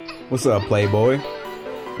What's up, Playboy?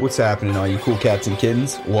 What's happening, all you cool cats and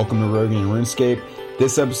kittens? Welcome to Rogan and RuneScape.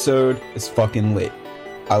 This episode is fucking lit.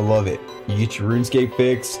 I love it. You get your RuneScape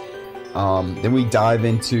fix. Then we dive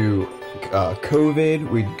into COVID.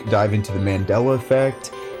 We dive into the Mandela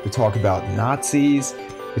effect. We talk about Nazis.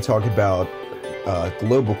 We talk about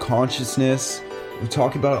global consciousness. We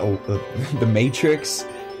talk about the Matrix.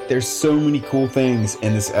 There's so many cool things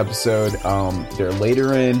in this episode. They're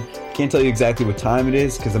later in. Can't tell you exactly what time it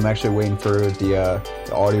is because I'm actually waiting for the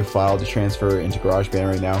audio file to transfer into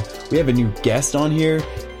GarageBand right now. We have a new guest on here,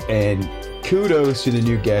 and kudos to the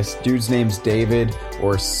new guest. Dude's name's David,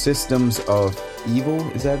 or Systems of Evil.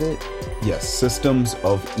 Is that it? Yes, Systems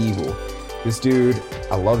of Evil. This dude,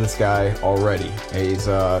 I love this guy already. He's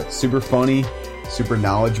super funny, super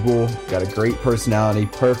knowledgeable, got a great personality,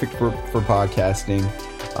 perfect for podcasting.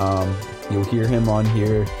 You'll hear him on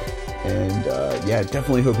here, and yeah,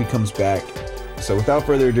 definitely hope he comes back. So without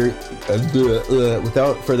further ado,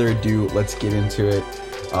 let's get into it.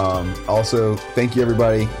 Also, thank you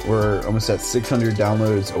everybody. We're almost at 600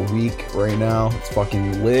 downloads a week right now. It's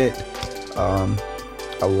fucking lit.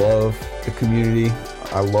 I love the community.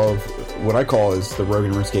 I love what I call is the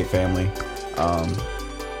Rogan RuneScape family.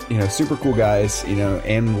 You know, super cool guys, you know,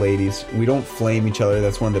 and ladies. We don't flame each other.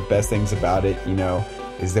 That's one of the best things about it, you know,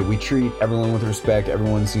 is that we treat everyone with respect.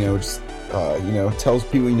 Everyone's, you know, just, you know, tells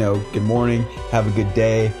people, you know, good morning, have a good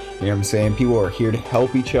day. You know what I'm saying? People are here to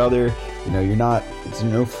help each other. You know, it's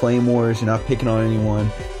no flame wars. You're not picking on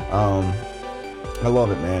anyone. I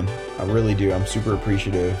love it, man. I really do. I'm super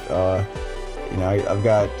appreciative. You know, I've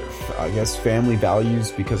got, I guess, family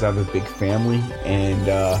values because I have a big family, and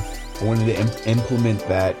I wanted to implement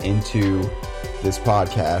that into this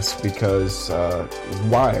podcast because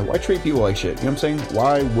why treat people like shit? You know what I'm saying?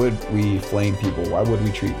 Why would we flame people? Why would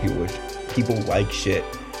we treat people like shit?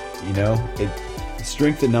 You know,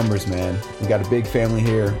 strength in numbers, man. We got a big family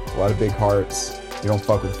here, a lot of big hearts. You don't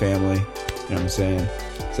fuck with family. You know what I'm saying?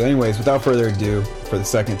 So anyways, without further ado, for the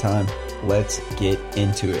second time, let's get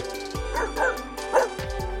into it.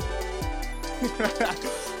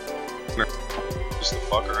 Just to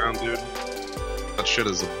fuck around, dude. That shit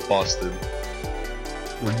is busted.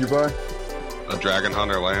 What'd you buy? A Dragon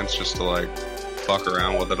Hunter Lance just to like fuck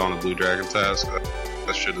around with it on a Blue Dragon task.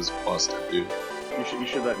 That shit is busted, dude. You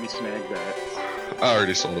should let me snag that. I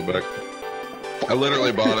already sold it back. I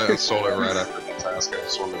literally bought it and sold it right after the task. I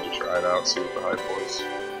just wanted to try it out, see what the hype was.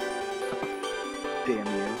 Damn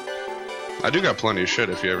you. I do got plenty of shit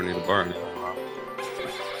if you ever need to borrow anything.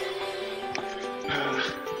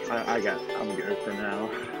 I'm good for now.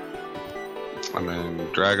 I mean,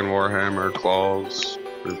 Dragon Warhammer, claws,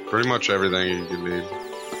 pretty much everything you can need.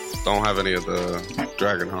 Don't have any of the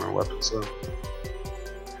Dragon Hunter weapons though.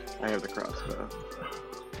 I have the crossbow.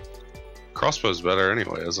 Crossbow's better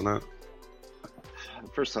anyway, isn't it?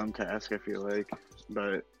 For some tasks, I feel like,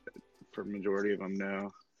 but for majority of them,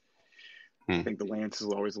 no. I think the lance is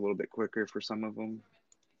always a little bit quicker for some of them.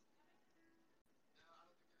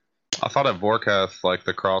 I thought at Vorkath, like,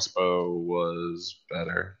 the crossbow was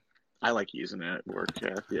better. I like using it at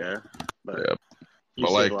Warcraft, yeah. But, yeah.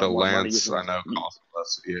 But like, the lance, I know, costs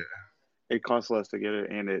less, yeah. It costs less to get it,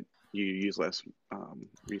 and you use less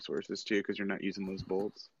resources, too, because you're not using those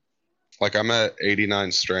bolts. Like, I'm at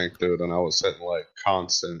 89 strength, dude, and I was hitting, like,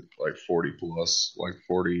 constant, like, 40 plus, like,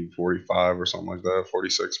 40, 45 or something like that,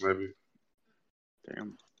 46 maybe.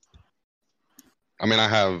 Damn. I mean, I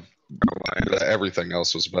have... Everything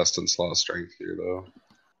else was best in slot strength here, though.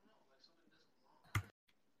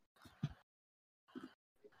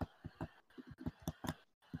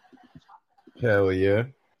 Hell yeah.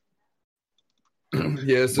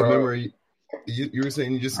 Yeah, so remember, you were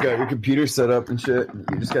saying you just got your computer set up and shit.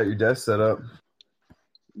 You just got your desk set up.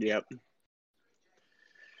 Yep.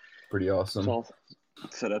 Pretty awesome. It's all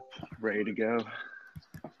set up, ready to go.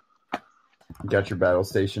 You got your battle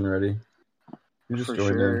station ready. You just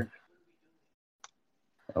joined in.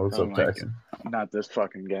 Oh, what's up, Taxon? Not this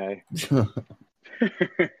fucking guy.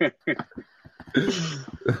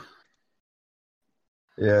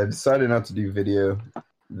 Yeah, I decided not to do video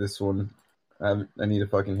this one. I need a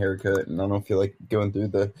fucking haircut, and I don't feel like going through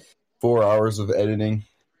the 4 hours of editing.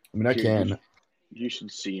 I mean, I can. You should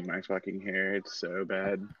see my fucking hair. It's so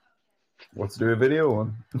bad. Let's do a video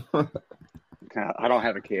one. I don't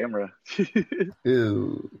have a camera.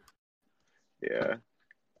 Ew. Yeah.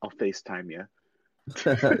 I'll FaceTime you.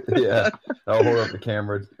 Yeah, I'll hold up the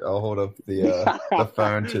camera. I'll hold up the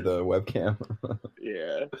phone to the webcam.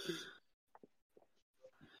 Yeah.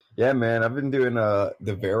 Yeah, man, I've been doing the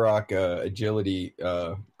Varrock agility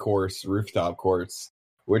course, rooftop course.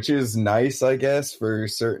 which is nice, I guess, for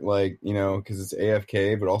certain, like, you know, because it's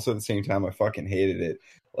AFK, but also at the same time, I fucking hated it.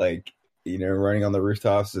 Like, you know, running on the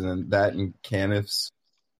rooftops and then that and Caniff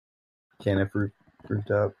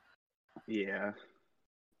rooftop. Yeah.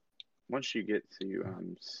 Once you get to,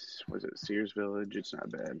 was it Sears Village? It's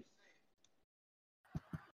not bad.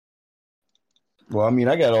 Well, I mean,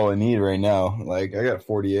 I got all I need right now. Like, I got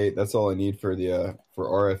 48. That's all I need for the for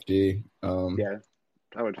RFD. Yeah,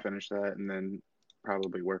 I would finish that and then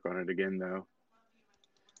probably work on it again, though.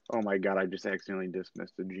 Oh my god, I just accidentally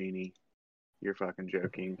dismissed a genie. You're fucking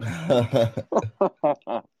joking.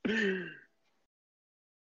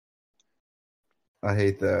 I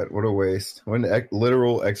hate that. What a waste. What an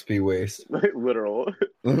literal XP waste. Literal.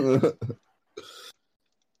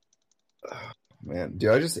 Man,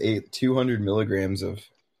 dude, I just ate 200 milligrams of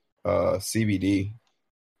CBD.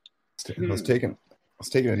 I was taking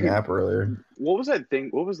a nap earlier. What was that thing?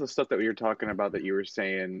 What was the stuff that we were talking about that you were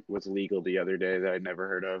saying was legal the other day that I'd never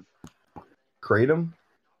heard of? Kratom?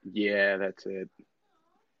 Yeah, that's it.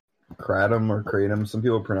 Kratom or Kratom. Some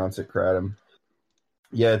people pronounce it Kratom.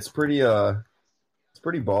 Yeah, it's pretty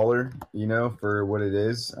baller, you know, for what it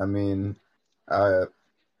is. I mean,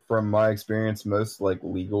 from my experience, most like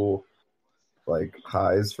legal like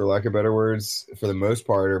highs, for lack of better words, for the most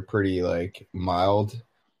part, are pretty like mild,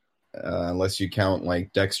 unless you count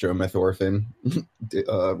like dextromethorphan,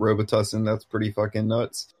 Robitussin. That's pretty fucking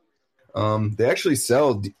nuts. They actually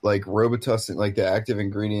sell like Robitussin, like the active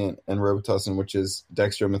ingredient in Robitussin, which is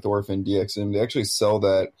dextromethorphan DXM. They actually sell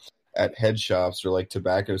that at head shops or like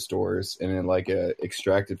tobacco stores and in like a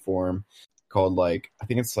extracted form called like, I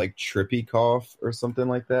think it's like Trippy Cough or something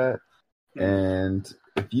like that. And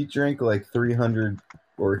if you drink like 300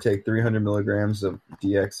 or take 300 milligrams of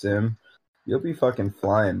DXM, you'll be fucking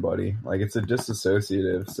flying, buddy. Like, it's a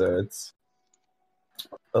disassociative, so it's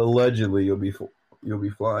allegedly you'll be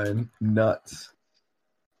flying nuts.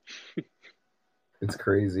 It's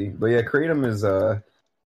crazy. But yeah, Kratom is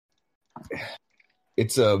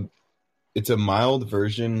it's a mild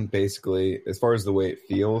version, basically, as far as the way it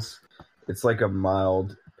feels. It's like a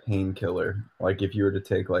mild painkiller. Like if you were to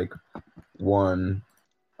take like one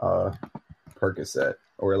Percocet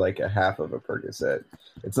or like a half of a Percocet,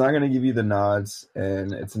 it's not going to give you the nods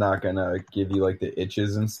and it's not going to give you like the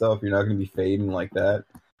itches and stuff. You're not going to be fading like that.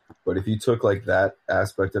 But if you took like that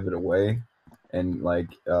aspect of it away and like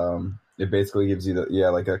it basically gives you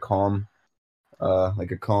like a calm, I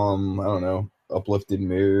don't know, uplifted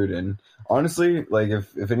mood. And honestly, like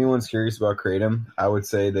if anyone's curious about Kratom, I would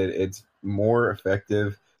say that it's more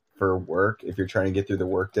effective for work if you're trying to get through the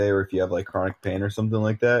workday or if you have like chronic pain or something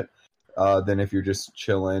like that, than if you're just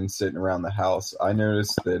chilling, sitting around the house. I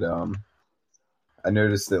noticed that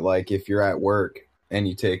like if you're at work and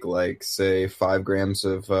you take like say 5 grams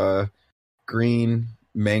of green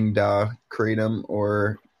Mangda Kratom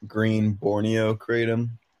or green Borneo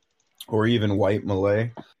Kratom or even white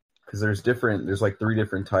Malay, because there's like 3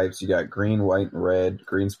 different types. You got green, white, and red.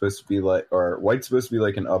 Green's supposed to be like, or white's supposed to be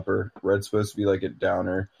like an upper, red's supposed to be like a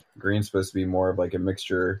downer, green's supposed to be more of like a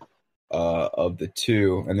mixture of the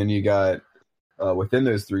two. And then you got within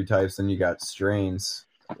those 3 types, then you got strains.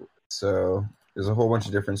 So there's a whole bunch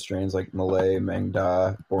of different strains like Malay,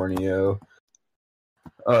 Mangda, Borneo,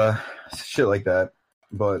 shit like that.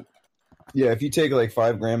 But yeah, if you take like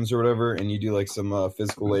 5 grams or whatever and you do like some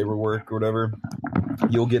physical labor work or whatever,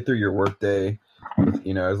 you'll get through your workday,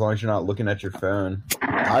 you know, as long as you're not looking at your phone.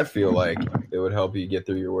 I feel like it would help you get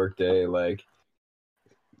through your workday, like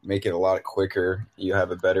make it a lot quicker. You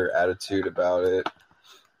have a better attitude about it.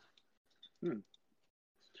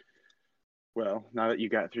 Well, now that you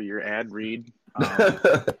got through your ad read,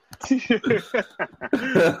 yeah,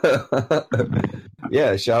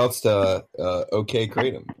 shoutouts to OK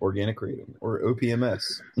Kratom, Organic Kratom, or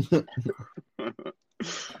OPMS.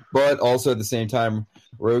 But also at the same time,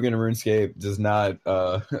 Rogan RuneScape does not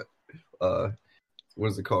what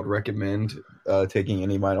is it called? Recommend taking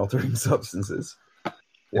any mind-altering substances.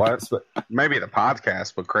 What? Maybe the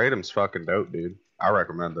podcast, but Kratom's fucking dope, dude. I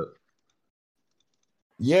recommend it.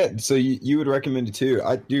 Yeah, so you would recommend it too.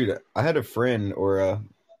 I had a friend, or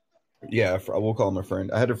we'll call him a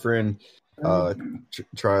friend. I had a friend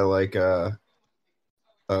try like how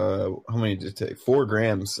many did it take? 4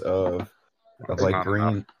 grams of like green.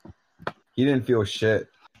 Enough. He didn't feel shit.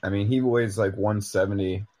 I mean, he weighs like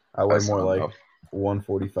 170. I weigh more like enough.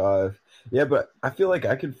 145. Yeah, but I feel like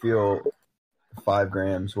I could feel 5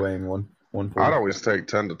 grams weighing 145. I'd always take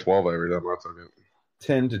 10 to 12 every time I took it.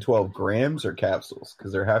 10 to 12 grams or capsules?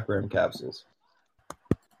 Because they're half-gram capsules.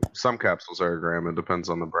 Some capsules are a gram. It depends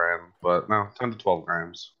on the brand. But no, 10 to 12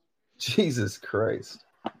 grams. Jesus Christ.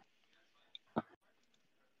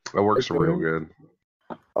 That works real good.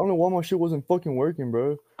 I don't know why my shit wasn't fucking working,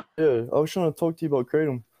 bro. Yeah, I was trying to talk to you about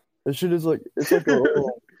Kratom. That shit is like, it's like a,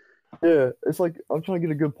 yeah, it's like, I'm trying to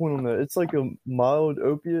get a good point on that. It's like a mild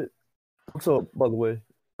opiate. What's up, by the way?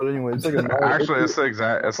 But anyway, it's like a mild Actually,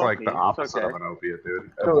 opiate. it's like the opposite of an opiate, dude.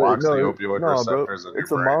 It No, blocks no, the opioid receptors in your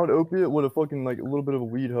it's a brain. mild opiate with a fucking, like, a little bit of a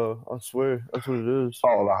weed high. I swear, that's what it is.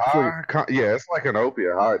 Oh, the high? Yeah, it's like an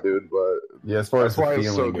opiate high, dude, but Yeah, as far as that's the why it's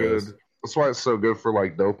so feeling good. goes. That's why it's so good for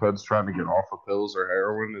like dope heads trying to get off of pills or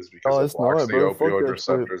heroin, is because it It's blocks not, the bro. Fuck opioid that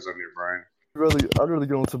receptors in your brain. I'd rather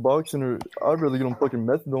get on Suboxone or I'd rather get on fucking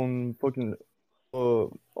methadone, fucking,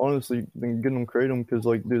 honestly, than getting on Kratom, because,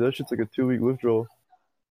 like, dude, that shit's like a 2-week withdrawal.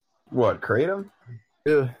 What, Kratom?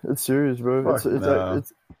 Yeah, it's serious, bro. Fuck no.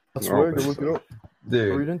 I swear, go look it up. Go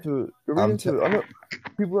Dude, read into it. Go read into it. I know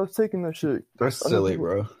people that's taking that shit. they're silly,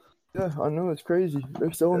 bro. Yeah, I know, it's crazy.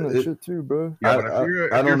 They're selling that shit too, bro. Yeah, but if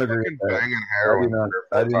you're I don't agree fucking with that. banging heroin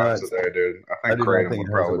I do not. times a day, dude, I I think do not Kratom think would it has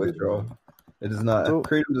a probably be withdrawal. good. It does not. So-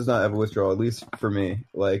 Kratom does not have a withdrawal, at least for me.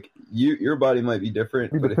 Like your body might be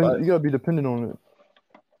different, but You gotta be dependent on it.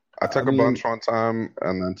 I took a bunch one time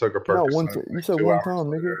and then took a Percocet. You said 2 one hours time,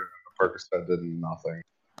 nigga. later, The Percocet did nothing.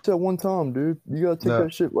 You said one time, dude. You gotta take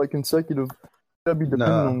that shit like consecutive. You gotta be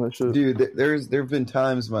dependent on that shit. Dude, there have been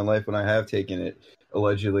times in my life when I have taken it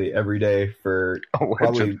allegedly every day for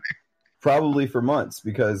probably for months,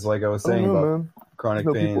 because like I was saying about chronic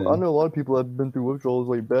pain. I know a lot of people have been through withdrawals,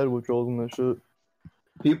 like bad withdrawals and that shit.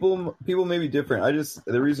 People may be different.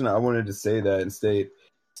 The reason I wanted to say that and state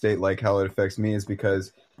like how it affects me is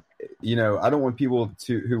because, you know, I don't want people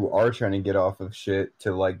who are trying to get off of shit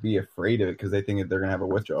to like be afraid of it because they think that they're gonna have a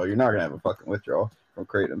withdrawal. You're not gonna have a fucking withdrawal from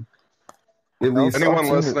Kratom. At least anyone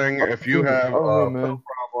listening, if you have a problem,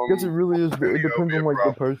 I guess it really is. It depends on like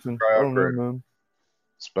the person. I don't know, man.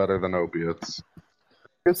 It's better than opiates.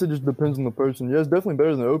 I guess it just depends on the person. Yeah, it's definitely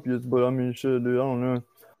better than opiates, but I mean, shit, dude, I don't know.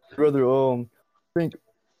 I'd rather I think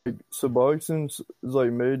like Suboxone is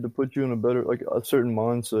like made to put you in a better, like a certain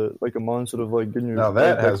mindset, like a mindset of like getting your. Now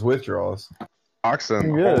that has withdrawals.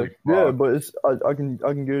 Suboxone, yeah, but it's I can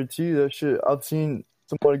guarantee you that shit. I've seen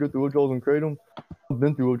somebody go through withdrawals on Kratom. I've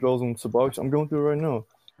been through withdrawals on Suboxone. I'm going through it right now.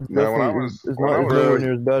 It's nowhere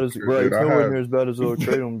near as bad as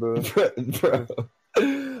Kratom, bro.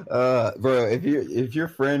 Bro, if your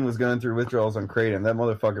friend was going through withdrawals on Kratom, that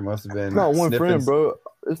motherfucker must have been. It's not one friend, bro.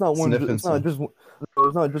 It's not one. It's not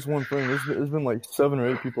just one friend. It's been like 7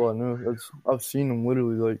 or 8 people I know. I've seen them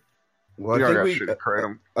literally like. Well,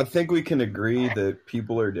 I think we can agree that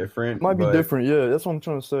people are different. Might be different, yeah. That's what I'm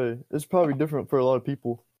trying to say. It's probably different for a lot of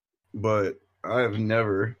people. But I have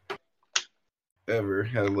never, ever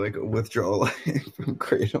had like a withdrawal from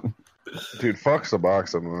Kratom. Dude, fuck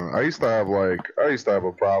Suboxone, man. I used to have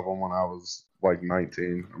a problem when I was like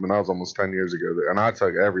 19. I mean, that was almost 10 years ago, and I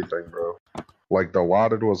took everything, bro. Like, the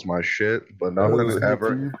Dilaudid was my shit, but nothing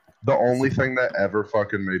ever. The only thing that ever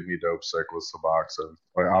fucking made me dope sick was Suboxone.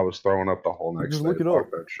 Like, I was throwing up the whole next just day. Look it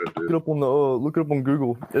up. That shit, dude. Look it up on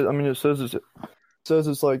Google. It says it's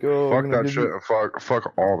like fuck that shit and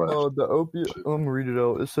fuck all that. The opiate. Let me read it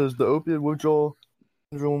out. It says the opiate withdrawal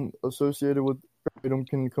syndrome associated with Kratom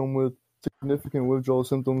can come with significant withdrawal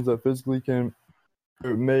symptoms that physically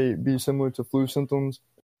may be similar to flu symptoms.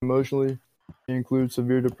 Emotionally, they include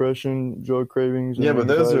severe depression, drug cravings. Yeah, but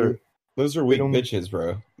those are weak bitches,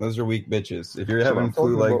 bro. Those are weak bitches. If you're having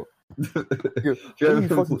flu, like, what are you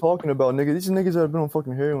fucking talking about, nigga? These niggas that have been on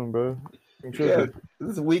fucking heroin, bro. Yeah,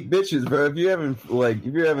 this is weak bitches, bro. If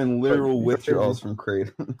you're having literal withdrawals from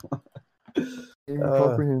Kratom, you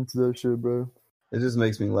comprehend to that shit, bro. It just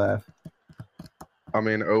makes me laugh. I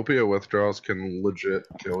mean, opiate withdrawals can legit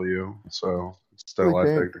kill you, so still I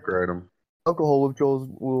take the Kratom. Alcohol withdrawals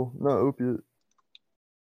will, not opiate.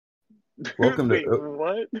 Welcome to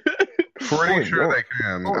what? Pretty sure they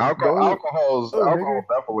can. Alcohol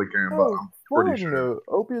definitely can, but I'm pretty sure.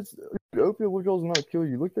 Opiate withdrawals will not kill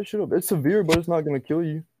you. Look that shit up. It's severe, but it's not gonna kill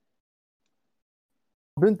you.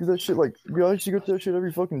 I've been through that shit. Like, I used to go through that shit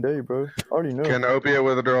every fucking day, bro. I already know. Can opiate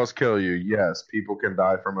withdrawals kill you? Yes, people can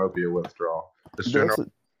die from opiate withdrawal. It's generally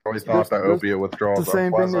thought that opiate withdrawals are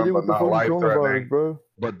pleasant, but not life-threatening. Bro.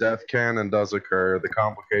 But death can and does occur. The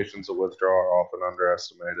complications of withdrawal are often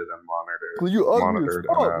underestimated and monitored. Well, you ugly as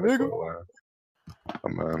fuck, nigga. Oh,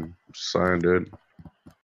 man, just saying, dude.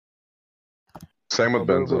 Same with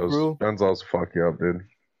benzos. Benzos fuck you up, dude.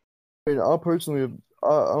 I mean, I personally, I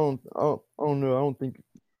don't know. I don't think,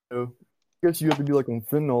 you know. I guess you have to be like on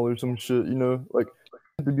fentanyl or some shit, you know. Like, you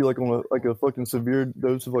have to be like on a fucking severe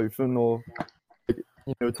dose of like fentanyl. Like,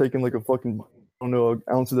 you know, taking like a fucking, I don't know, an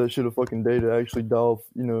ounce of that shit a fucking day to actually die off,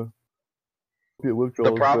 you know, opiate withdrawals.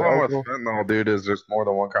 The but problem with alcohol- fentanyl, dude, is there's more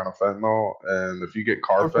than one kind of fentanyl, and if you get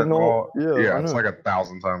Carfentanil, carfentanil, yeah, I it's know. like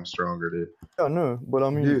 1,000 times stronger, dude. Yeah, I know, but I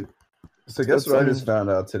mean, Dude, so guess That's- what I I just mean- found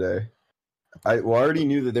out today? I already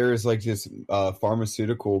knew that there is like this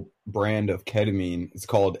pharmaceutical brand of ketamine. It's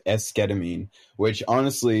called esketamine, which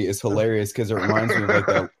honestly is hilarious because it reminds me of like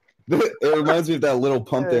that. It reminds me of that little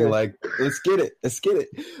pump thing, like let's get it.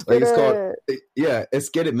 Like it's called, yeah, let's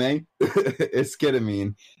get it, man.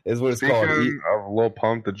 Esketamine is what it's called. Speaking of Lil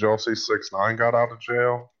Pump, did y'all see 6ix9ine got out of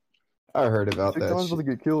jail? I heard about that. 6ix9ine's about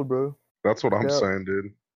to Shit. get killed, bro. That's what I'm Yeah. saying,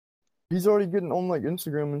 dude. He's already getting on like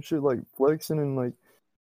Instagram and shit, like flexing and like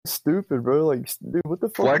stupid, bro. Like, dude, what the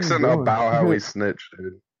fuck? are you Flexing doing? about how he snitched,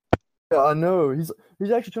 dude. Yeah, I know. He's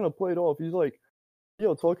actually trying to play it off. He's like,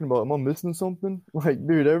 yo, talking about, am I missing something? Like,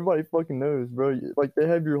 dude, everybody fucking knows, bro. Like, they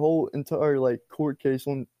have your whole entire like court case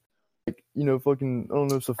on, like, you know, fucking, I don't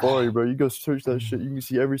know, Safari, bro. You go search that shit, you can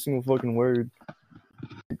see every single fucking word.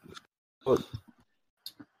 But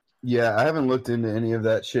Yeah, I haven't looked into any of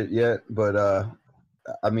that shit yet, but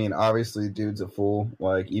I mean, obviously, dude's a fool.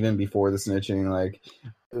 Like even before the snitching, like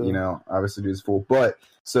you know, obviously, dude's a fool. But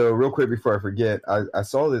so real quick before I forget, I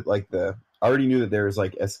saw that like I already knew that there was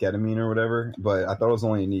like esketamine or whatever, but I thought it was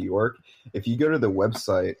only in New York. If you go to the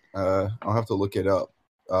website, I'll have to look it up.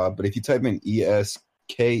 But if you type in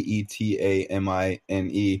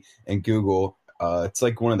ESKETAMINE and Google, it's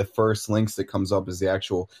like one of the first links that comes up is the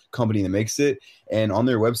actual company that makes it. And on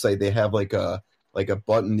their website, they have like a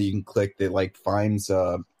button that you can click that like finds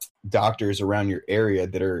doctors around your area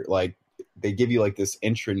that are like, they give you like this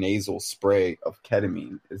intranasal spray of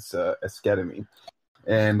ketamine. It's esketamine.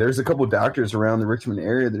 And there's a couple doctors around the Richmond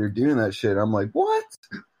area that are doing that shit. I'm like, what?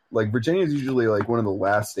 Like Virginia is usually like one of the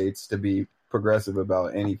last states to be progressive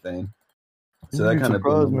about anything. So that kind of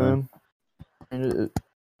surprised, man. I mean,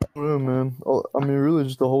 I don't know, man. I mean, really,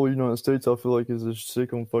 just the whole United States, I feel like, is just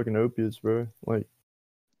sick on fucking opiates, bro. Like,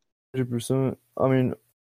 100%. I mean,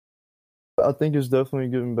 I think it's definitely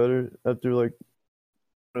getting better after, like,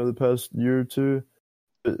 you know, the past year or two.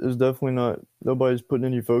 It's definitely not, nobody's putting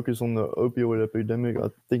any focus on the opioid epidemic. I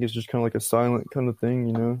think it's just kind of like a silent kind of thing,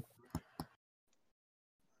 you know?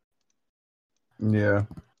 Yeah.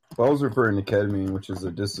 Well, I was referring to ketamine, which is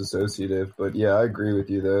a disassociative, but yeah, I agree with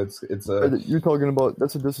you though. It's a You're talking about,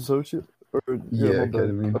 that's a dissociate? Or, yeah, my bad.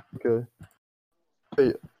 ketamine. Okay. Hey,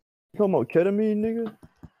 you talking about ketamine, nigga?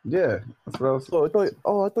 Yeah, that's what I was.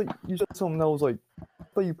 I thought you said something that was like, I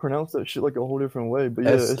thought you pronounced that shit like a whole different way, but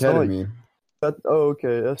yeah, it's not like Esketamine. that. Oh,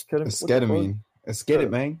 okay, that's ketamine. Esketamine. Let's get it,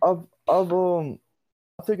 man. I've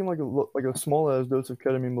taken like a small ass dose of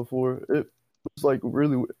ketamine before. It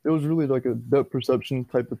was really like a depth perception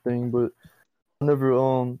type of thing, but I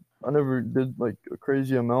never did like a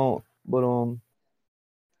crazy amount. But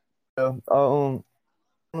yeah, I don't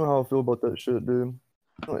know how I feel about that shit, dude.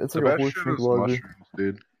 It's The like a best horse shit is tranquilizer. mushrooms,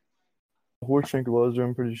 dude. Horse tranquilizer,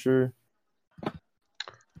 I'm pretty sure.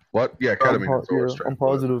 What? Yeah, ketamine is Yeah, horse I'm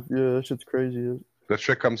tranquilizer. positive. Yeah, that shit's crazy. That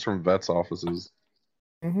shit comes from vets' offices.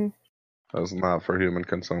 Mm-hmm. That's not for human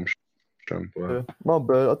consumption. But Yeah, my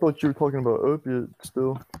bad. I thought you were talking about opiates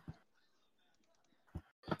still.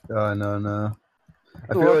 No. I A lot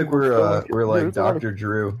feel of like people we're don't- like dude, it's a lot of- Dr.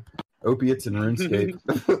 Drew. Opiates and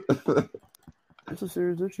RuneScape. It's a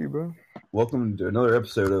serious issue, bro. Welcome to another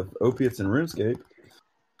episode of Opiates and RuneScape.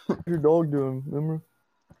 What's your dog doing? Remember?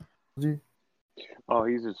 Is he Oh,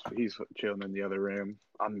 he's chilling in the other room.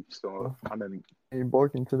 I'm in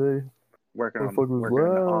barking today? working Motherfucker was in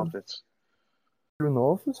the loud. office. You're in the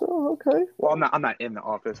office? Oh, okay. Well, I'm not in the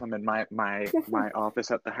office. I'm in my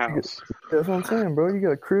office at the house. That's what I'm saying, bro. You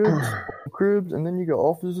got cribs, and then you got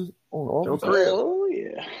offices on offices. Oh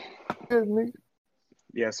yeah. Yeah, nigga.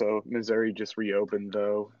 Yeah, so Missouri just reopened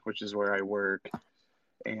though, which is where I work,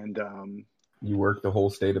 and You work the whole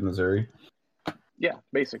state of Missouri. yeah,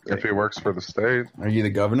 basically, if he works for the state, Are you the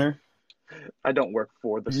governor? I don't work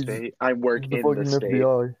for the He's- state. I work He's the in the fucking state.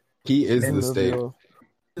 FBI. He is In the the state. FBI.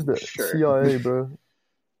 He's the Sure. CIA, bro.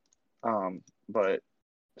 But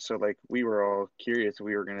so like we were all curious.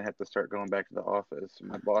 We were gonna have to start going back to the office.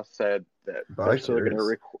 My boss said that they're still gonna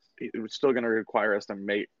it was still gonna require us to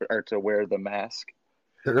make or to wear the mask.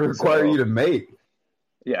 They're going to require you to mate.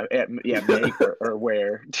 Yeah, make or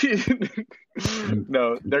wear.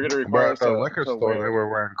 No, they're gonna but require at us the to, liquor to store, they wear. were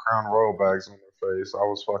wearing Crown Royal bags on their face. I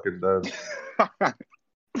was fucking dead.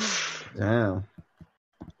 Damn.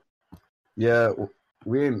 Yeah,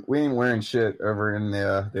 we ain't wearing shit over in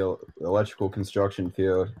the electrical construction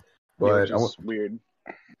field, but Which is weird.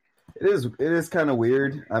 it is kind of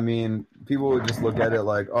weird. I mean, people would just look at it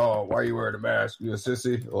like, "Oh, why are you wearing a mask? You a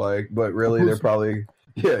sissy?" Like, but really, they're probably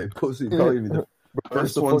pussy. Probably be the That's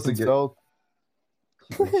first the ones to fucking get. South.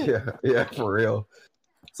 Yeah, for real.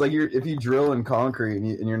 It's like if you drill in concrete and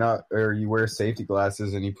you're not, or you wear safety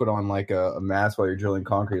glasses and you put on like a mask while you're drilling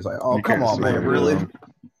concrete. It's like, oh, You come can't on, see man, it, really?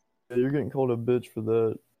 Yeah, you're getting called a bitch for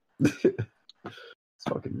that. It's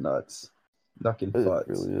fucking nuts. Ducking It butts.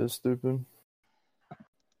 really is stupid.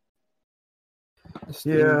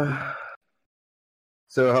 Yeah.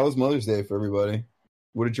 So, how was Mother's Day for everybody?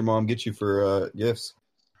 What did your mom get you for gifts?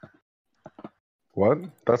 What?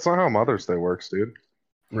 That's not how Mother's Day works, dude.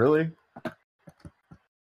 Really?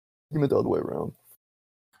 You meant the other way around.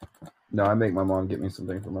 No, I make my mom get me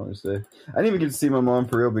something for Mother's Day. I didn't even get to see my mom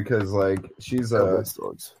for real because like she's That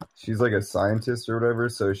sucks. she's like a scientist or whatever,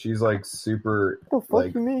 so she's like super What the fuck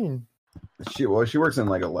like you mean? she works in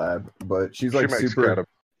like a lab, but she's like She makes super.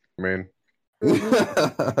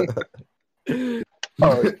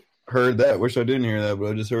 Oh, heard that. Wish I didn't hear that,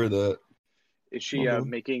 but I just heard that. Is she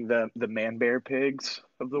making the man bear pigs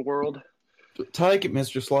of the world? Take it,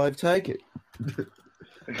 Mr. Slide. Take it.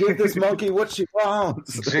 Give this monkey what she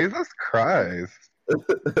wants. Jesus Christ.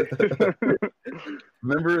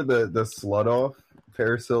 Remember the slut off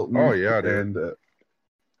Paris Hilton? Oh, yeah, dude. And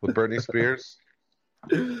With Britney Spears?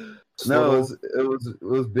 no, it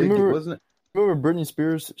was big, wasn't it? Remember Britney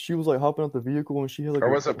Spears? She was like hopping out the vehicle and she had like. Or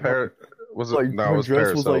was it Paris? Was it? Like No, it her was dress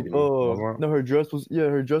Paris was like Hilton, no, her dress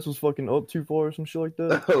was fucking up too far or some shit like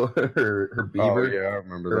that. Oh, her beaver. Oh, yeah, I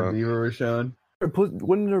remember Her that. beaver was shown.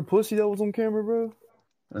 Wasn't her pussy that was on camera, bro?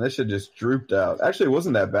 And that shit just drooped out. Actually, it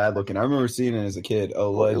wasn't that bad looking. I remember seeing it as a kid,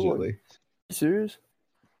 allegedly. You serious?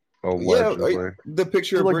 Allegedly. Yeah, the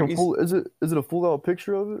picture Is of it like Britney. is it a full out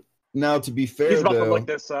picture of it? Now, to be fair, He's about to though, look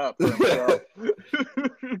this up for himself.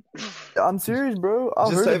 I'm serious, bro. I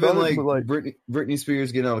just heard type in about it, but like Britney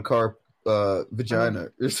Spears getting out of car,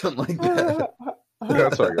 vagina or something like that.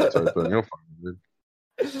 That's what I got to type in. You'll find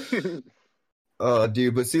it, dude. Oh,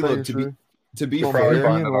 dude, but see, look, to be Well, Probably fair,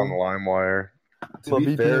 find it on the LimeWire. to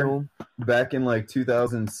be fair, back in like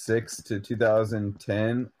 2006 to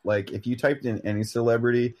 2010, like if you typed in any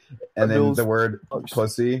celebrity and then the word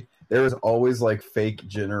pussy, there was always like fake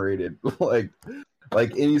generated like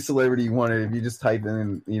any celebrity you wanted. If you just type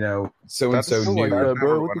in, so and so like new. that,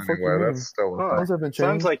 bro. What the fuck you mean? That's still a thing.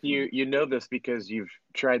 Sounds like you know this because you've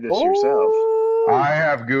tried this yourself. I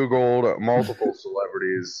have Googled multiple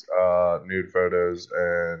celebrities' nude photos,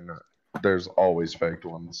 and there's always faked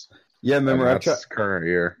ones. Yeah, remember and that's current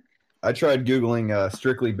year. I tried Googling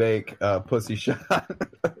Strictly Bake pussy shot.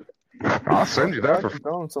 I'll send you that for free.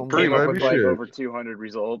 Came up with like over 200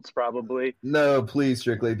 results, probably. No, please,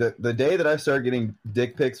 Strictly. The day that I start getting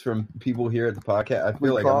dick pics from people here at the podcast, I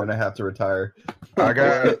feel like I'm gonna have to retire. I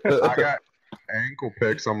got ankle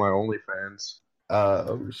pics on my OnlyFans.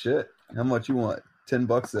 Oh shit! How much you want?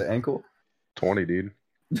 $10 an ankle? 20, dude.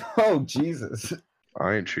 Oh Jesus!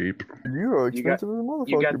 I ain't cheap. You are expensive as a motherfucker.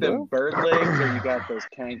 You got them bro. bird legs or you got those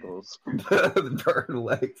cankles? The bird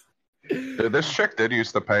legs. Dude, this chick did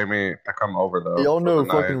used to pay me to come over though. Y'all know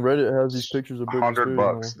fucking Reddit has these pictures of Britney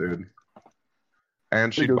Spears. $100, dude.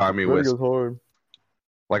 And she'd buy me whiskey. Hard.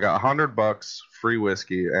 Like $100, free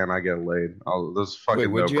whiskey, and I get laid. This fucking. Wait,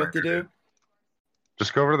 what'd you have to do?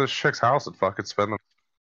 Just go over to this chick's house and fucking spend the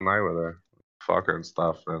night with her, fuck her and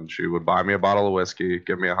stuff, and she would buy me a bottle of whiskey,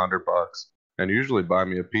 give me $100, and usually buy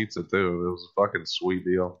me a pizza too. It was a fucking sweet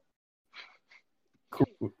deal.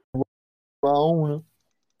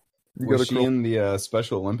 Was she in the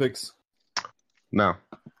Special Olympics? No,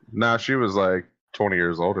 she was like 20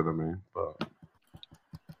 years older than me. But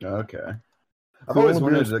okay, I've always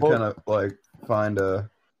wanted to kind of like find a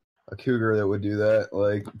cougar that would do that,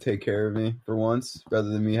 like take care of me for once, rather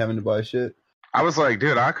than me having to buy shit. I was like,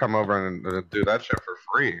 dude, I come over and do that shit for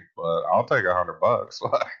free, but I'll take $100.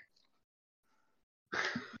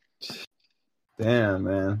 Damn,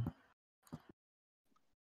 man.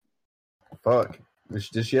 Fuck.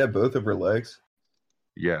 Did she have both of her legs?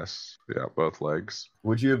 Yes. Yeah, both legs.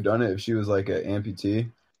 Would you have done it if she was like an amputee?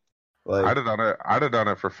 Like I'd have done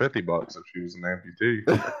it for $50 if she was an amputee.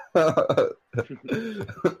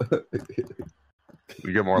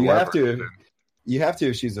 You get more leverage. You have to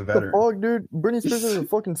if she's a veteran. Fuck, dude. Britney Spears has a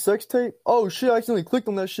fucking sex tape. Oh shit! I accidentally clicked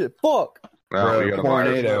on that shit. Fuck. No, you gotta buy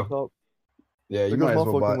it. Yeah, you might as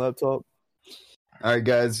well buy. Laptop. All right,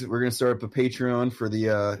 guys, we're gonna start up a Patreon for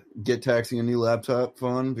the Get Taxing a New Laptop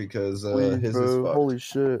fund because his is fucked. Holy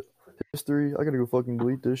shit. History. I gotta go fucking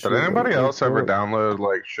delete this shit. Did anybody else ever download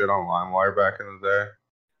like shit on LimeWire back in the day?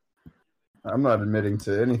 I'm not admitting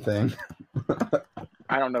to anything.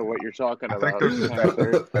 I don't know what you're talking about. I think there's just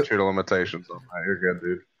statute of limitations on that. You're good,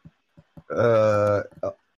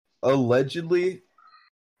 dude. Allegedly,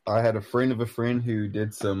 I had a friend of a friend who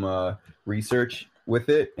did some research with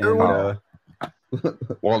it, and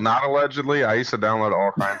Well, not allegedly. I used to download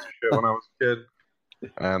all kinds of shit when I was a kid.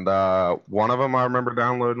 And one of them I remember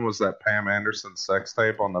downloading was that Pam Anderson sex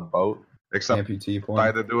tape on the boat. Except Amputee porn. I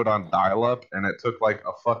had to do it on dial-up, and it took like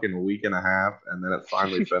a fucking week and a half, and then it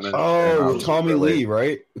finally finished. Oh, Tommy Lee,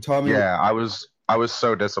 right? Tommy. Yeah, I was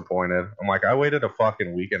so disappointed. I'm like, I waited a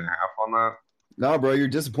fucking week and a half on that. No, bro, you're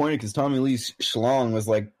disappointed because Tommy Lee's schlong was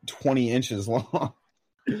like 20 inches long.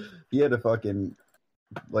 He had a fucking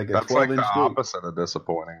like a 12-inch. That's like the opposite of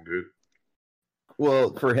disappointing, dude.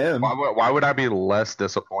 Well, for him, why would I be less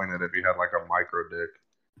disappointed if he had like a micro dick?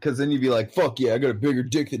 Because then you'd be like, fuck yeah, I got a bigger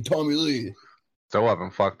dick than Tommy Lee. Still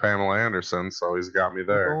haven't fucked Pamela Anderson, so he's got me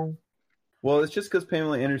there. Well, it's just because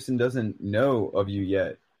Pamela Anderson doesn't know of you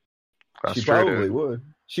yet. That's she true, probably dude. would.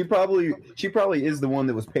 She probably is the one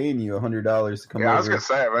that was paying you $100 to come over. Yeah, I was gonna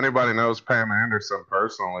say, if anybody knows Pam Anderson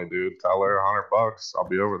personally, dude, tell her $100. I'll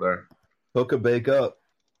be over there. Hook a bake up.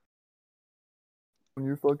 On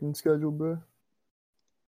your fucking schedule, bro.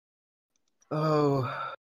 Oh,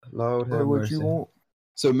 Lord have What mercy. you want?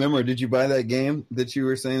 So, remember, did you buy that game that you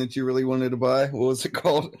were saying that you really wanted to buy? What was it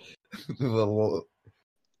called? the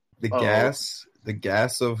gas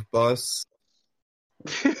of bus.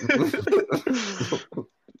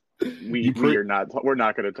 We're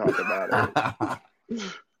not going to talk about it.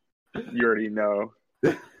 You already know.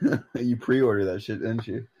 You pre-ordered that shit, didn't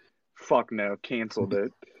you? Fuck no, canceled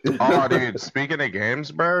it. Oh, dude, speaking of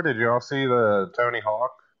games, bro, did y'all see the Tony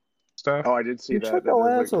Hawk stuff? Oh, I did see Dude, that. shut That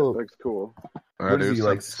your looks, ass up. looks cool. What is he,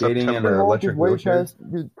 like, skating in Tony an September. Hawk is electric way wheelchair?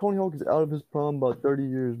 past. Dude, Tony Hawk is out of his prime about 30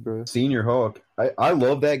 years, bro. Senior Hawk. I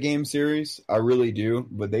love that game series. I really do,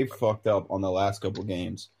 but they fucked up on the last couple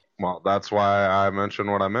games. Well, that's why I mentioned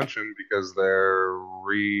what I mentioned, because they're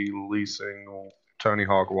releasing Tony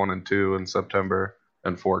Hawk 1 and 2 in September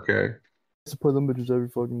in 4K. I used to play them bitches every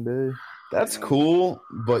fucking day. That's cool,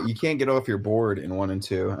 but you can't get off your board in 1 and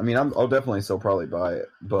 2. I mean, I'll definitely still probably buy it,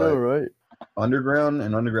 but All right. Underground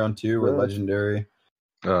and Underground 2 were Yeah. legendary.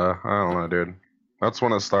 I don't know, dude. That's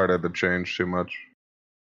when it started to change too much.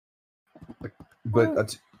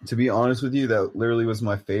 But to be honest with you, that literally was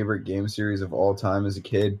my favorite game series of all time as a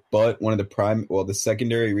kid. But one of the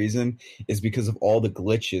secondary reason is because of all the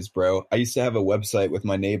glitches, bro. I used to have a website with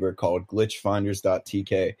my neighbor called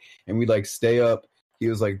glitchfinders.tk, and we'd like stay up. He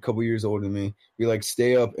was like a couple years older than me. We like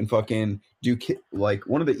stay up and fucking do like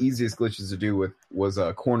one of the easiest glitches to do was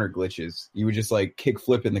corner glitches. You would just like kick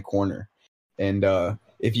flip in the corner, and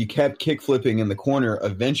if you kept kick flipping in the corner,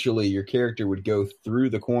 eventually your character would go through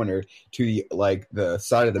the corner to the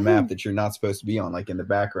side of the map that you're not supposed to be on, like in the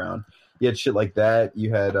background. You had shit like that. You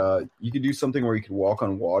had you could do something where you could walk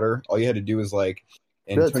on water. All you had to do was like.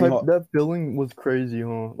 That feeling was crazy,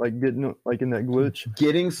 huh? Like getting like in that glitch,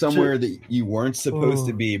 getting somewhere that you weren't supposed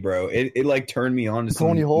to be, bro. It like turned me on to some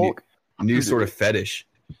Tony Hawk, new sort of fetish.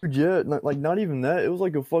 Dude, yeah, not even that. It was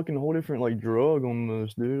like a fucking whole different like drug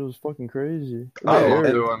almost, dude. It was fucking crazy. I love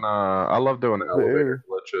doing elevator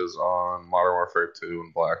glitches on Modern Warfare 2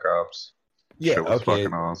 and Black Ops. Yeah, Shit was okay.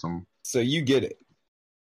 fucking awesome. So you get it.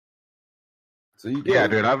 Yeah,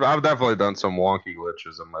 dude, I've definitely done some wonky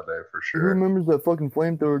glitches in my day for Who sure. remembers that fucking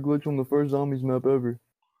flamethrower glitch on the first Zombies map ever?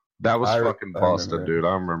 That was fucking busted, remember. dude.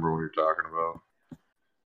 I remember what you're talking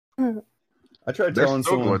about. I tried There's telling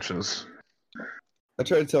still someone. glitches. I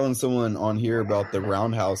tried telling someone on here about the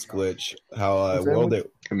roundhouse glitch. How World at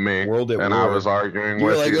Me. World at and War. I was arguing You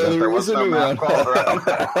were with like, you "Oh, that there there was isn't no a map called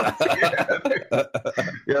roundhouse."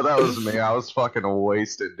 Yeah, that was me. I was fucking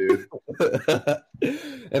wasted, dude.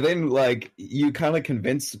 And then, like, you kind of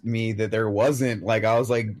convinced me that there wasn't. Like, I was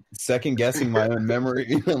like second guessing my own memory.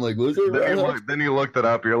 I'm like, was there? Then you looked it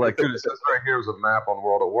up. You're like, dude, it says right here was a map on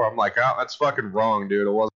World at War. I'm like, oh, that's fucking wrong, dude.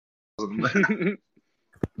 It wasn't.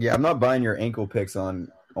 Yeah, I'm not buying your ankle pics on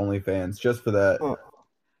OnlyFans just for that.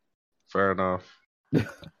 Fair enough. God,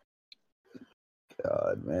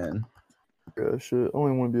 man. Yeah, shit. I don't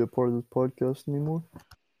even want to be a part of this podcast anymore.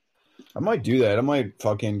 I might do that. I might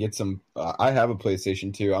fucking get some. I have a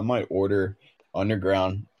PlayStation 2. I might order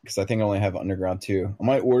Underground because I think I only have Underground 2. I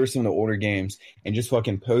might order some of the older games and just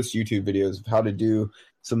fucking post YouTube videos of how to do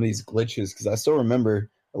some of these glitches because I still remember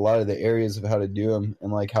a lot of the areas of how to do them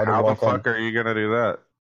and like how to How the walk on. fuck are you gonna do that?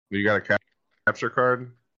 You got a capture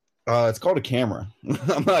card? It's called a camera.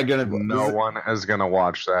 I'm not gonna. No one is gonna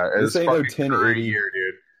watch that. This It's ain't no fucking 1080. year,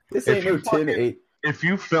 dude. This If ain't you no 1080. If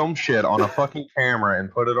you film shit on a fucking camera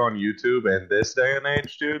and put it on YouTube in this day and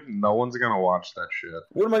age, dude, no one's gonna watch that shit.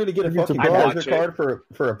 What am I gonna get a You'd be fucking surprised. capture card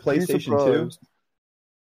for a PlayStation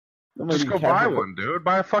 2? Just go buy one, dude.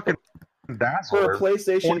 Buy a fucking Dazzler. For a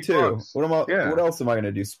PlayStation 2. $20. What else am I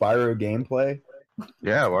gonna do? Spyro gameplay?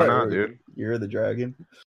 Yeah, why not, dude? You're the Dragon.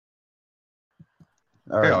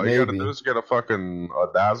 All right, all you gotta maybe. do is get a fucking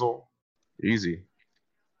Dazzle. Easy.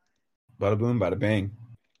 Bada boom, bada bang.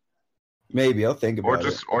 Maybe I'll think about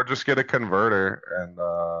it. Or just get a converter, and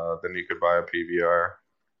then you could buy a PVR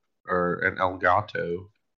or an Elgato.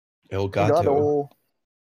 Elgato.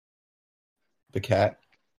 The cat.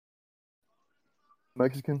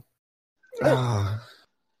 Mexican.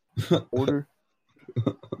 Order.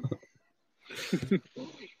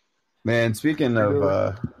 Man, speaking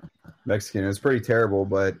of Mexican, it's pretty terrible,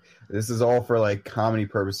 but this is all for like comedy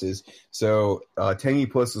purposes. So Tangy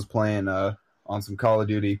Puss was playing on some Call of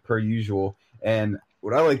Duty per usual, and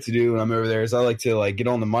what I like to do when I'm over there is I like to like get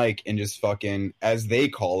on the mic and just fucking, as they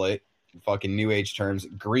call it, fucking new age terms,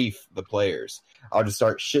 grief the players. I'll just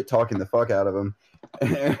start shit talking the fuck out of them.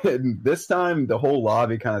 And this time the whole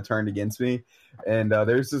lobby kind of turned against me, and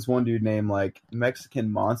there's this one dude named like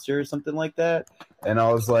Mexican Monster or something like that, and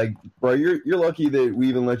I was like, bro, you're lucky that we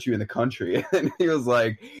even let you in the country. And he was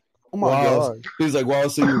like, oh my god, he was like, wow,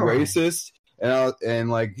 so you're racist?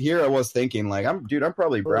 And like here I was thinking like, I'm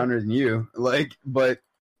probably browner than you, like, but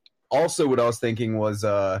also what I was thinking was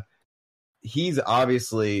he's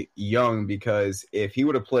obviously young, because if he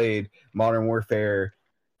would have played Modern Warfare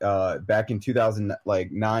back in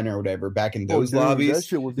 2009 or whatever, back in those lobbies, that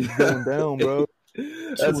shit was going down, bro.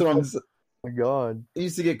 That's what I'm saying. Oh my god, he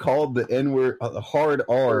used to get called the N-word, hard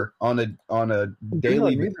R on a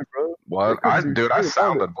daily basis. What? I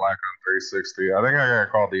sounded black on 360. I think I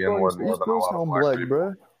got called the N-word more than a lot of black people.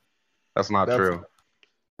 Bro. That's not true.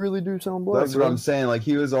 Really do sound black. That's what I'm saying. Like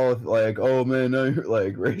he was all like, "Oh man, no, you're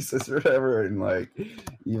like racist or whatever," and like,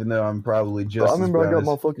 even though I'm probably just. I remember I got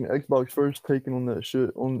my fucking Xbox first taken on that shit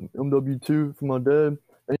on MW2 from my dad.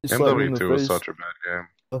 And he MW2 was such a bad game.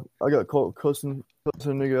 I got caught cussing a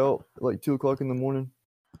nigga out like 2:00 in the morning.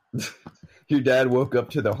 Your dad woke up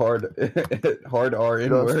to the hard R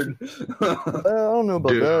N-word. I don't know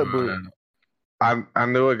about that, but I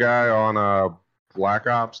knew a guy on Black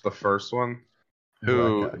Ops, the first one,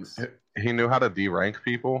 who he knew how to derank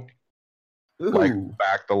people, like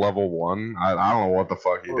back to level 1. I don't know what the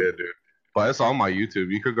fuck he did, dude. But it's on my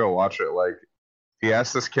YouTube. You could go watch it. Like, he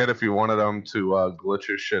asked this kid if he wanted him to glitch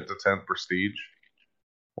his shit to 10th prestige,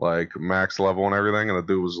 like max level and everything, and the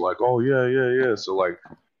dude was like, "Oh yeah." So like,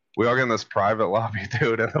 we all get in this private lobby,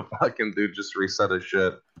 dude, and the fucking dude just reset his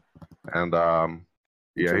shit, and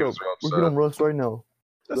he was real upset. We're getting Rust right now.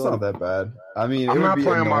 That's not that bad. I mean, I'm not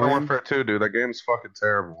playing Modern Warfare 2, dude. That game's fucking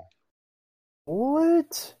terrible.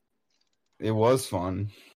 What? It was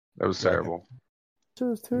fun. It was terrible. It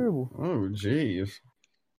was terrible. Oh, jeez.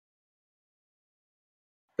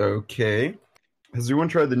 Okay. Has anyone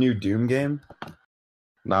tried the new Doom game?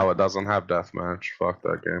 No, it doesn't have deathmatch. Fuck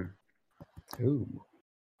that game. Ooh.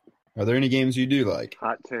 Are there any games you do like?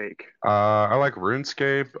 Hot take. I like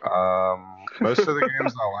RuneScape. Most of the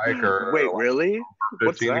games I like are wait, really?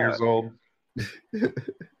 15 years old.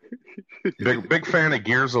 big fan of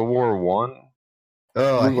Gears of War 1.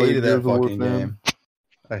 Oh, I hated that fucking game.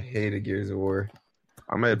 I hated Gears of War.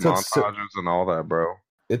 I made montages and all that, bro.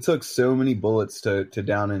 It took so many bullets to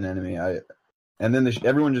down an enemy. And then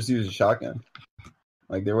everyone just used a shotgun.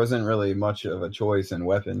 Like, there wasn't really much of a choice in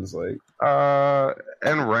weapons. Like,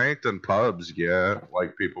 and ranked and pubs, yeah,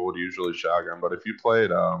 like people would usually shotgun. But if you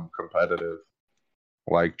played competitive,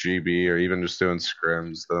 like GB or even just doing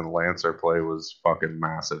scrims, then Lancer play was fucking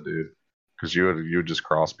massive, dude. Because you would just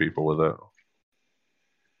cross people with it.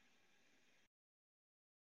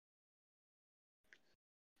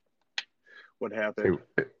 What happened?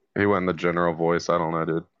 He went in the general voice. I don't know,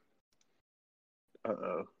 dude.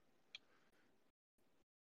 Uh-oh.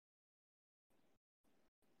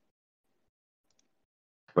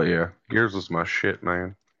 But yeah, Gears was my shit,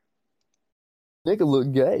 man. Nigga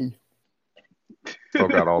look gay. Still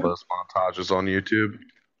got all those montages on YouTube.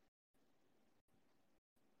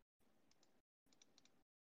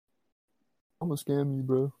 I'm gonna scam you,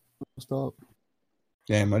 bro. Stop.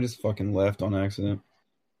 Damn, I just fucking left on accident.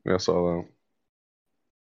 Yeah, I saw that.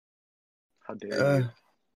 How dare you?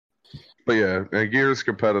 But yeah, Gears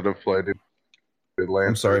competitive play, dude.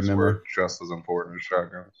 I'm sorry, remember. Just as important as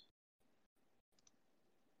shotguns.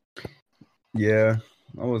 Yeah,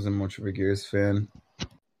 I wasn't much of a Gears fan.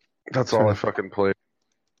 That's all I fucking played.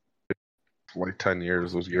 Like 10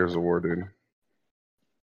 years was Gears of War, dude. I'm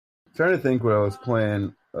trying to think what I was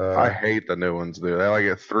playing. I hate the new ones, dude. I like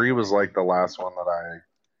it. 3 was like the last one that I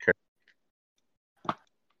cared.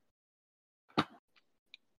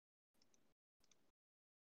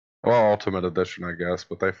 Well, Ultimate Edition, I guess,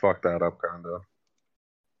 but they fucked that up, kind of.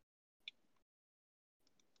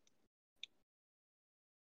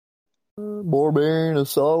 Barbarian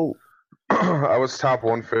Assault. I was top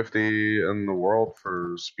 150 in the world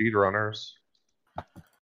for speedrunners.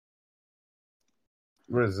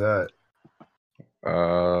 What is that?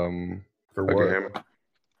 For what? Game.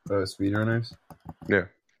 Oh, speedrunners? Yeah.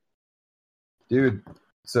 Dude,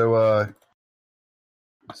 so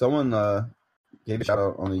someone gave a shout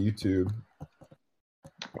out on the YouTube.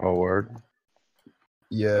 Oh, word.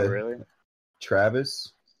 Yeah. Oh, really?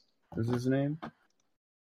 Travis was his name.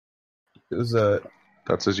 It was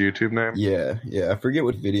That's his YouTube name? Yeah. I forget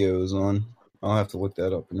what video it was on. I'll have to look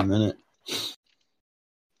that up in a minute.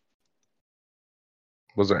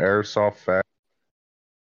 Was it Airsoft Fat?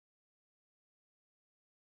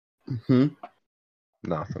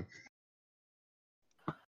 Nothing.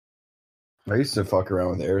 I used to fuck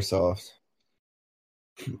around with airsoft.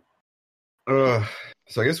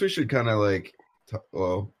 So I guess we should kind of like,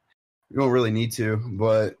 well, we don't really need to,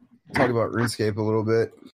 but talk about RuneScape a little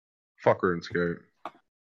bit. Fuck RuneScape.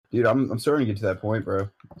 Dude, I'm starting to get to that point, bro.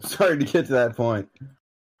 I'm starting to get to that point.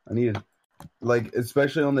 I need to, like,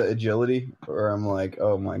 especially on the agility, where I'm like,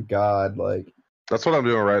 oh my god, like. That's what I'm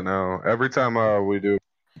doing right now. Every time we do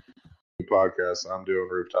podcasts, I'm doing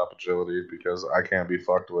rooftop agility because I can't be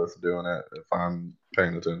fucked with doing it if I'm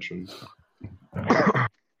paying attention.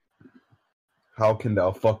 How can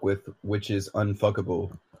thou fuck with which is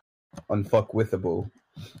unfuckable? Unfuckwithable.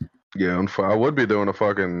 Yeah, I would be doing a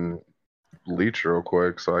fucking leech real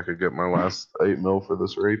quick so I could get my last 8 mil for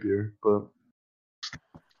this rapier, but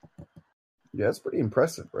yeah, that's pretty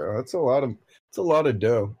impressive, bro. That's a lot of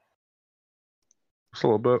dough. Just a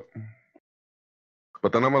little bit.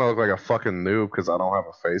 But then I'm gonna look like a fucking noob because I don't have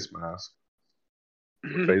a face mask.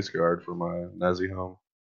 Face guard for my Nezzy home.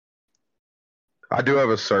 I do have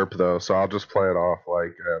a SERP though, so I'll just play it off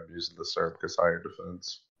like I'm using the SERP because higher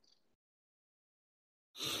defense.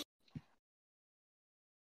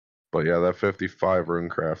 But yeah, that 55 rune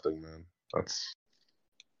crafting, man. That's...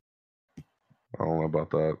 I don't know about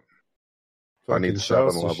that. I need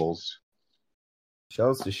 7 levels.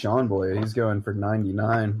 Shouts to Sean Boy. He's going for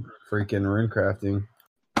 99 freaking rune crafting.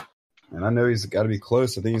 And I know he's got to be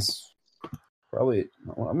close. I think he's probably...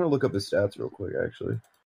 I'm going to look up his stats real quick, actually.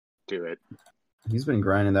 Do it. He's been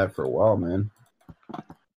grinding that for a while, man.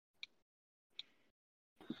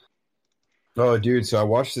 Oh, dude, so I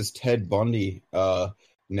watched this Ted Bundy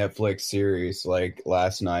Netflix series like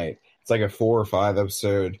last night. It's like a 4 or 5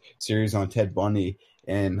 episode series on Ted Bundy,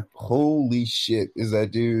 and holy shit, is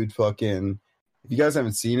that dude fucking... If you guys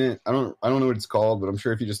haven't seen it, I don't know what it's called, but I'm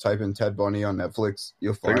sure if you just type in Ted Bundy on Netflix,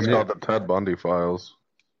 you'll find it. I think it's called the Ted Bundy Files.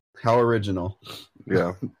 How original.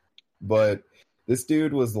 Yeah. But this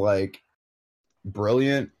dude was like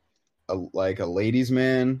brilliant, like a ladies'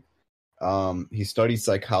 man. He studied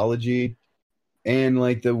psychology. And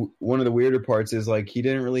like one of the weirder parts is like he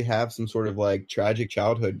didn't really have some sort of like tragic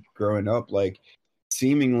childhood growing up. Like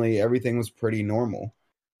seemingly everything was pretty normal.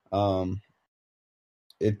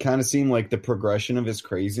 It kind of seemed like the progression of his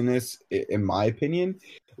craziness, in my opinion,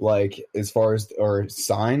 like as far as or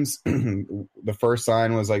signs. The first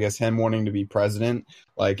sign was, I guess, him wanting to be president,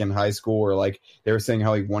 like in high school, or like they were saying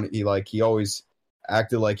how he always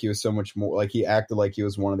acted like he was so much more, like he acted like he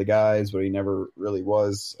was one of the guys, but he never really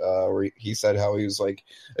was. Or he said how he was like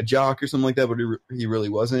a jock or something like that, but he really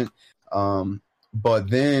wasn't. But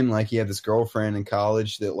then like he had this girlfriend in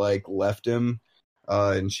college that like left him.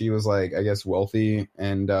 And she was like, I guess, wealthy,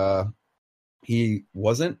 and he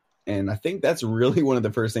wasn't. And I think that's really one of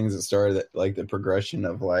the first things that started like the progression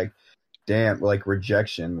of like, damn, like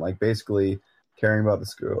rejection, like basically caring about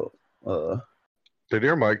this girl. Dude,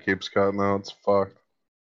 your mic keeps cutting out. It's fucked.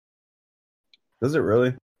 Does it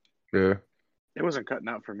really? Yeah. It wasn't cutting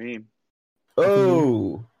out for me.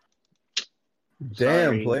 Oh,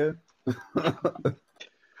 damn, player.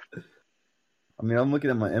 I mean, I'm looking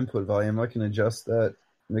at my input volume. I can adjust that.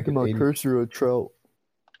 Make it my cursor a trout.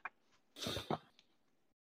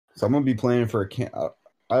 So I'm gonna be playing for a camp.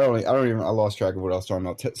 I lost track of what I was talking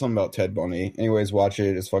about. Something about Ted Bundy. Anyways, watch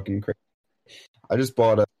it. It's fucking crazy. I just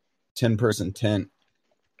bought a 10-person tent.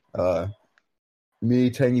 Me,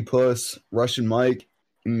 Tangy Plus, Russian Mike,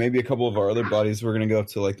 and maybe a couple of our other buddies. We're gonna go up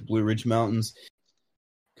to like the Blue Ridge Mountains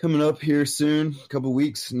coming up here soon, a couple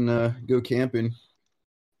weeks, and go camping.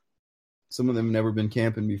 Some of them have never been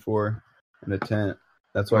camping before in a tent.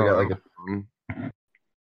 That's why I got like a...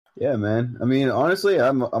 Yeah, man. I mean, honestly,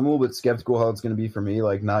 I'm a little bit skeptical how it's going to be for me,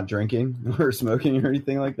 like not drinking or smoking or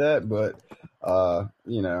anything like that. But,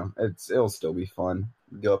 you know, it'll still be fun.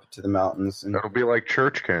 Go up to the mountains. And... It'll be like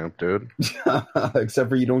church camp, dude. Except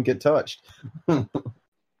for you don't get touched.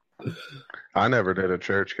 I never did at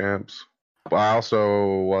church camps. But I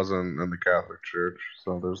also wasn't in the Catholic Church,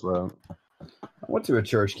 so there's that. I went to a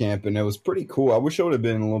church camp and it was pretty cool. I wish I would have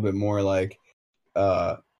been a little bit more like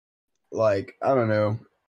I don't know,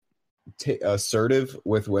 assertive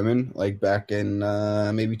with women, like back in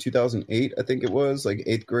maybe 2008, I think it was, like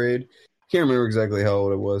 8th grade. Can't remember exactly how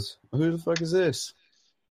old it was. Who the fuck is this?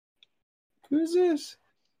 Who is this?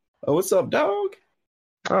 Oh, what's up, dog?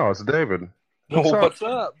 Oh, it's David. What's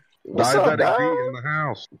up? What's up, Diabetic dog? D in the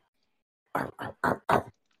house.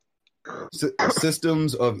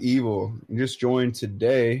 Systems of Evil. You just joined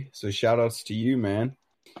today, so shout outs to you, man.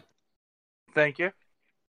 Thank you.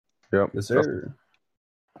 Yep. Yes, sir.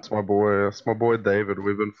 That's my boy. That's my boy David.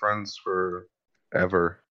 We've been friends for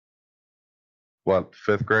ever. What,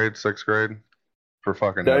 5th grade, 6th grade? For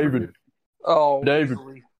fucking David. ever, dude. Oh, David.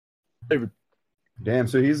 easily. Damn,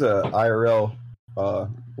 so he's a IRL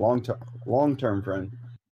long term friend.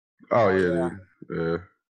 Oh, Oh, yeah, yeah. dude.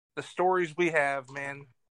 The stories we have, man.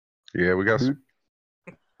 Yeah, we got Dude.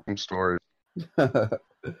 some stories.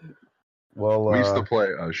 Well, We used to play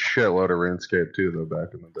a shitload of RuneScape too, though,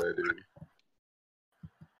 back in the day, dude.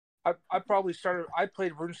 I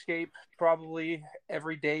played RuneScape probably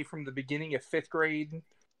every day from the beginning of 5th grade,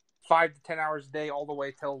 5 to 10 hours a day, all the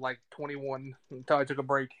way till like 21, until I took a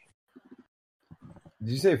break.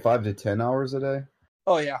 did you say 5 to 10 hours a day?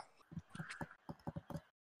 Oh, yeah.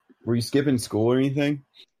 Were you skipping school or anything?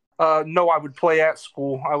 No, I would play at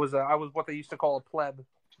school. I was what they used to call a pleb.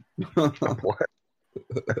 What?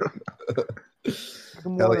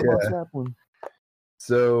 Hell yeah.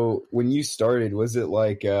 So when you started, was it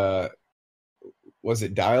like was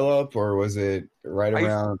it dial up or was it right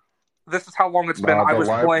around? This is how long it's been. Nah, I was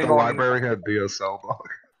playing the on. library had DSL, dog.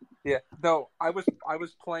 Yeah, no, I was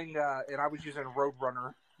playing and I was using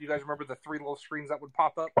Roadrunner. You guys remember the 3 little screens that would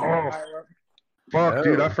pop up? Oh. Fuck, No.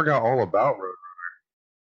 dude, I forgot all about Road.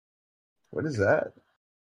 What is that?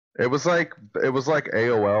 It was like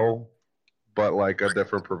AOL, but like a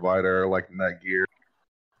different provider, like Netgear,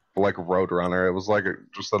 like Roadrunner. It was like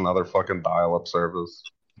just another fucking dial-up service.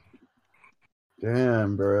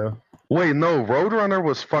 Damn, bro. Wait, no, Roadrunner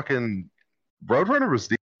was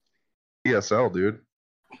DSL, dude.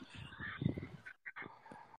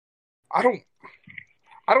 I don't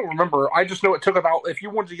remember. I just know it took about, if you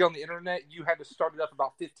wanted to get on the internet, you had to start it up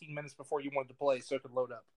about 15 minutes before you wanted to play so it could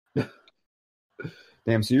load up.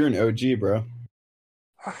 Damn, so you're an OG, bro.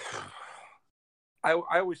 I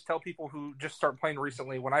always tell people who just start playing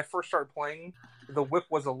recently, when I first started playing, the whip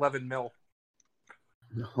was 11 mil.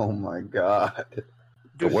 Oh my god. The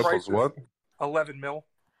Dude, whip was prices, what? 11 mil.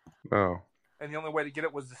 Oh. And the only way to get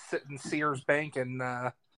it was to sit in Sears Bank and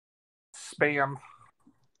spam.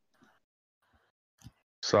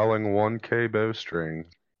 Selling 1K bowstring.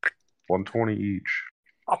 120 each.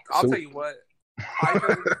 I'll tell you what.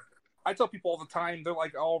 I tell people all the time, they're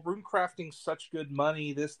like, oh, rune crafting's such good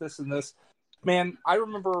money, this, and this. Man, I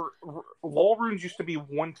remember wall runes used to be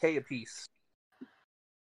 1K a piece.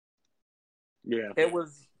 Yeah. That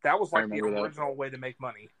was like the remember that. original way to make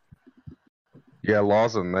money. Yeah,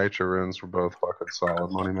 Laws and Nature runes were both fucking solid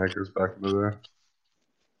moneymakers back in the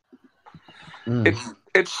day.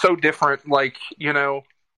 It's so different, like, you know,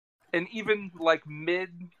 and even like mid.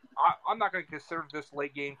 I'm not going to consider this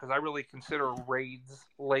late game because I really consider raids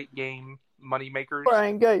late game moneymakers.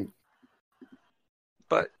 Brian Gay.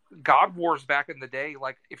 But God Wars back in the day,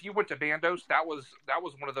 like if you went to Bandos, that was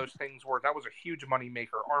one of those things where that was a huge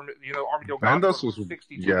moneymaker. Armadillo God Bandos Wars was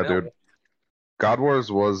 62 yeah, mil. dude. God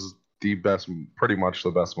Wars was the best, pretty much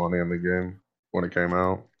the best money in the game when it came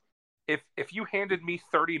out. If you handed me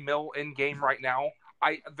 30 mil in game right now,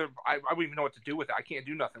 I wouldn't even know what to do with it. I can't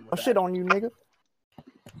do nothing with Oh, that. shit on you, nigga.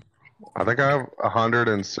 I think I have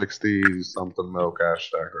 160 something mil cash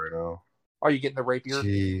stack right now. Are you getting the rapier?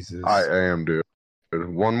 Jesus. I am, dude.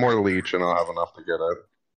 One more leech and I'll have enough to get it.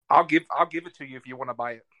 I'll give it to you if you want to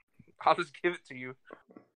buy it. I'll just give it to you.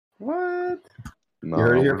 What? No, You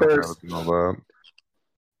heard it here we're not first. gonna do that.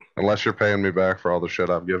 Unless you're paying me back for all the shit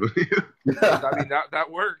I've given you. I mean that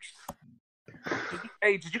works.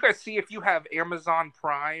 Did you guys see if you have Amazon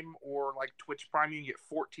Prime or like Twitch Prime, you can get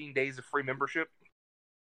 14 days of free membership?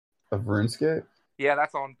 Of RuneScape? Yeah,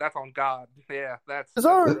 that's on God. Yeah, that's.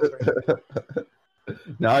 No,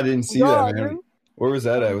 I didn't see that, man. Where was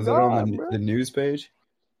that at? Was that on the news page?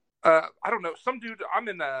 I don't know. Some dude. I'm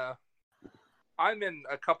in a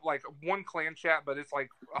couple, like one clan chat, but it's like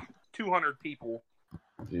 200 people.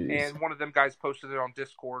 Jeez. And one of them guys posted it on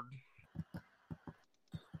Discord.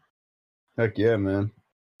 Heck yeah, man.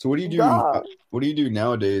 So what do you do? What do you do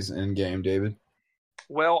nowadays in game, David?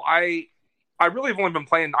 Well, I really have only been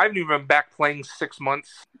playing. I haven't even been back playing 6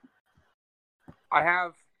 months. I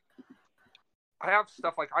have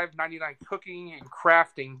stuff like I have 99 cooking and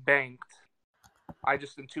crafting banked, I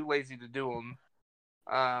just am too lazy to do them.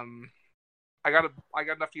 I got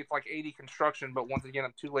enough to get like 80 construction, but once again,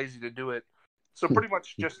 I'm too lazy to do it. So pretty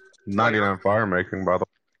much just 99 fire making, by the way.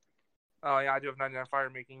 Oh yeah, I do have 99 fire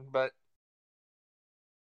making, but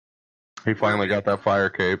he finally got that fire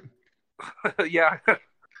cape. Yeah.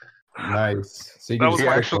 Nice. So you can just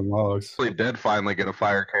fire some logs. He did finally get a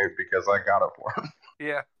fire cape because I got it for him.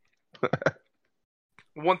 Yeah.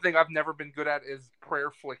 One thing I've never been good at is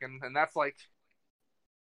prayer flicking, and that's like,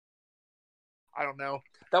 I don't know.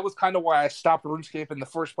 That was kind of why I stopped RuneScape in the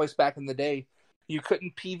first place back in the day. You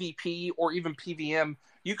couldn't PvP or even PvM.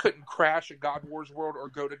 You couldn't crash a God Wars world or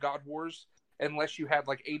go to God Wars unless you had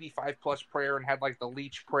like 85 plus prayer and had like the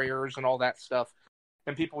leech prayers and all that stuff.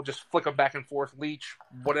 And people would just flick them back and forth, leech,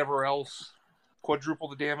 whatever else, quadruple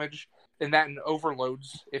the damage. And that in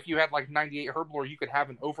overloads. If you had like 98 Herblore, you could have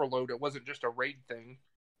an overload. It wasn't just a raid thing.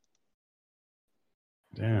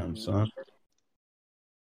 Damn, son.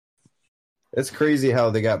 It's crazy how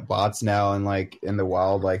they got bots now and like in the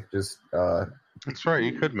wild, like just That's right,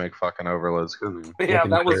 you could make fucking overloads, couldn't you? Yeah,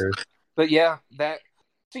 that was but yeah, that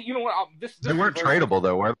see, you know what, this they weren't tradable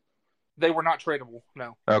though, were they? They were not tradable,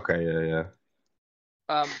 no. Okay, yeah.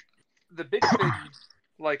 The big thing,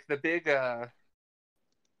 like the big I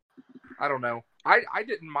don't know. I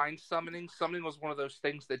didn't mind summoning. Summoning was one of those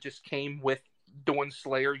things that just came with doing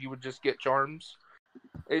Slayer. You would just get charms.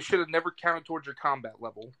 It should have never counted towards your combat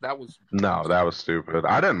level. That was stupid.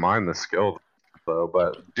 I didn't mind the skill though,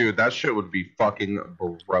 but dude, that shit would be fucking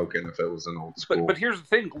broken if it was an old school. But here's the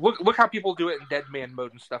thing. Look how people do it in Dead Man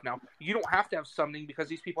mode and stuff now. You don't have to have summoning because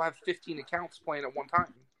these people have 15 accounts playing at one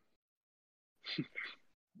time.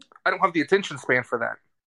 I don't have the attention span for that.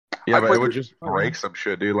 Yeah, but it would just break some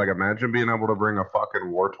shit, dude. Like, imagine being able to bring a fucking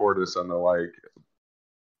War Tortoise into, like,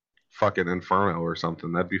 fucking Inferno or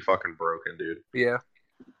something. That'd be fucking broken, dude. Yeah.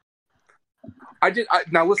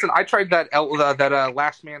 Now, listen, I tried that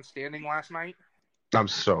Last Man Standing last night. I'm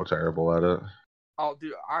so terrible at it. Oh,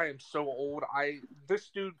 dude, I am so old.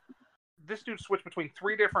 This dude switched between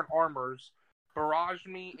 3 different armors, barraged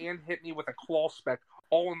me, and hit me with a claw spec,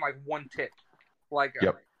 all in, like, one tick. Like,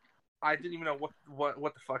 yep. I didn't even know what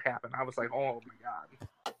the fuck happened. I was like, oh my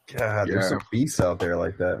god. God, there's some beasts out there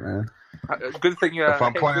like that, man. Good thing. If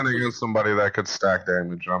I'm playing against somebody that could stack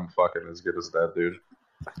damage, I'm fucking as good as that dude.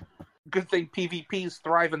 Good thing PvP's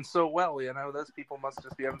thriving so well. You know, those people must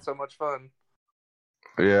just be having so much fun.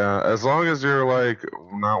 Yeah, as long as you're like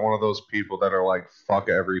not one of those people that are like fuck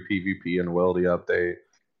every PvP and Wildy update.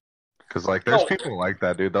 Because, like, there's people like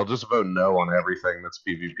that, dude. They'll just vote no on everything that's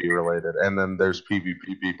PvP related. And then there's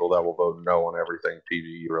PvP people that will vote no on everything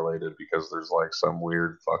PvE related because there's, like, some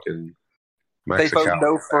weird fucking Mexican.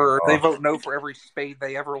 They vote no for every spade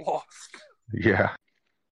they ever lost. Yeah.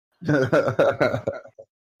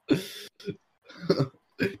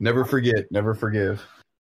 Never forget, never forgive.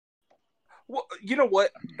 Well, you know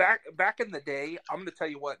what? Back in the day, I'm going to tell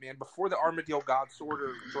you what, man. Before the Armadillo Godsword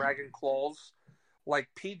or Dragon Claws, like,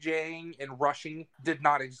 PJing and rushing did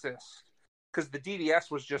not exist. Because the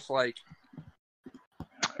DDS was just like...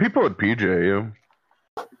 People would PJ you.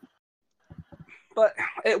 But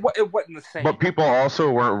it wasn't the same. But people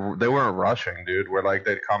also weren't rushing, dude. Where, like,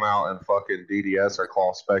 they'd come out and fucking DDS or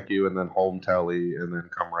claw spec you and then home telly and then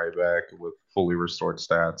come right back with fully restored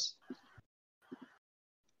stats.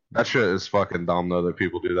 That shit is fucking dumb, though, that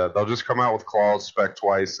people do that. They'll just come out with claws, spec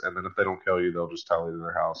twice, and then if they don't kill you, they'll just tell you to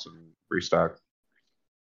their house and restock.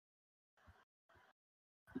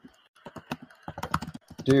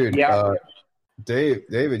 Dude, yeah.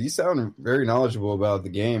 David, you sound very knowledgeable about the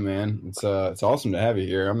game, man. It's awesome to have you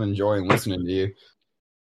here. I'm enjoying listening to you.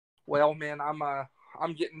 Well, man,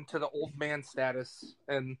 I'm getting to the old man status,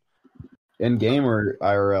 and in game or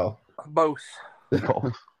IRL? Both.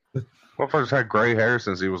 Motherfucker's had gray hair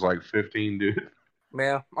since he was like 15, dude.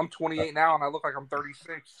 Man, I'm 28 now, and I look like I'm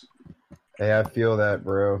 36. Hey, I feel that,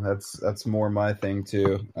 bro. That's more my thing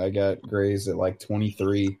too. I got grays at like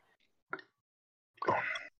 23.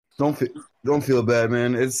 Don't feel bad,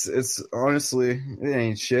 man. It's honestly, it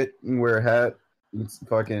ain't shit. You can wear a hat. It's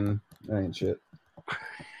fucking, it ain't shit.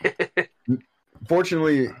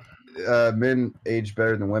 Fortunately, men age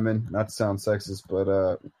better than women. Not to sound sexist,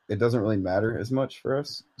 but it doesn't really matter as much for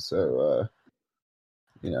us. So,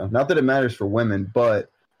 not that it matters for women,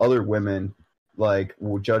 but other women like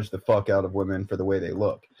will judge the fuck out of women for the way they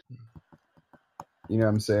look. You know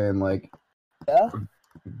what I'm saying? Like, yeah.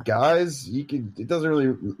 Guys, it doesn't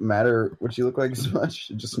really matter what you look like as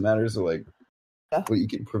much. It just matters like what you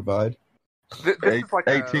can provide. This is like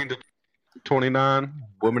 18 to 29,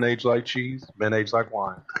 women age like cheese, men age like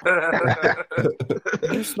wine.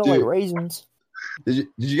 You smell like raisins. Did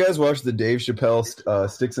you guys watch the Dave Chappelle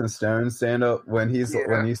Sticks and Stones stand up when he's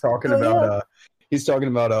talking about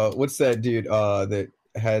what's that dude R.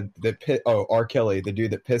 Kelly, the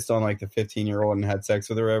dude that pissed on like the 15-year-old and had sex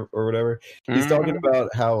with her or whatever. He's talking about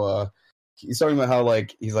how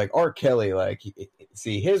like he's like R. Kelly, like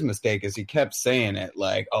see his mistake is he kept saying it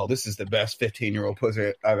like, oh, this is the best 15-year-old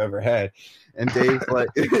pussy I've ever had, and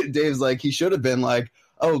Dave's like he should have been like,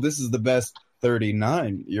 oh, this is the best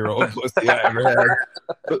 39-year-old pussy I ever had.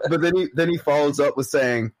 But then he follows up with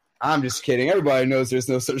saying, I'm just kidding. Everybody knows there's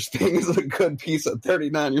no such thing as a good piece of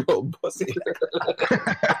 39-year-old pussy.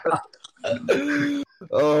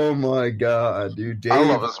 Oh my god, dude! Dave, I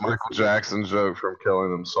love this Michael Jackson joke from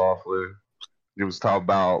Killing Them Softly. He was talking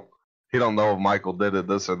about he don't know if Michael did it,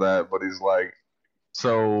 this or that, but he's like,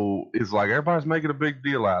 everybody's making a big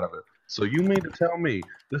deal out of it. So you mean to tell me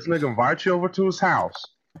this nigga invites you over to his house,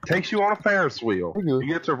 takes you on a Ferris wheel, you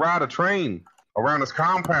get to ride a train around his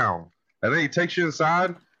compound, and then he takes you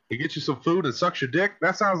inside, he gets you some food and sucks your dick?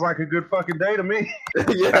 That sounds like a good fucking day to me.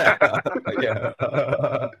 Yeah.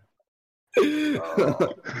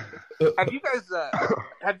 Have you guys?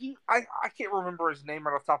 I can't remember his name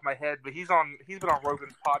right off the top of my head, but he's been on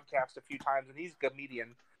Rogan's podcast a few times, and he's a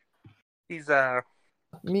comedian. He's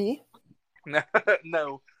me?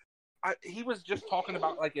 No, he was just talking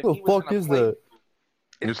about like if the he was fuck in a is plane, that?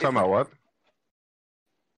 You're talking about what?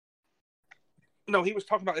 No, he was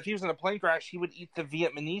talking about if he was in a plane crash, he would eat the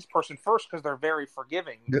Vietnamese person first because they're very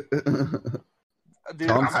forgiving. Dude,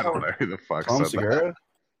 I don't know who the fuck Tom said Segura? that.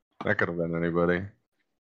 That could have been anybody.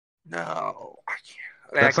 No, I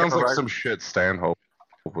can't. That sounds like some shit Stanhope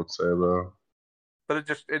would say, though. But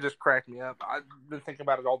it just cracked me up. I've been thinking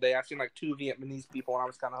about it all day. I've seen like 2 Vietnamese people, and I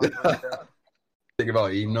was kind of hungry. Think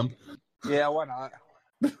about eating them. Yeah, why not?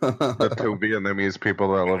 The 2 Vietnamese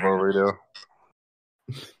people that live over here.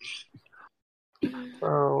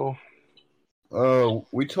 Oh,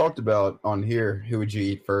 we talked about on here who would you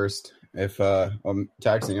eat first? If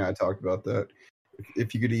Taxing and I talked about that.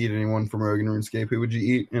 If you could eat anyone from Rogan RuneScape, who would you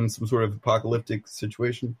eat in some sort of apocalyptic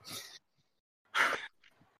situation?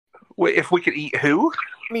 Wait, if we could eat who?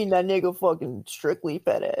 I mean that nigga fucking Strictly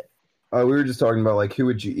fat ass. We were just talking about like who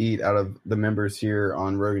would you eat out of the members here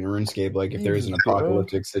on Rogan RuneScape? Like if there was an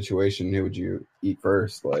apocalyptic situation, who would you eat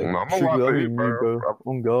first? Like I'm a lot to eat, bro.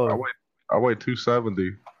 Oh god. I weigh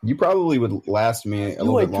 270. You probably would last me a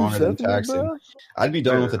little bit longer than Taxing. Bro? I'd be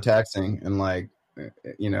done with the Taxing in like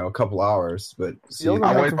a couple hours. But see, I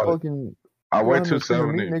weigh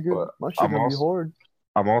 270. Nigga. But My shit gonna be hard.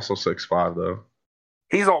 I'm also 6'5", though.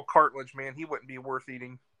 He's all cartilage, man. He wouldn't be worth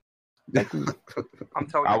eating. I'm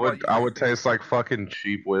telling you. I would taste like fucking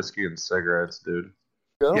cheap whiskey and cigarettes, dude.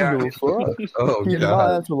 Yeah. Oh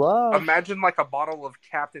god. Imagine like a bottle of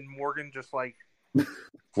Captain Morgan, just like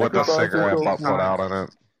with the cigarette butt put out in it.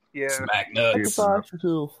 Yeah. Smack nuts. Come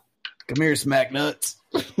here, smack nuts.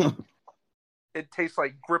 It tastes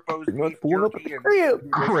like Grippo's beef jerky.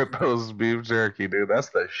 Grippo's beef jerky, dude. That's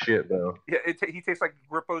the shit, though. Yeah, he tastes like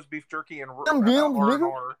Grippo's beef jerky and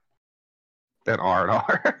R&R. And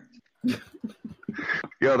R&R.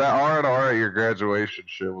 Yo, that R&R at your graduation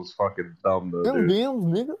shit was fucking dumb, though, dude.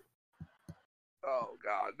 Oh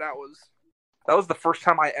god, that was the first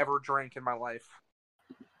time I ever drank in my life.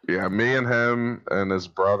 Yeah, me and him and his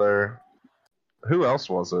brother. Who else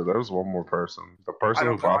was it? There was one more person. The person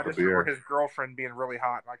who bought the beer. I remember his girlfriend being really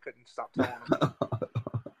hot, and I couldn't stop telling him.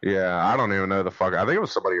 Yeah, I don't even know the fuck. I think it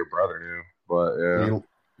was somebody your brother knew, but yeah.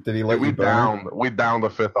 Did he let you burn? We downed the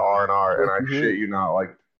 5th R&R, and I shit you not,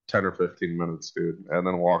 like 10 or 15 minutes, dude. And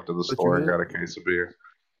then walked to the store and got a case of beer.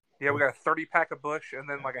 Yeah, we got a 30-pack of Busch, and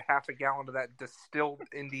then like a half a gallon of that distilled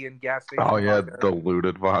Indian gas station. Oh yeah,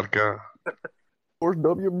 diluted vodka. Where's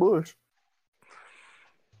W. Bush?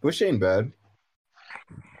 Bush ain't bad.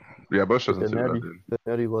 Yeah, Bush isn't too bad, dude.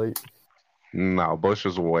 Natty Light. No, Bush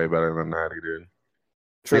is way better than Natty, dude.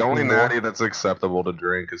 The only Natty that's acceptable to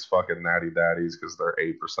drink is fucking Natty Daddies because they're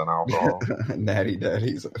 8% alcohol. Natty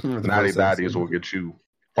Daddies. Natty Daddies will get you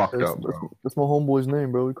fucked up, bro. That's my homeboy's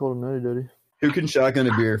name, bro. We call him Natty Daddy. Who can shotgun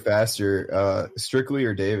a beer faster, Strictly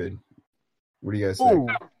or David? What do you guys think?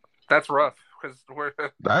 That's rough.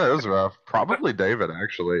 That is rough. Probably David,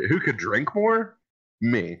 actually. Who could drink more?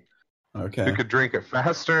 Me. Okay. Who could drink it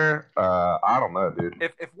faster? I don't know, dude.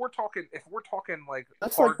 If we're talking like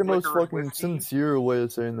that's like the most fucking whiskey, sincere way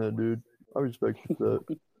of saying that, dude. I respect that.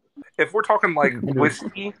 If we're talking like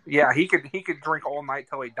whiskey, yeah, he could drink all night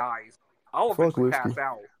till he dies. I'll eventually pass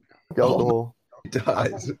out. Alcohol. He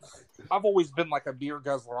dies. I've always been like a beer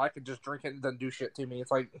guzzler. I could just drink it and it doesn't do shit to me.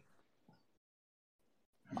 It's like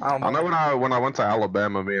I don't know. I know when I went to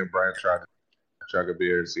Alabama, me and Brad tried chug a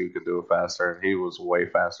beer and see who could do it faster, and he was way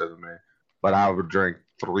faster than me. But I would drink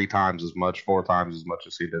 3 times as much, 4 times as much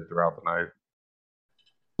as he did throughout the night.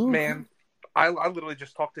 Man, I literally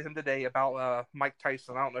just talked to him today about Mike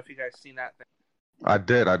Tyson. I don't know if you guys seen that thing. I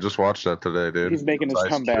did. I just watched that today, dude. He's making his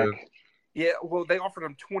Tyson comeback. shit. Yeah, well, they offered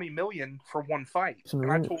him $20 million for one fight, and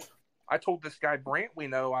I told this guy Brant we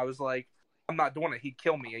know, I was like, I'm not doing it. He'd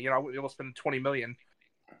kill me. You know, I wouldn't be able to spend $20 million.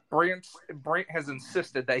 Brant has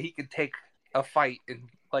insisted that he could take a fight and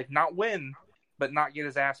like not win, but not get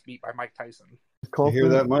his ass beat by Mike Tyson. You hear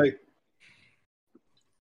that, Mike?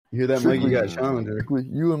 You hear that, Mike? You got a challenger. Strictly,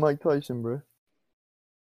 you and Mike Tyson, bro.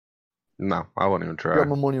 No, I wouldn't even I try. got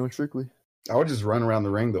my money on Strictly. I would just run around the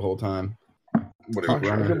ring the whole time. What Huh? are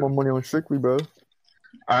you I got trying? my money on Strictly, bro.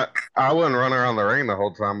 I wouldn't run around the ring the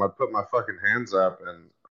whole time. I'd put my fucking hands up and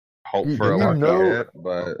hope You- for a you lucky know- hit,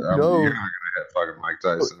 but know- you're not gonna hit fucking Mike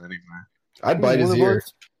Tyson anyway. I'd bite his ear.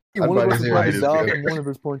 I'd One bite of us his would ear. probably His die ear. from one of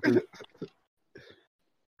his punches.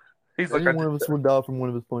 He's like, Any one of us would die from one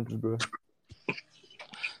of his punches, bro.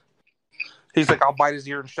 I'll bite his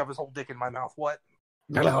ear and shove his whole dick in my mouth. What?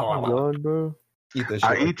 Oh my god, bro. Eat that shit.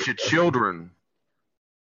 I eat your children.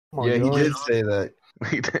 Oh my Yeah, he God. did say that.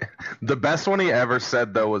 The best one he ever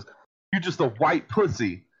said though was, "You just a white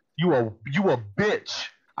pussy. You a bitch.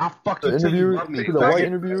 I fuck The you till you interviewer, love me." to the white faggot."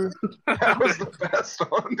 interviewer. That was the best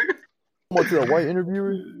one, dude. Come on, to the white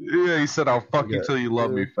interviewer. Yeah, he said, "I'll fuck you till you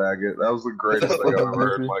love me, faggot." That was the greatest thing I've ever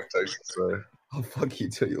heard Mike Tyson say. I'll fuck you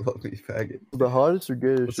till you love me, faggot. The hottest or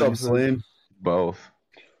gayest? What's up, you've heard? Slim? Both.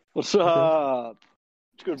 What's up?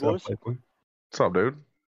 It's good, boys. What's up, dude?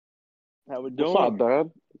 How we doing? What's up,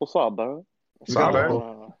 Dad? What's up, Dad? What's up,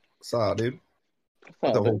 dude? What's up, dude?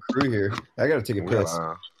 What's Got up, the whole crew here. I gotta take a We piss.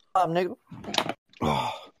 got, nigga.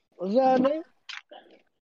 Oh, What's up, nigga?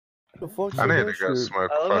 The fuck I need to that go shit?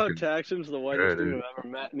 smoke I love how fucking. Texan's the whitest Yeah, dude dude. I've ever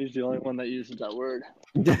met, and he's the only one that uses that word.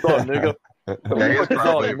 What's up, nigga? Yeah, he's What's up,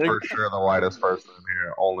 probably nigga? for sure the whitest person in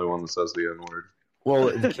here. Only one that says the N word. well,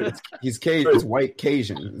 he's Cajun. It's white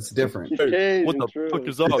Cajun. It's different. He's Cajun, What the true. fuck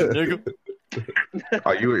is up, nigga?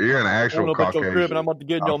 Oh, you're an I'm actual up at your Caucasian. crib and I'm about to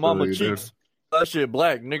get in I your feel mama you, dude. cheeks. That shit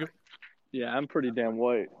black, nigga. Yeah, I'm pretty damn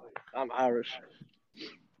white. I'm Irish.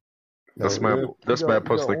 This man puts you the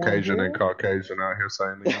got orange Cajun hair? and Caucasian out here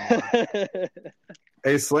saying the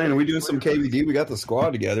Hey, Slane, are we doing some KVD? We got the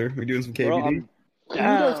squad together. We doing some KVD? Bro, I'm You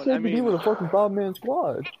guys down. can't I be mean, with a fucking 5-man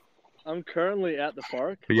squad. I'm currently at the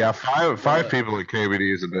park. But yeah, five people at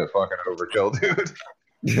KBD is a bit fucking overkill,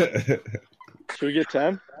 dude. Should we get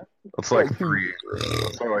 10? It's like Like, 3.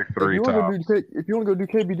 It's like If 3 you want tops. to do if you want to go do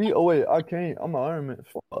KBD, oh wait, I can't. I'm an Iron Man.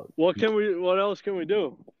 Fuck. What else can we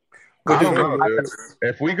do? I don't know, dude.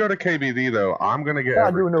 If we go to KBD though, I'm gonna get. I'm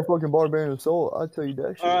not doing no fucking barbarian assault. I tell you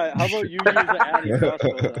that shit. All right, how about you use the Addy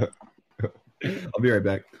crossbow then? I'll be right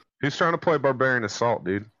back. He's trying to play Barbarian Assault,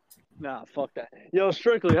 dude. Nah, fuck that. Yo,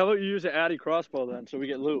 Strictly, how about you use the Addy crossbow then, so we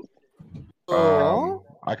get loot?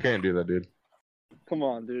 I can't do that, dude. Come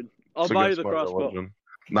on, dude. I'll It's buy you against the my crossbow. religion.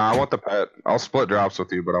 Nah, I want the pet. I'll split drops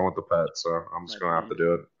with you, but I want the pet, so I'm just gonna have to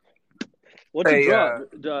do it. What's Hey,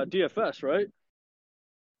 it drop? DFS, right?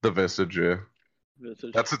 The Visage, yeah.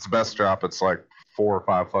 Visage. That's its best drop. It's like 4 or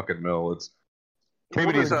 5 fucking mil. It's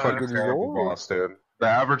KBD's a fucking terrible boss, dude. The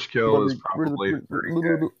average kill is probably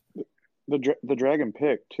 30K. The dragon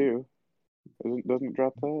pick too. Doesn't it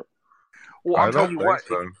drop that? Well, I I'm telling don't you think what,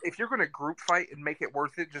 so. if you're going to group fight and make it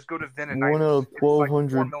worth it, just go to Venonitis. One out of It's like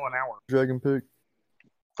 1,200 $4 million an hour. Dragon pick.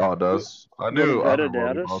 Oh, it does. I knew. What, other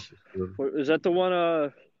Vetadatus? world bosses did. Wait, is that the one?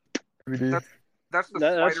 KBD. That's the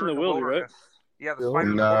That's spider in the in the wildy, right? wilderness. Yeah, the Yeah. spider. in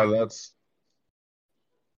the No, wilderness. that's.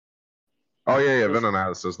 Oh yeah,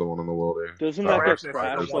 Venonadis is the one in the world. Doesn't Oh, that Arachnid get Spider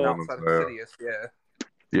crashed is the one the though? one outside of that's Insidious,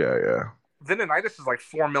 yeah. Yeah. Venonitis is like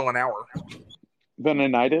 $4 million an hour.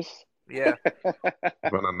 Venonitis. Yeah.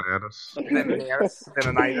 Venonadis.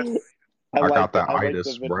 Venonitis. I got that. that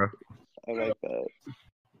itis, bro. I like that.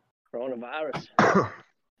 Coronavirus.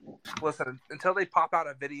 Listen, until they pop out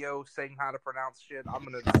a video saying how to pronounce shit, I'm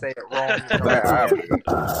going to say it wrong. They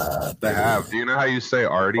have. They have. Do you know how you say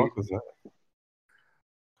Artie? What was that?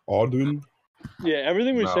 Aldwin? Yeah,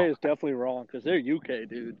 everything we No. say is definitely wrong because they're UK,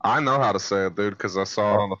 dude. I know how to say it, dude, because I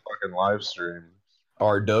saw it on the fucking live stream.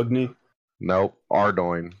 Ardugny? Nope,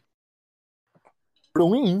 Ardoin.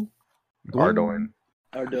 Halloween. Ardoin.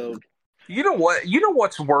 Our dog. You know what? You know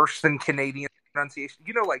what's worse than Canadian pronunciation?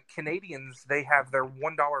 You know, like Canadians, they have their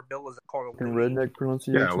 $1 bill is called a Fucking loonie. redneck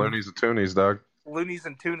pronunciation. Yeah, Loonies and Toonies, dog. Loonies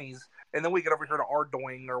and Toonies, and then we get over here to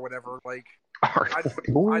Ardoing or whatever. Like, I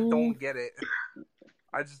Ardoin. don't get it.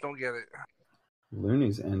 I just don't get it.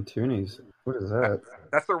 Loonies and Toonies. What is that?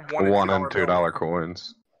 That's their $1 and $2 bill.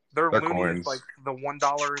 coins. Their They're loony coins. is like the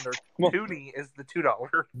 $1, and their toonie is the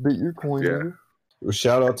 $2. Beat your coin, Yeah. nigga. Well,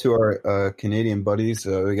 shout out to our Canadian buddies.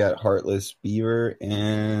 We got Heartless Beaver,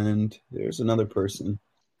 and there's another person.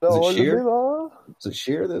 Is it Sheer? Is it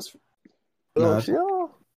Sheer? This? No, No, Sheer.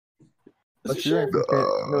 Is it She ain't Sheer?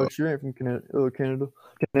 from no, she ain't from Canada.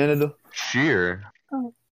 Canada. Sheer.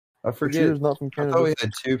 I forget. Sheer's not from I Canada. thought we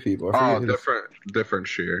had two people. I Oh, forget who- different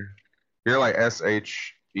Sheer. You're like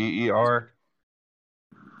SHEER.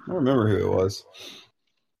 I don't remember who it was.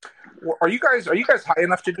 Well, are you guys high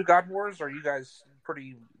enough to do God Wars? Or are you guys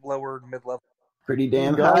pretty lower mid level? Pretty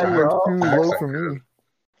damn God high, was bro. too low for me.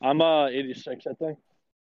 I'm 86, I think.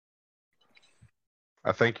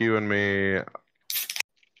 I think you and me.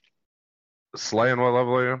 Slaying, what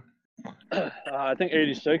level are you? I think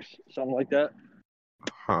 86, something like that.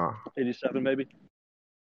 Huh. 87 maybe.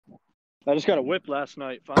 I just got a whip last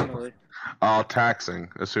night, finally. Oh, taxing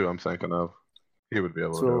is who I'm thinking of. He would be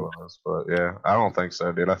able to So- do this, but yeah, I don't think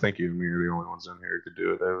so, dude. I think you and me are the only ones in here who could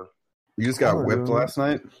do it, David. You just got Oh, whipped yeah. last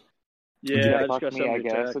night? Yeah, I just Fuck got me, something I to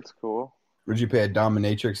guess. attack. It's cool. Would you pay a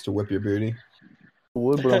dominatrix to whip your booty? I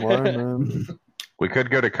would, but I'm Iron Man. We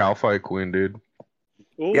could go to Cal Fight Queen, dude.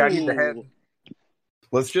 Ooh. Yeah, I need the head.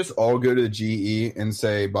 Let's just all go to GE and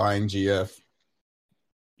say buying GF.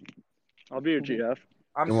 I'll be your GF.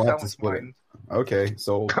 I'm And we'll have selling to split it. mine. Okay,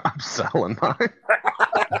 sold. I'm selling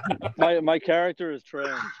mine. My character is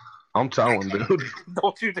trans. I'm telling, dude.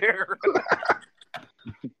 Don't you dare.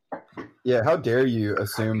 Yeah, how dare you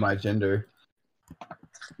assume my gender?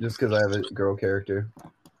 Just because I have a girl character.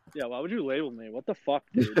 Yeah, why would you label me? What the fuck,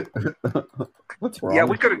 dude? What's wrong? Yeah,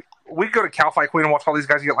 we go to Cal Fight Queen and watch all these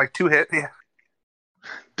guys get like 2 hit. Yeah.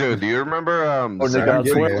 Dude, do you remember Oh, Zach nigga, I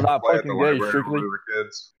used swear to I'm not play at fucking the gay, library when strictly. we were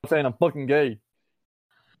kids? I'm saying I'm fucking gay.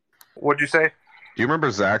 What'd you say? Do you remember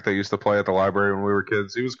Zach that used to play at the library when we were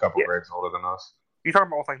kids? He was a couple Yeah. grades older than us. You talking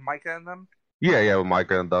about with like Micah and them? Yeah, with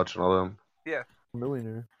Micah and Dutch and all them.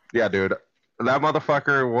 Millionaire. Yeah, dude. That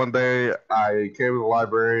motherfucker, one day, I came to the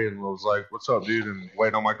library and was like, what's up, dude? And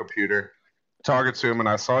waiting on my computer. Talking to him, and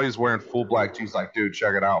I saw he's wearing full black G. He's like, dude,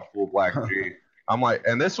 check it out, full black G. I'm like,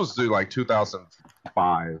 and this was, dude, like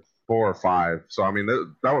 2005, 4 or 5. So, I mean,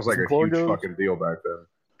 that was like Some a huge Corgos? fucking deal back then.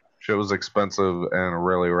 Shit was expensive and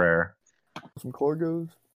really rare. Some Corgos.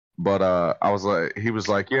 But I was like, he was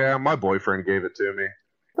like, yeah, my boyfriend gave it to me.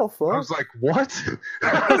 The I fuck? was like, what?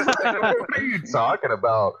 What are you talking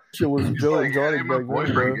about? Shit was He's Joe like, Exotic hey, my back then,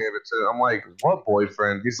 boyfriend bro. gave it to. I'm like, what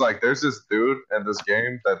boyfriend? He's like, there's this dude in this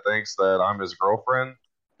game that thinks that I'm his girlfriend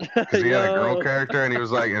because he had a girl Yo, character, and he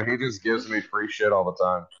was like, and he just gives me free shit all the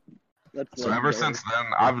time. that's So ever legendary. since then,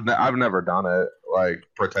 I've never done it, like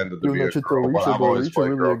pretended to Doing be a that shit to girl, but Alicia, I've bro. always Alicia played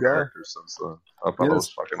really girl a guy. characters since then. I thought it was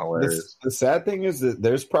fucking hilarious. The sad thing is that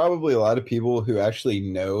there's probably a lot of people who actually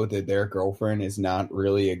know that their girlfriend is not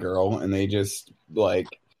really a girl, and they just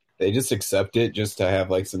accept it just to have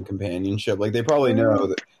like some companionship. Like they probably know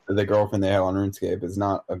that the girlfriend they have on RuneScape is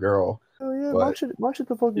not a girl. Oh yeah, But- my shit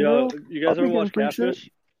the fucking Yo, girl. you guys I'll ever be watch getting free Catfish?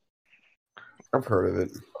 I've heard of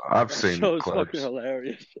it. I've That seen show's clips. fucking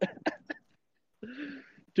hilarious.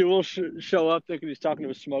 Dude will show up thinking he's talking to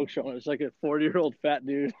a smoke show, and it's like a 40-year-old fat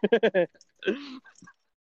dude.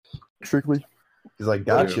 Strictly. He's like,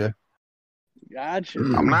 gotcha. Gotcha.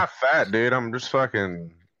 I'm not fat, dude. I'm just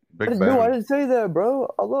fucking big No, I Ben. didn't say that,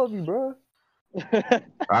 bro. I love you, bro.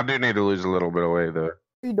 I do need to lose a little bit of weight, though.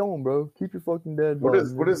 You don't, bro. Keep your fucking dead What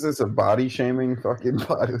body. is this? A body shaming fucking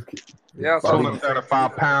body? Yeah, so Someone said a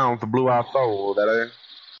 5 pounds, the blue eye soul. That ain't.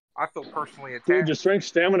 I feel personally Dude, attacked. just drink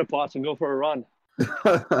stamina pots and go for a run.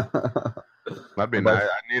 That'd be nice.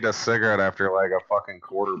 I need a cigarette after like a fucking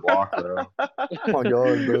quarter block, though. Oh my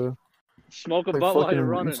god, bro. Smoke a Like butt while fucking, you're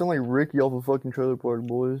you running. sound like Ricky off of fucking Trailer Park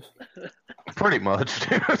Boys. Pretty much,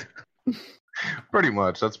 dude. Pretty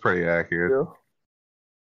much. That's pretty accurate.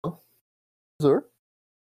 Yeah. Sir?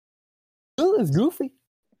 Oh, it's goofy.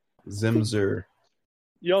 Zimzer.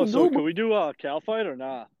 Yo, so Noble. can we do a Cal fight or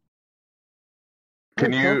not?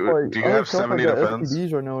 Can you? Do you have 70 defense?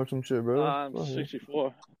 FPDs right now or some shit, bro? I'm Go ahead.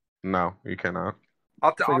 64. No, you cannot. I'll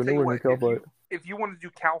Like tell a you nowhere what. near Cal Fight. If you want to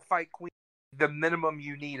do Cal Fight Queen, the minimum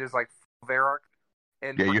you need is like Varrock.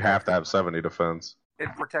 And Yeah, you have to have 70 defense.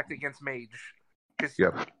 and protect against mage.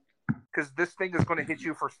 Yep. Because this thing is going to hit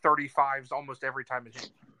you for 35s almost every time it hits.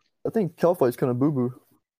 I think Cal Fight's kind of boo boo.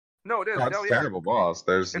 No, it is. That's Hell a yeah. terrible boss.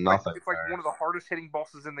 There's It's nothing. Like, it's like one of the hardest hitting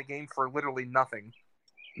bosses in the game for literally nothing.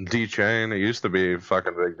 D-Chain, it used to be a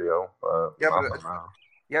fucking big deal, but Yeah, but nothing now.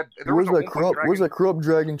 Yeah, there Where's was a that 1-point corrupt? dragon, Where's that corrupt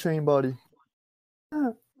dragon chain body?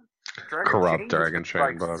 Corrupt Chain dragon was chain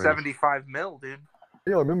like body. 75 mil, dude.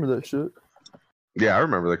 Yeah, I remember that shit. Yeah, I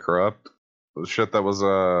remember the corrupt. The shit that was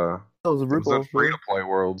That was a It was in ripoff, bro. free-to-play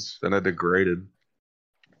worlds, and it degraded.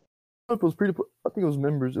 It was free to play. I think it was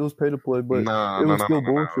members. It was pay to play, but No, it was still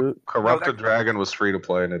bullshit. Corrupted Dragon was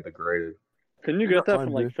free-to-play, and it degraded. Couldn't you get that from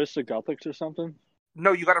Fine, like dude. Fist of Gothics or something?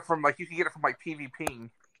 No, you got it from you can get it from PvP.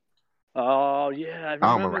 Oh yeah, I I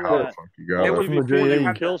don't remember how the that. fuck you got It it. was from the before they JE.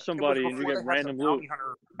 had Kill the- somebody it was and you before get they had random the loot. bounty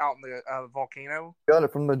hunter out in the volcano. Got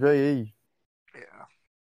it from the JE.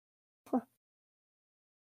 Yeah.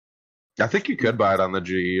 I think you could buy it on the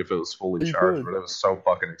GE if it was fully You charged, could. but it was so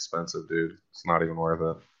fucking expensive, dude. It's not even worth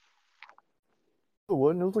it. It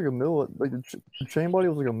wasn't. It was like a mill. Like the chain body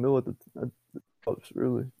was like a mill at the tops,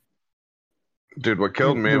 really. Dude, what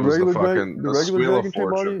killed me was the fucking the the regular Squeal of dragon chain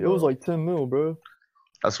body. Fortune. It was like 10 mil, bro.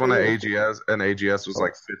 That's when the Yeah. AGS was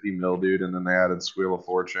like 50 mil, dude, and then they added Squeal of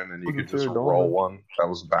Fortune, and you could just Fair roll dollar. one that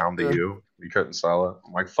was bound to Yeah. you. You couldn't sell it.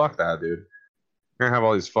 I'm like, fuck that, dude. You're gonna have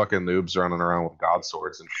all these fucking noobs running around with god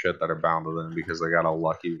swords and shit that are bound to them because they got a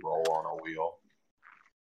lucky roll on a wheel.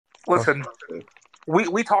 Listen,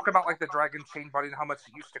 we talk about like the dragon chain body and how much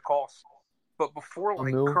it used to cost, but before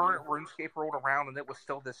like mil. current RuneScape rolled around and it was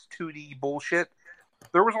still this 2D bullshit,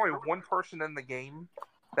 there was only one person in the game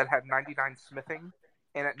that had 99 smithing,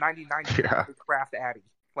 and at 99 you Yeah. could craft Addy.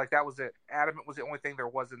 Like that was it. Adamant was the only thing there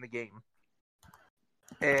was in the game.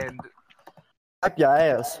 And Back your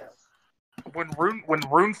ass. when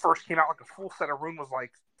Rune first came out, like a full set of Rune was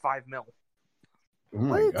like 5 mil. Oh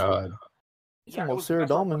my What? god. Yeah, almost it was the Sarah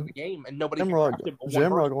best weapon in Dahlman. the game, and nobody could Shamrock, craft it but one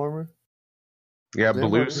Shamrock person. armor. Yeah, They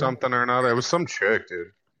blue might- something or another. It was some chick,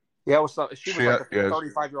 dude. Yeah, it was she was She like had- a yeah.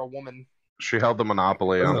 35-year-old woman. She held the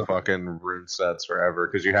monopoly on Ugh. fucking rune sets forever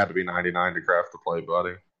because you had to be 99 to craft the play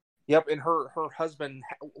buddy. Yep, and her husband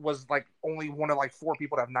was like only one of like 4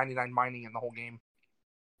 people to have 99 mining in the whole game.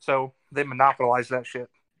 So they monopolized that shit.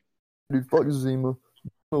 Dude, fuck Zima.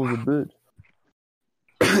 That was a bitch.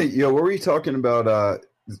 Yo, what were you talking about?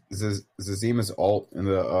 Zazima's alt in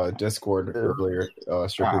the Discord Yeah. earlier.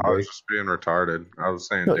 Strictly I was Blake. just being retarded. I was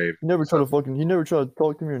saying No, Dave. he never tried to talk to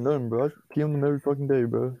me or nothing, bro. I PM him every fucking day,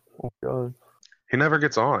 bro. Oh god. He never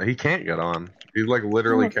gets on. He can't get on. He like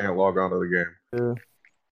literally can't log on to the game. Yeah.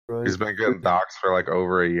 Right. He's been getting doxxed for like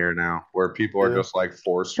over a year now, where people are Yeah. just like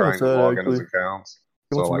forced That's trying to sad, log in his actually. accounts.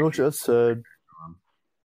 He So wants some like, real shit. That's sad.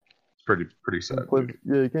 it's pretty sad. Play, dude.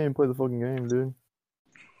 yeah, you can't even play the fucking game, dude.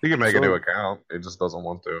 He can make a So- new account. He just doesn't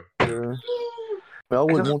want to. Yeah. I mean, I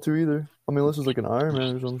wouldn't want to either. I mean, unless it's like an Iron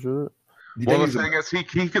Man or some shit. You Well, think the he's thing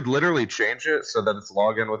is, he could literally change it so that it's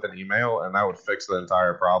log in with an email, and that would fix the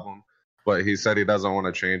entire problem. But he said he doesn't want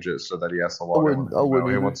to change it so that he has to log in with an I email. wouldn't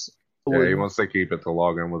He either. wants, I yeah, he wouldn't. wants to keep it to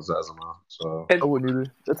log in with Zezima. So I wouldn't either.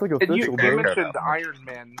 That's like And you official, bro. mentioned Iron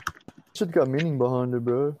Man. Shit got meaning behind it,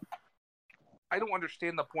 bro. I don't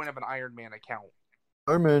understand the point of an Iron Man account.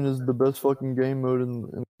 Iron Man is the best fucking game mode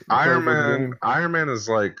in Iron fucking Man, game. Iron Man is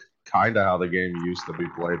like kind of how the game used to be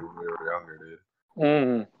played when we were younger,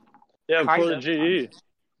 dude. Yeah, before the Kinda. GE.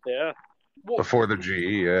 Yeah. Well, Before the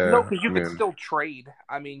GE, yeah. no, because you I could mean, still trade.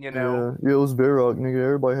 I mean, you know, Yeah, it was Varrock, nigga.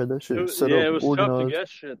 Everybody had that shit It, set yeah, up, it was tough to organized. get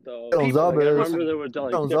shit though. Yeah, on People, like, I Zabez. remember there were like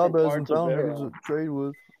On different Zabez parts and of found Barrow. niggas to trade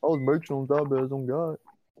with. I was merchant on Zabez on God.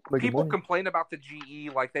 Making people money. complain about the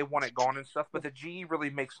GE like they want it gone and stuff, but the GE really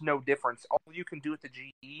makes no difference. All you can do with the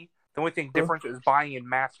GE, the only thing different is buying in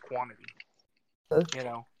mass quantity. You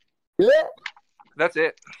know, Yeah. that's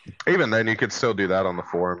it. even then, you could still do that on the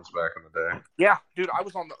forums back in the day. Yeah, dude, I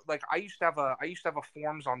was on the, like I used to have a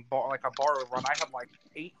forums on like a borrow run. I had like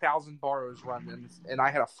 8,000 borrows run, and I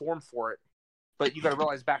had a form for it. But you got to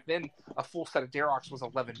realize back then a full set of Darox was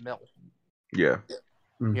 11 mil. Yeah.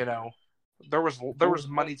 You know, there was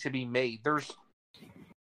money to be made. There's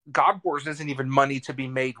God Wars isn't even money to be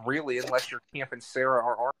made really unless you're camping Sarah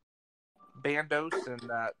or Bandos and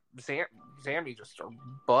Zammy just are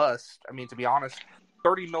bust. I mean, to be honest,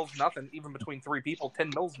 30 mils nothing. Even between 3 people,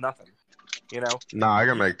 10 mils nothing. You know, Nah, I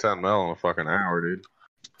can make 10 mil in a fucking hour, dude.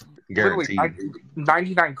 literally Guaranteed.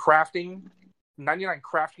 99 crafting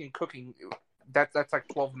and cooking. That's like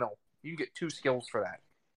 12 mil. You can get 2 skills for that.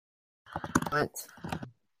 What?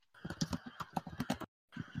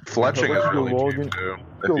 Fletching Go is really log cheap in- too.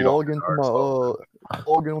 if Go you don't log do into dark my stuff.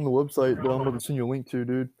 log in on the website that I'm about to send you a link to,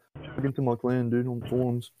 dude. Log into my clan, dude, on the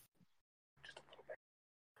forums.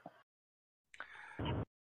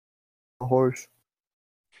 Harsh.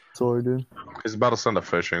 Sorry, dude. He's about to send a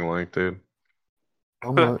phishing link, dude.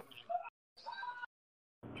 I'm not.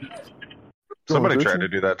 Somebody Oh, tried phishing? to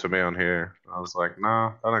do that to me on here. I was like,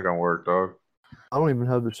 nah, that ain't gonna work, dog. I don't even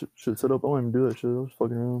have the shit set up. I don't even do that shit. I was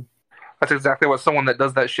fucking around. That's exactly what someone that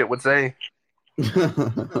does that shit would say.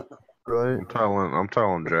 Right? I'm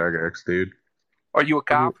telling Jagex, dude. Are you a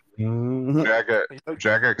cop?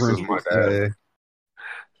 Jagex is my dad.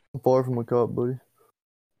 Far from a cop, buddy.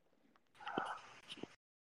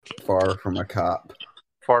 Far from a cop.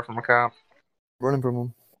 Far from a cop. Running from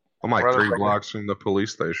him. I'm like Brother, 3 blocks from the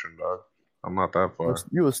police station, dog. I'm not that far.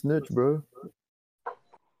 You a snitch, bro.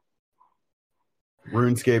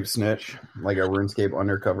 RuneScape snitch, like a RuneScape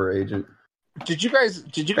undercover agent. Did you guys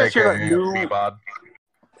hear that new? Peabod.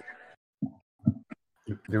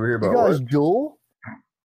 Did we hear You about guys, what? Joel?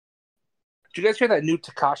 Did you guys hear that new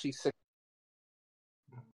Tekashi 6?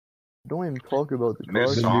 Don't even talk about the New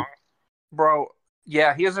car. song? Bro,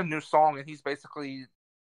 yeah, he has a new song, and he's basically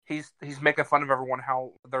he's making fun of everyone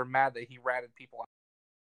how they're mad that he ratted people out,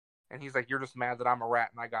 and he's like, "You're just mad that I'm a rat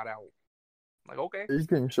and I got out." I'm like, okay, He's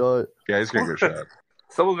getting shot. Yeah, he's gonna get shot.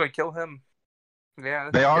 someone's gonna kill him. Yeah,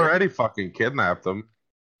 They already fucking kidnapped him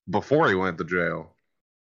before he went to jail.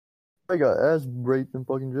 I got ass raped in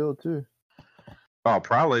fucking jail too. Oh,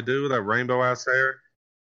 probably, dude, with that rainbow ass hair.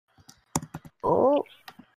 Oh,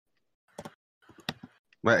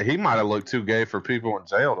 But he might have looked too gay for people in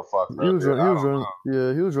jail to fuck. he was running.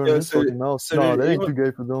 Yeah, he was running Yeah, his so- fucking mouth. so Nah, did they ain't too anyone-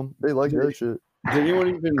 gay for them. They like that shit. Did anyone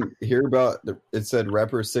even hear about it said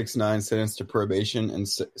rapper 6ix9ine sentenced to probation in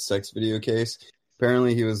sex video case?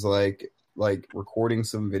 Apparently he was like recording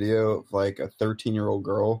some video of like a 13-year-old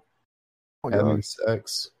girl Oh my having God.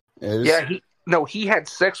 sex. It was- yeah. He had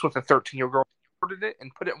sex with a 13-year-old girl, recorded it,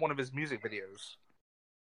 and put it in one of his music videos.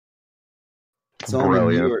 it's on the New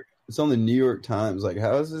Brilliant. York. It's on the New York Times. Like,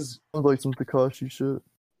 how is this? Sounds like some Tekashi shit.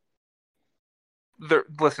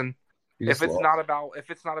 Listen, you if just it's lost?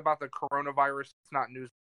 not about the coronavirus, it's not news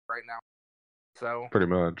right now. So Pretty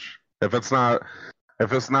much. If it's not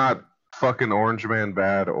fucking Orange Man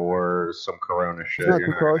bad or some Corona shit, It's not you're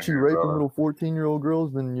not gonna Tekashi hear raping about it. little 14-year-old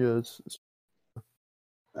girls, then yes.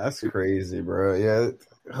 That's crazy, bro. Yeah.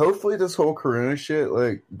 Hopefully this whole Corona shit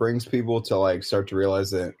like brings people to like start to realize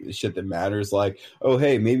that shit that matters. Like, oh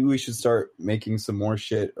hey, maybe we should start making some more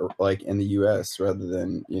shit like in the US rather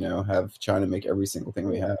than, have China make every single thing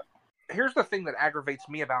we have. here's the thing that aggravates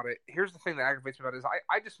me about it. Is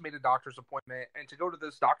I just made a doctor's appointment, and to go to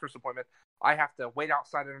this doctor's appointment, I have to wait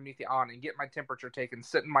outside underneath the awning and get my temperature taken,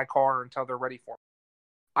 sit in my car until they're ready for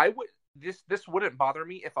me. This wouldn't bother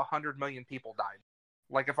me if 100 million people died.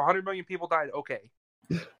 Like if 100 million people died, okay.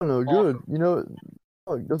 I know, good.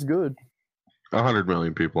 That's good. 100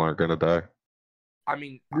 million people aren't gonna die. I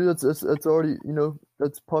mean, Dude, that's already,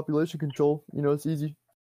 that's population control. It's easy.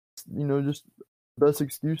 Just best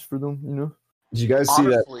excuse for them, Did you guys see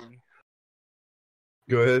that? honestly,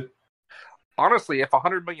 Go ahead. honestly, if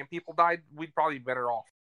 100 million people died, we'd probably be better off.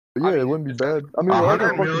 But yeah, I mean, it wouldn't be bad. I mean, we're all 100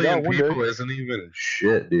 gonna fucking die million one day. people isn't even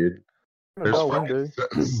shit, dude. We're gonna There's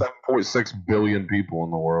die one day. 7.6 billion people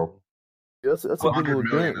in the world. That's a good 100 little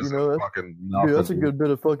million dent, is That's, fucking nothing. dude, that's a good bit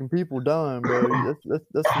of fucking people dying, bro. That's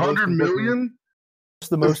the 100 most million? That's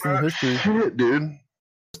the most in That's not history. shit, dude.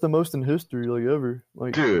 That's the most in history, like ever.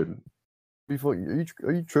 Like, Dude, are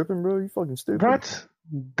you tripping, bro? You fucking stupid. what?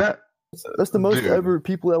 That's the most Dude. ever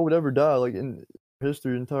people that would ever die, like in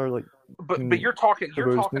history, entire like. But you're talking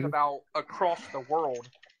Diversity. about across the world.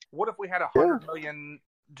 What if we had 100 million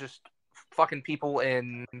just fucking people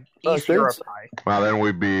in East States? Europe die? Well, then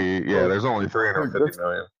we'd be, there's only 350 That's-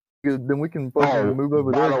 million. Good, then we can fucking move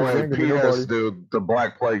over there. by the 'cause there way, ain't gonna be P.S. nobody. dude, the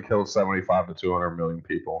Black Plague killed 75 to 200 million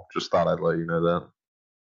people. Just thought I'd let you know that.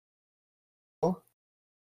 Huh?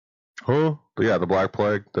 Huh? Yeah, the Black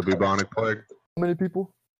Plague, the bubonic plague. How many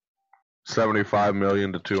people? 75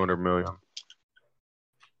 million to 200 million.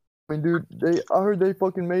 I mean, dude, I heard they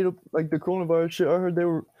fucking made up like the coronavirus shit. I heard they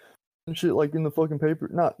were shit like in the fucking paper.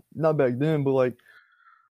 Not back then, but like,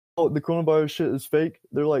 oh, the coronavirus shit is fake.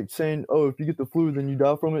 They're like saying, oh, if you get the flu, then you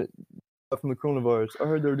die from it. From the coronavirus. I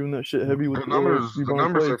heard they were doing that shit heavy with The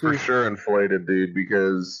numbers are for sure inflated, dude,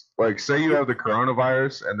 because, like, say you have the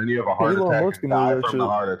coronavirus and then you have a heart Elon attack Musk and can do die that from the shit.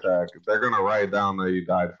 heart attack. They're going to write down that you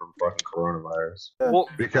died from fucking coronavirus. Well,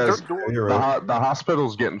 Because they're doing- You're right. the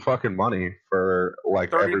hospital's getting fucking money for,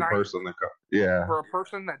 like, every 39 person that Yeah. for a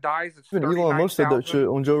person that dies, it's Even Elon Musk said that 39,000 shit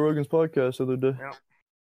on Joe Rogan's podcast the other day.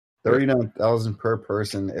 39,000 per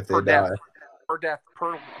person if they per die. death.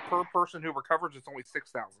 Per person who recovers, it's only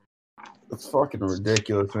 6,000. That's fucking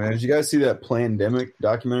ridiculous, man. Did you guys see that Plandemic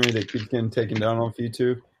documentary that keeps getting taken down off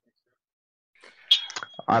YouTube?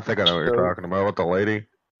 I think I know what you're talking about with the lady.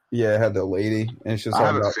 Yeah, it had the lady, and it's just I all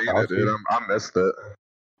haven't about seen it, coffee. dude. I missed it.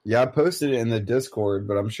 Yeah, I posted it in the Discord,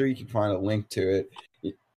 but I'm sure you can find a link to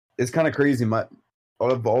it. It's kind of crazy. Out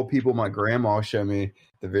of all people, my grandma showed me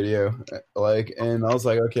the video, and I was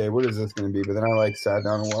like, okay, what is this going to be? But then I sat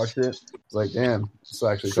down and watched it. I was like, damn, it's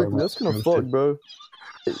actually talking about That's kind of some fucked, shit. bro.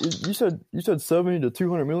 You said 70 to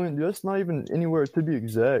 200 million. Dude, that's not even anywhere to be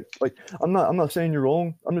exact. Like, I'm not saying you're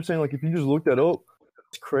wrong. I'm just saying, like, if you just look that up,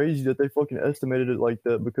 it's crazy that they fucking estimated it like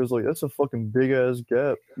that, because, like, that's a fucking big ass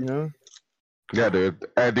gap, you know? Yeah, dude.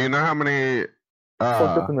 Do you know how many?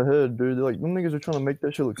 Fucked up in the head, dude. Like, them niggas are trying to make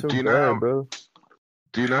that shit look so bad, bro.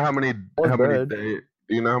 Do you know how many? Do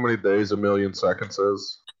you know how many days a million seconds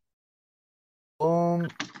is?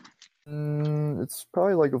 It's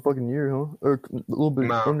probably like a fucking year, huh? Or a little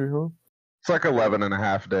bit under, huh? It's like 11 and a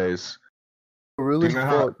half days. Really? Do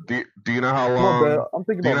you know how long? I'm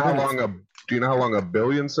thinking about Do you know how long a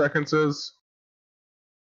billion seconds is?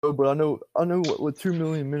 Oh, but I know what 2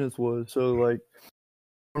 million minutes was. So like,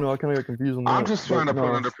 I don't know. I kind of got confused on that. I'm just trying to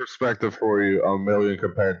put into perspective for you a million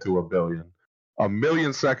compared to a billion. A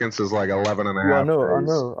million seconds is like 11 and a half days.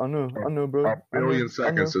 I know, bro. A billion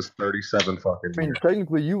seconds is 37 fucking years. I mean,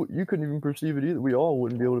 technically, you couldn't even perceive it either. We all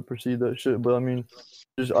wouldn't be able to perceive that shit. But I mean,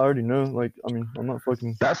 I already know. Like, I mean, I'm not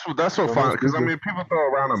fucking. That's what fun. Because I mean, people throw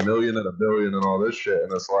around a million and a billion and all this shit,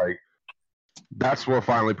 and it's like, that's what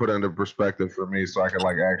finally put into perspective for me, so I could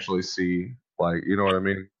like actually see, like, you know what I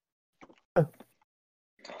mean?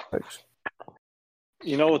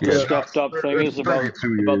 You know what the stepped up thing is about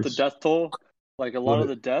the death toll? Like, a lot of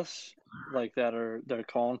the deaths, like they're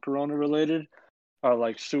calling corona related, are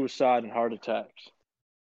like suicide and heart attacks.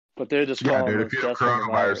 But they're just calling dude, if you have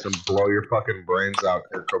coronavirus and blow your fucking brains out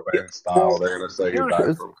Kurt Cobain style, they're gonna say you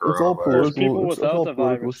died from coronavirus. It's all political. There's people without the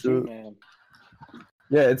virus too, man.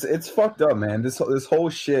 Yeah, it's fucked up, man. This whole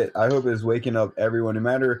shit, I hope, is waking up everyone, no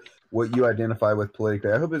matter what you identify with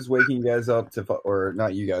politically. I hope it's waking you guys up to, or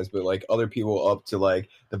not you guys, but like other people up to like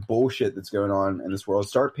the bullshit that's going on in this world.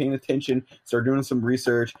 Start paying attention, start doing some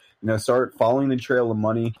research, you know, start following the trail of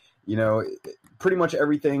money. You know, pretty much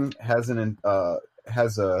everything has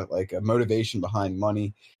a motivation behind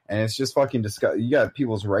money. And it's just fucking disgusting. You got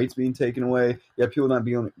people's rights being taken away. You got people not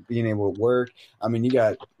being able to work. I mean,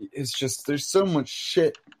 it's just, there's so much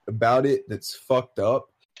shit about it that's fucked up.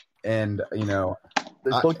 And, you know,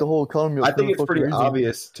 they fucked the whole economy. I think it's pretty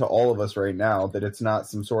obvious to all of us right now that it's not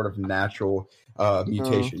some sort of natural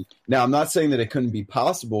mutation. Now, I'm not saying that it couldn't be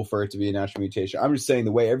possible for it to be a natural mutation. I'm just saying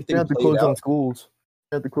the way everything played out. You have to close on schools.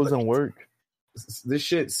 You have to close on work. This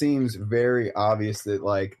shit seems very obvious that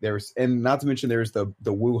like there's, and not to mention there's the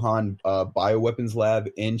Wuhan bioweapons lab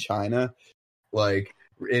in China, like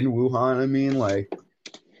in Wuhan. I mean, like,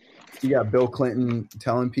 you got Bill Clinton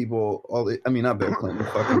telling people not Bill Clinton,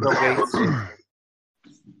 fucking Bill Gates.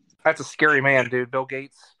 That's a scary man, dude. Bill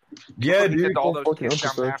Gates. Yeah, dude. All those fucking kids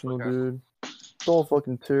down in Africa. Dude. It's all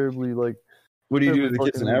fucking terribly like. What do you do to the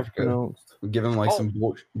kids in Africa? Give them like some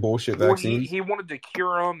bullshit vaccines? He wanted to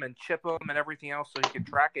cure them and chip them and everything else so he could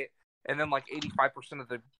track it. And then like 85% of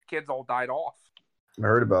the kids all died off. I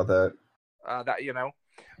heard about that. You know,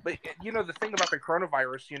 but you know, the thing about the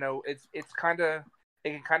coronavirus, you know, it can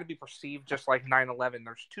kind of be perceived just like 9/11.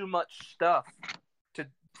 There's too much stuff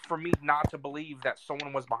for me not to believe that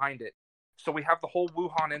someone was behind it. So we have the whole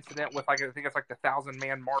Wuhan incident with, like, I think it's like the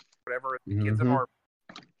 1,000-man march, whatever, kids in our.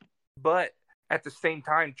 But at the same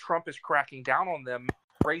time, Trump is cracking down on them,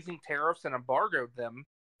 raising tariffs and embargoed them.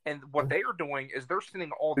 And what they are doing is they're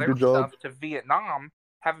sending all their stuff to Vietnam,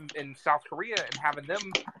 in South Korea, and having them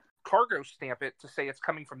cargo stamp it to say it's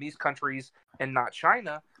coming from these countries and not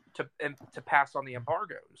China to pass on the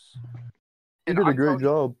embargoes. He did a great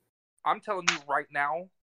job. I'm telling you right now,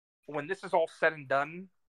 when this is all said and done,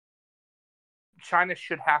 China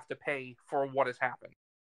should have to pay for what has happened.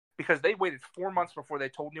 Because they waited 4 months before they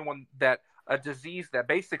told anyone that a disease that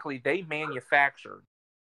basically they manufactured.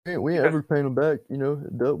 We ain't ever paying them back, you know,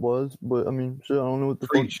 that was. But, I mean, shit, I don't know what the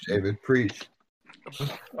Preach, David, preach.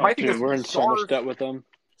 We're in so much debt with them.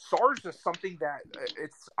 SARS is something that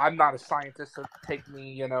I'm not a scientist, so take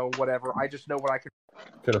me, you know, whatever. I just know what I can.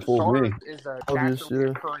 Could have fooled me. SARS is a naturally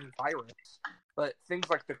occurring virus. But things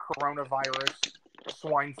like the coronavirus,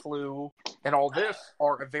 swine flu, and all this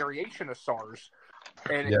are a variation of SARS.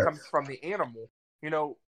 And it comes from the animal, you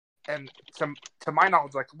know, and to my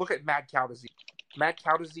knowledge, like, look at mad cow disease. Mad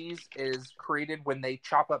cow disease is created when they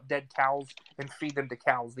chop up dead cows and feed them to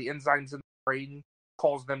cows. The enzymes in the brain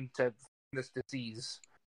cause them to this disease.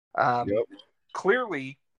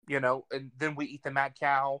 Clearly, you know, and then we eat the mad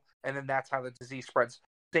cow, and then that's how the disease spreads.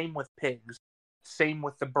 Same with pigs. Same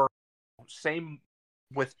with the bird. Same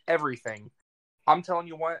with everything. I'm telling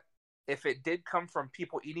you what. If it did come from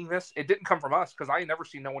people eating this, it didn't come from us, because I ain't never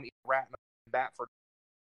seen no one eat a rat and a bat for.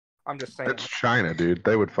 I'm just saying. It's China, dude.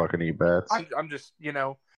 They would fucking eat bats. I'm just, you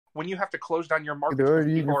know, when you have to close down your market, they're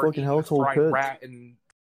already eating your fucking household pets. Rat and,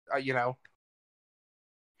 you know.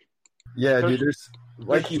 Yeah, dude. There's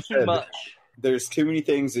like you said, there's too many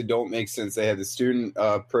things that don't make sense. They had the student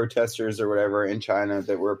protesters or whatever in China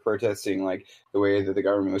that were protesting like the way that the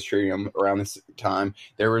government was treating them around this time.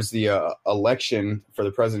 There was the election for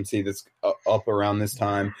the presidency that's up around this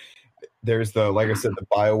time. There's like I said, the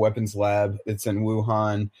bioweapons lab that's in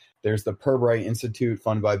Wuhan. There's the Pirbright Institute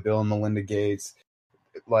funded by Bill and Melinda Gates.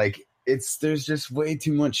 Like there's just way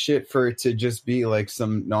too much shit for it to just be like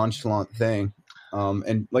some nonchalant thing.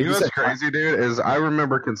 And like you know what's crazy, dude, is I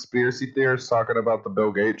remember conspiracy theorists talking about the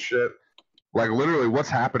Bill Gates shit. Like literally what's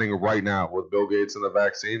happening right now with Bill Gates and the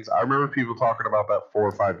vaccines. I remember people talking about that 4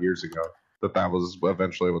 or 5 years ago. That was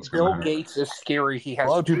eventually what's going to happen. Bill Gates is scary. He has a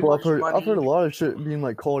lot of people. I've heard a money. lot of shit being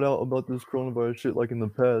like called out about this coronavirus shit like in the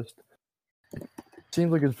past.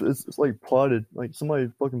 Seems like it's like plotted. Like somebody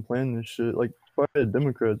fucking planned this shit. Like the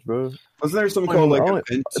Democrats, bro. Wasn't there something called like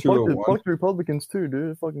Event 201? Fuck the Republicans too,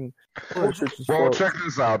 dude. Fucking. Well, check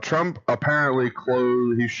this out. Trump apparently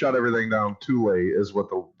he shut everything down too late, is what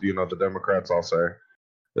the Democrats all say.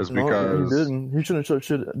 Is because he didn't. He shouldn't have shut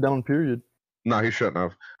shit down. Period. No, he shouldn't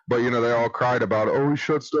have. But they all cried about, he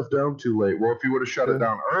shut stuff down too late. Well, if he would have shut it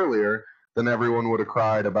down earlier, then everyone would have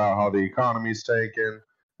cried about how the economy's taken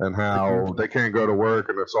and how they can't go to work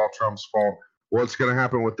and it's all Trump's fault. What's going to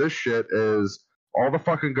happen with this shit is all the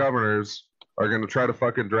fucking governors are going to try to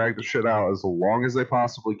fucking drag the shit out as long as they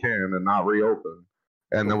possibly can and not reopen.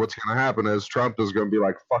 And then what's going to happen is Trump is going to be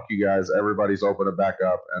like, fuck you guys, everybody's opening back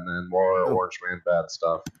up, and then more Orange Man bad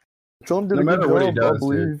stuff. Trump did a good job, I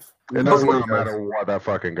believe. It does not matter what that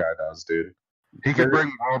fucking guy does, dude. He could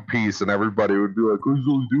bring world peace and everybody would be like, who's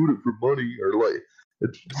only doing it for money? Or like,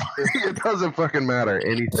 it doesn't fucking matter.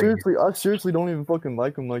 Anything. I seriously don't even fucking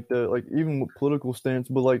like him like that. Like, even with political stance,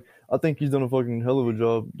 but like, I think he's done a fucking hell of a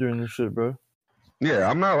job during this shit, bro. Yeah,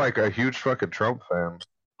 I'm not like a huge fucking Trump fan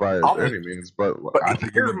by any means, but I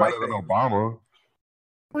think he's better than Obama.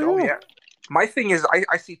 Oh, yeah. My thing is,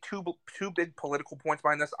 I see two big political points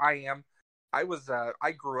behind this. I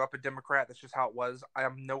grew up a Democrat. That's just how it was. I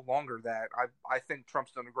am no longer that. I think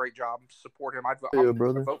Trump's done a great job. Support him. I'll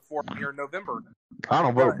vote for him here in November. I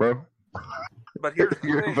don't vote, bro. But here's the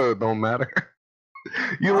your thing. vote don't matter.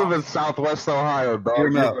 You live in Southwest Ohio, dog.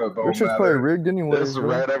 Your vote don't Which is probably rigged anyway. It's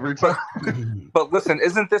red every time. But listen,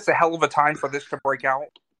 isn't this a hell of a time for this to break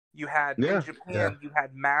out? You had in Japan, you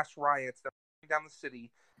had mass riots that were going down the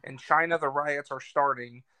city. In China, the riots are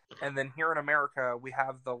starting, and then here in America, we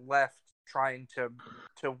have the left trying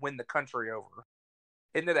to win the country over.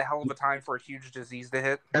 Isn't it a hell of a time for a huge disease to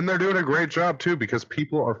hit? And they're doing a great job too, because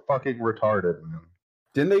people are fucking retarded, man.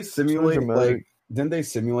 Didn't they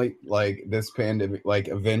simulate like this pandemic, like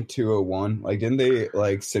Event 201? Like, didn't they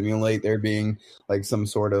like simulate there being like some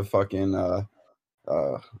sort of fucking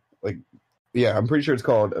I'm pretty sure it's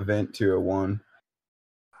called Event 201.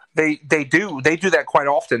 They do that quite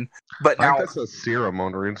often, but now that's a serum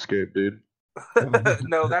on RuneScape, dude.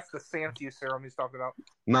 No, that's the Sanfew serum he's talking about.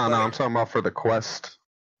 No, I'm talking about for the Quest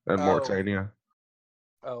and Mortania.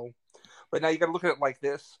 Oh, but now you got to look at it like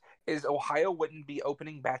this: is Ohio wouldn't be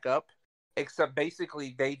opening back up, except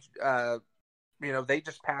basically they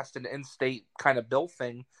just passed an in-state kind of bill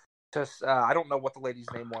thing. To I don't know what the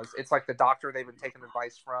lady's name was. It's like the doctor they've been taking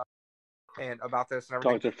advice from, and about this and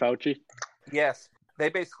everything. Dr. Fauci. Yes, they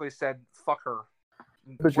basically said, "Fuck her.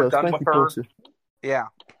 We're done with her." Yeah,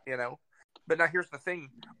 But now here's the thing: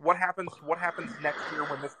 what happens next year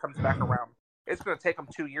when this comes back around? It's going to take them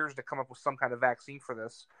 2 years to come up with some kind of vaccine for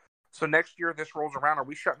this. So next year, this rolls around. Are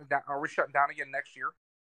we shutting down? Are we shutting down again next year?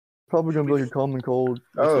 Probably going to be like a common cold.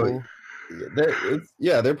 Oh,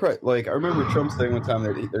 they're probably like. I remember Trump saying one time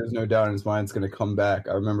that there's no doubt in his mind it's going to come back.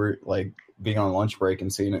 I remember like being on lunch break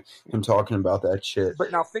and seeing him talking about that shit.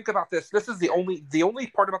 But now think about this. This is the only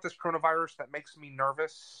part about this coronavirus that makes me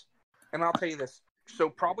nervous. And I'll tell you this. So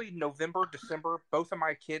probably November, December, both of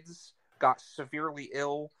my kids got severely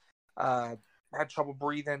ill, had trouble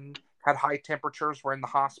breathing, had high temperatures, were in the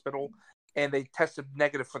hospital, and they tested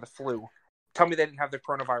negative for the flu. Tell me they didn't have the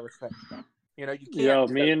coronavirus thing. You can't. Yo,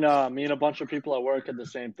 me and a bunch of people at work had the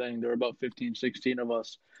same thing. There were about 15, 16 of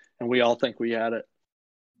us, and we all think we had it.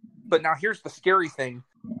 But now here's the scary thing.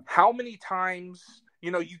 How many times...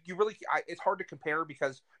 you really, it's hard to compare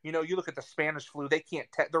because, you look at the Spanish flu, they can't,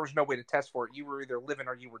 there was no way to test for it. You were either living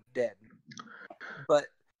or you were dead. But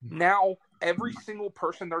now every single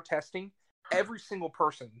person they're testing, every single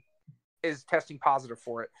person is testing positive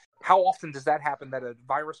for it. How often does that happen that a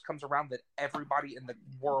virus comes around that everybody in the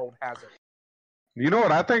world has it? You know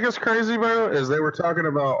what I think is crazy, bro? Is they were talking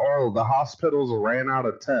about, the hospitals ran out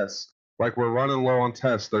of tests. Like, we're running low on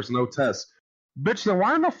tests. There's no tests. Bitch, then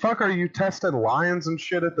why in the fuck are you testing lions and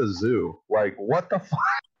shit at the zoo? Like, what the fuck?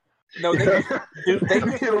 No, they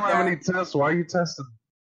if you don't have any tests, why are you testing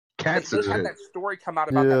cats and shit? They had that story come out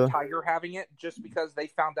about that tiger having it just because they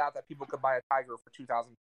found out that people could buy a tiger for $2,000.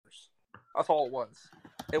 That's all it was.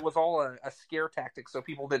 It was all a scare tactic so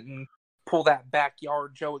people didn't pull that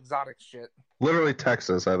backyard Joe Exotic shit. Literally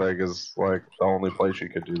Texas, I think, is like the only place you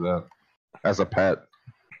could do that as a pet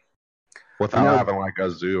without having like a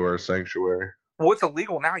zoo or a sanctuary. Well, it's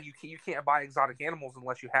illegal now. You can't buy exotic animals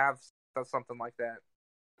unless you have something like that.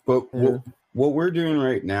 But what we're doing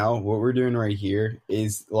right now, what we're doing right here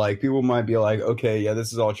is like people might be like, okay, yeah,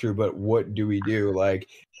 this is all true, but what do we do? Like,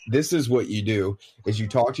 this is what you do is you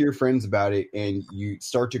talk to your friends about it and you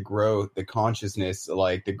start to grow the consciousness,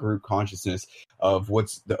 like the group consciousness of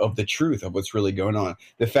the truth of what's really going on.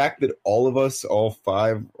 The fact that all of us, all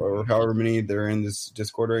 5 or however many that are in this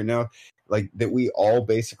Discord right now, like that we all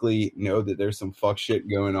basically know that there's some fuck shit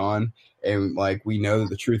going on and like we know that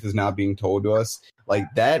the truth is not being told to us. Like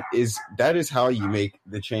that is how you make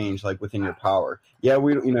the change, like within your power. Yeah,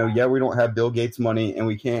 we don't have Bill Gates money and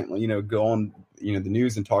we can't, go on, the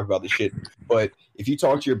news and talk about the shit. But if you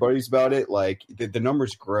talk to your buddies about it, like the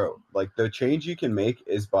numbers grow. Like the change you can make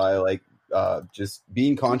is by like just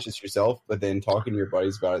being conscious yourself, but then talking to your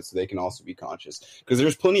buddies about it so they can also be conscious. Because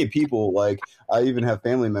there's plenty of people, like I even have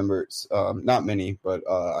family members, not many, but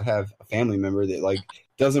I have a family member that like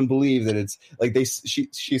doesn't believe that it's like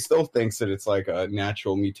she still thinks that it's like a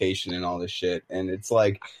natural mutation and all this shit. And it's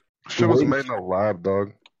like shit was made in a lab,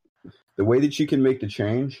 dog. The way that you can make the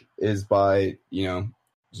change is by,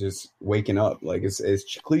 just waking up. Like as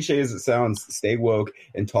cliche as it sounds, stay woke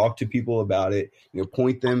and talk to people about it,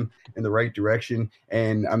 point them in the right direction.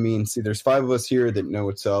 And I mean, see, there's 5 of us here that know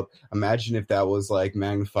what's up. Imagine if that was like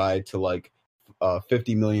magnified to like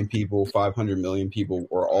 50 million people, 500 million people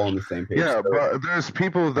were all on the same page. Yeah, but there's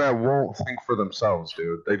people that won't think for themselves,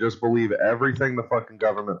 dude. They just believe everything the fucking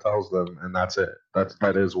government tells them, and that's it.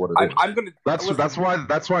 That is what it is. That's why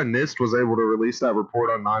NIST was able to release that report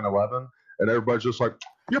on 9/11, and everybody's just like,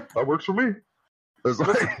 "Yep, that works for me."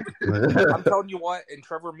 I'm telling you what, and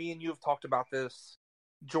Trevor, me and you have talked about this.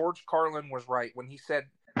 George Carlin was right when he said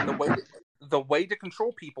the way to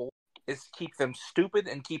control people is keep them stupid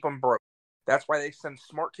and keep them broke. That's why they send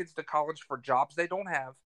smart kids to college for jobs they don't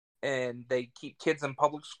have, and they keep kids in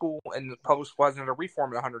public school, and the public school hasn't had a reform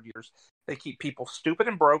in 100 years. They keep people stupid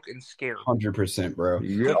and broke and scared. 100%, bro.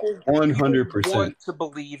 Yep. 100%. People want to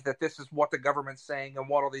believe that this is what the government's saying and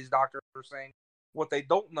what all these doctors are saying. What they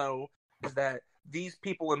don't know is that these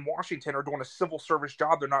people in Washington are doing a civil service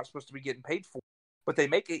job they're not supposed to be getting paid for, but they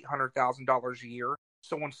make $800,000 a year.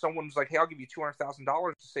 So when someone's like, hey, I'll give you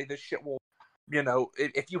 $200,000 to say this shit will,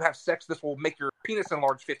 if you have sex, this will make your penis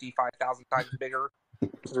enlarge 55,000 times bigger.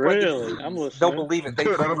 Really? I'm listening. They'll believe it.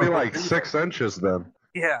 That'll be like 6 inches then.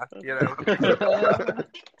 Yeah,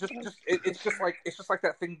 it's just like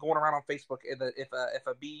that thing going around on Facebook. If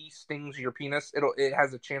a bee stings your penis, it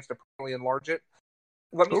has a chance to permanently enlarge it.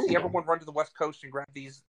 Let me see everyone run to the West Coast and grab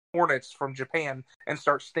these hornets from Japan and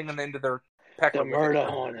start stinging into their pecker. The murder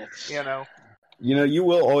hornets. You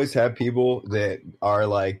will always have people that are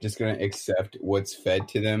like just going to accept what's fed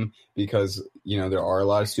to them because, there are a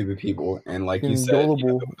lot of stupid people. And like you said,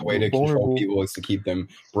 the way to control people is to keep them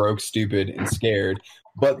broke, stupid, and scared.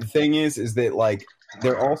 But the thing is that like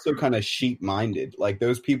they're also kind of sheep-minded. Like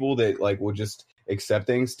those people that like will just accept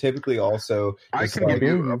things typically also. I can give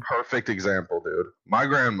you a perfect example, dude. My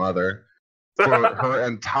grandmother, for her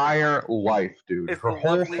entire life, dude, her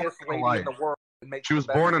whole life. In the world. She was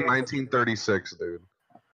born in 1936, dude.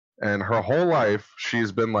 And her whole life,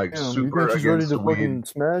 she's been like super against weed.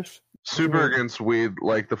 Super against weed,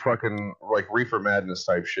 like the fucking like reefer madness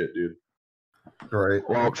type shit, dude. Right.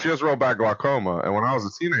 Well, she has real bad glaucoma, and when I was a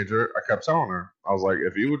teenager, I kept telling her, I was like,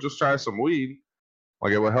 if you would just try some weed,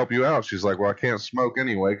 like it would help you out. She's like, well, I can't smoke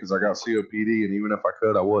anyway because I got COPD, and even if I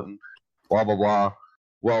could, I wouldn't. Blah blah blah.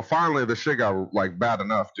 Well, finally, the shit got like bad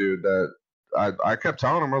enough, dude, that I kept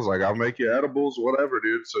telling him, I was like, I'll make you edibles, whatever,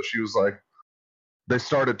 dude. So she was like, they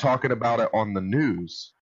started talking about it on the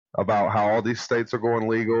news, about how all these states are going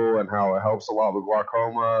legal and how it helps a lot with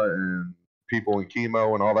glaucoma and people in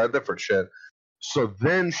chemo and all that different shit. So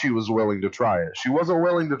then she was willing to try it. She wasn't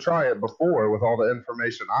willing to try it before with all the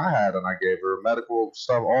information I had and I gave her, medical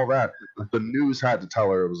stuff, all that. The news had to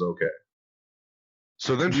tell her it was okay.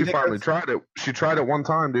 So then she finally tried it. She tried it one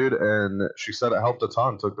time, dude, and she said it helped a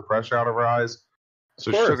ton. Took the pressure out of her eyes. So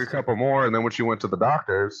she took a couple more, and then when she went to the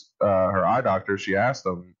doctors, her eye doctor, she asked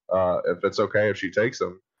them if it's okay if she takes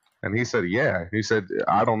them. And he said, yeah. He said,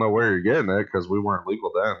 I don't know where you're getting it because we weren't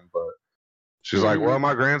legal then. But she's like, well,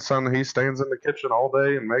 my grandson, he stands in the kitchen all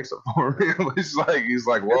day and makes it for me. he's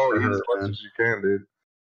like, well, eat as much as you can, dude.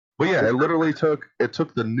 But yeah, it literally took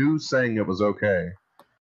the news saying it was okay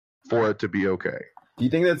for it to be okay. Do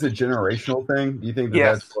you think that's a generational thing? Do you think that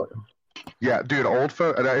Yes. that's what? Yeah, dude,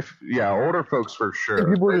 older folks for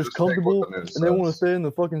sure. People are just comfortable and they want to stay in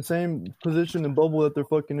the fucking same position and bubble that they're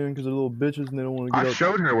fucking in because they're little bitches and they don't want to get I up.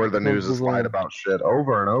 showed her where the news is lied about shit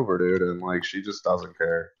over and over, dude, and like she just doesn't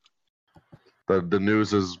care. The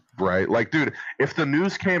news is right. Like, dude, if the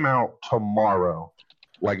news came out tomorrow,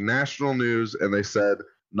 like national news, and they said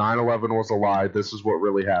 9/11 was a lie, this is what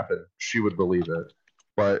really happened, she would believe it.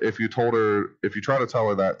 But if you try to tell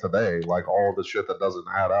her that today, like all the shit that doesn't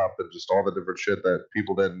add up and just all the different shit that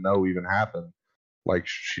people didn't know even happened, like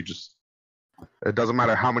it doesn't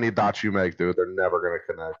matter how many dots you make, dude, they're never going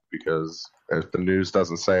to connect because if the news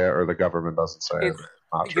doesn't say it or the government doesn't say it, it's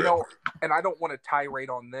not true. You know, and I don't want to tirade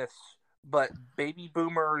on this, but baby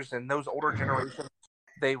boomers and those older generations,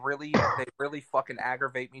 they really fucking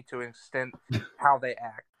aggravate me to an extent how they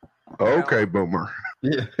act. Okay, boomer.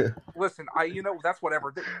 Yeah. Listen, that's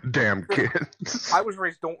whatever. Damn kids. I was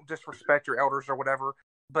raised, don't disrespect your elders or whatever,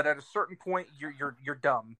 but at a certain point, you're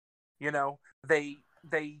dumb. You know, they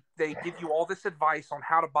give you all this advice on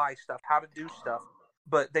how to buy stuff, how to do stuff,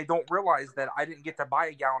 but they don't realize that I didn't get to buy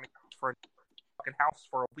a gallon for a fucking house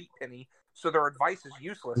for a wheat penny, so their advice is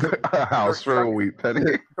useless. A house for a wheat penny.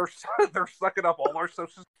 They're sucking up all our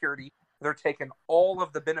Social Security. They're taking all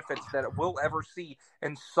of the benefits that we'll ever see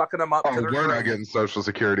and sucking them up. Oh, we're not getting Social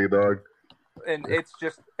Security, dog. And it's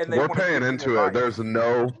just, and we're paying into it. There's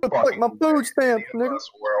no like my food stamp, nigga.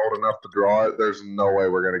 We're old enough to draw it. There's no way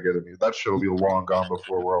we're gonna get it. That shit will be long gone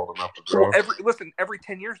before we're old enough to draw. Well, every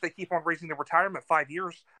 10 years they keep on raising the retirement. 5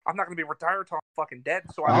 years, I'm not gonna be retired till I'm fucking dead.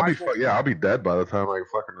 So I'll be dead by the time I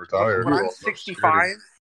fucking retire. When I'm 65.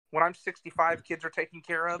 When I'm 65, kids are taken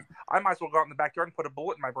care of. I might as well go out in the backyard and put a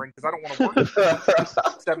bullet in my brain because I don't want to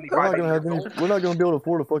work. 75. We're not going to be able to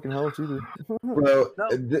afford a fucking house either. Bro, no.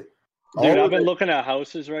 Dude, I've been looking at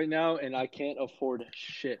houses right now, and I can't afford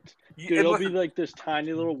shit. Dude, it'll be like this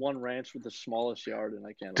tiny little one ranch with the smallest yard, and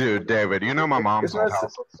I can't. Dude, David, you know my mom's old house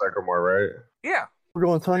in Sycamore, right? Yeah. We're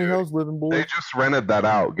going tiny house living, boy. They just rented that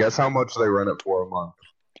out. Guess how much they rent it for a month?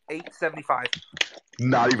 $875.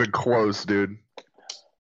 Not even close, dude.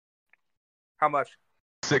 How much?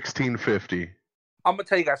 $1,650. I'm gonna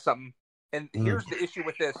tell you guys something, and here's the issue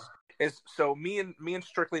with this: is so me and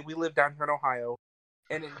Strictly, we live down here in Ohio,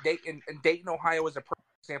 and in Dayton, Ohio is a perfect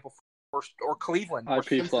example or Cleveland or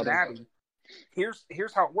Cincinnati.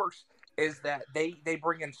 Here's how it works: is that they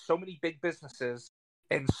bring in so many big businesses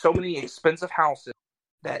and so many expensive houses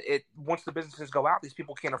that once the businesses go out, these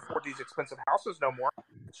people can't afford these expensive houses no more,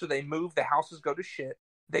 so they move. The houses go to shit.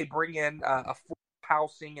 They bring in affordable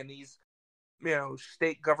housing and these,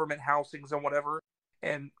 state government housings and whatever.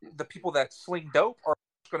 And the people that sling dope are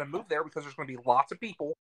going to move there because there's going to be lots of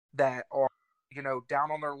people that are,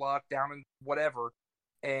 down on their luck, down in whatever,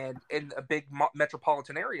 and in a big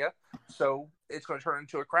metropolitan area. So it's going to turn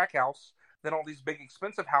into a crack house. Then all these big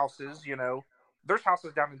expensive houses, there's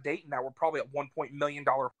houses down in Dayton that were probably at $1 million,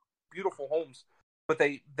 beautiful homes, but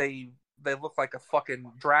they look like a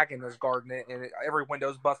fucking dragon is guarding it, and every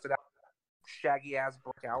window's busted out, shaggy ass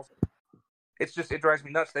brick house. It's just, it drives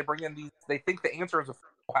me nuts. They bring in they think the answer is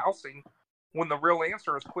affordable housing when the real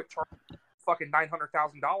answer is quit charging fucking $900,000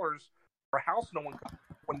 for a house no one comes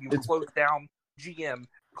when you close down GM,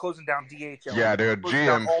 closing down DHL. Yeah, dude,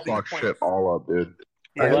 GM fuck shit all up, dude.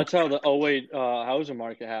 Yeah, that's how the 2008 housing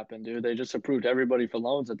market happened, dude. They just approved everybody for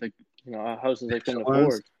loans that they, houses they couldn't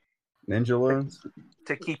afford. Ninja loans?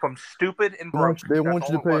 To keep them stupid and broke. They want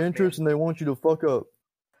you to pay interest and they want you to fuck up.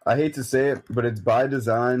 I hate to say it, but it's by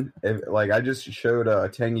design. I just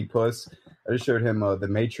showed Tangy Puss. I just showed him the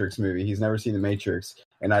Matrix movie. He's never seen the Matrix,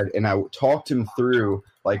 and I talked him through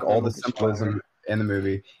all the symbolism in the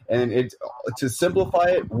movie. And it's to simplify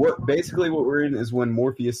it. What we're in is when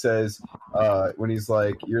Morpheus says, when he's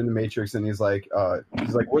like, "You're in the Matrix," and he's like,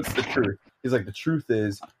 "What's the truth?" He's like, "The truth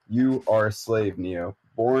is you are a slave, Neo,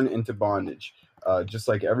 born into bondage." Just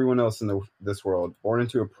like everyone else in this world, born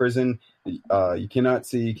into a prison you cannot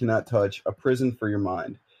see, you cannot touch, a prison for your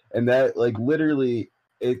mind. And that, literally,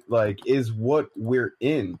 it, is what we're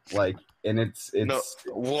in. And it's... No,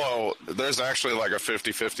 whoa, there's actually, a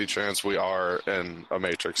 50-50 chance we are in a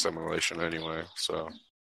Matrix simulation anyway, so...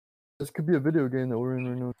 This could be a video game that we're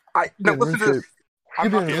in right now. Listen to this.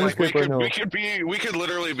 We could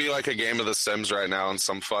literally be like a game of The Sims right now in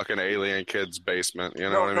some fucking alien kid's basement. You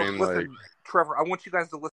know what I mean? Listen, Trevor, I want you guys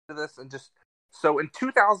to listen to this and just so in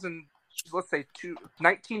 2000, let's say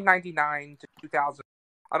 1999 to 2000.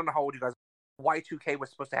 I don't know how old you guys are. Y2K was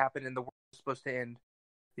supposed to happen and the world was supposed to end.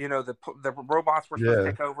 The robots were supposed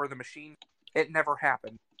to take over the machine. It never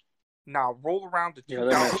happened. Now roll around to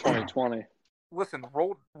 2020. Listen,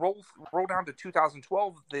 roll down to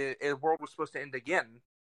 2012. The world was supposed to end again,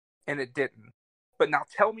 and it didn't. But now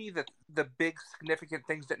tell me that the big significant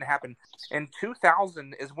things didn't happen. In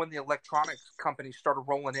 2000 is when the electronics companies started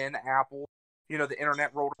rolling in. Apple, the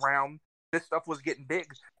internet rolled around. This stuff was getting big.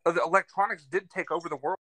 The electronics did take over the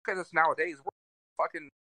world. Look at us nowadays. We're fucking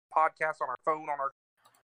podcasts on our phone, on our,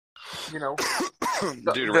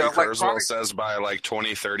 Dude, Ray Kurzweil says by like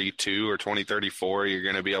 2032 or 2034, you're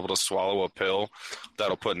going to be able to swallow a pill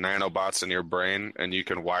that'll put nanobots in your brain, and you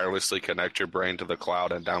can wirelessly connect your brain to the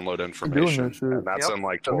cloud and download information. And that's in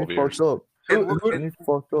like 12 years. Look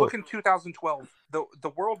in 2012. The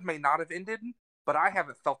world may not have ended, but I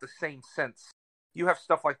haven't felt the same since. You have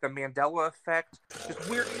stuff like the Mandela effect. Just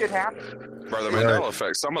weird shit happens. Bro, the Mandela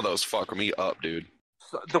effect, some of those fuck me up, dude.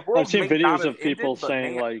 So the world I've seen videos of people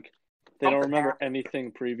saying, like, they don't remember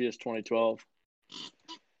anything previous 2012.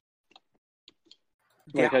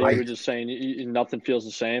 Like how you were just saying, nothing feels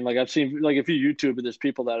the same. Like, I've seen, like, if you YouTube it, there's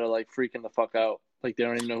people that are, like, freaking the fuck out. Like, they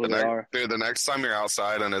don't even know who they are. Dude, the next time you're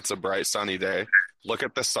outside and it's a bright, sunny day, look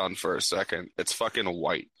at the sun for a second. It's fucking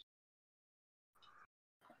white.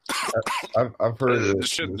 I've heard of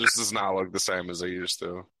this. This does not look the same as it used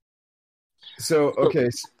to. So, okay.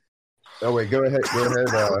 Oh, wait, go ahead.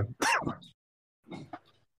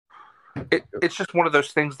 It's just one of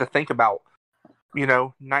those things to think about.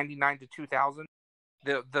 99 to 2000,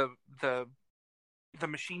 the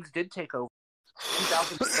machines did take over.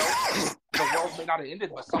 2012, the world may not have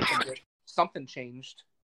ended, but something changed.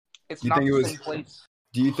 It's not the same place.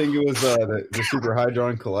 Do you think it was the Super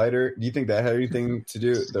Hadron Collider? Do you think that had anything to do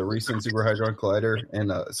with the recent Super Hadron Collider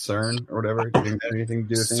and CERN or whatever? Do you think that had anything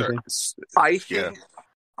to do with anything? I think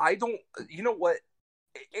I don't. You know what?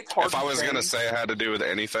 It's hard. If I was going to say it had to do with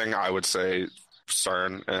anything, I would say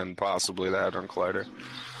CERN and possibly the Hadron Collider.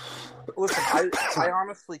 Listen, I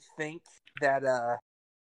honestly think that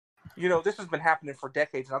this has been happening for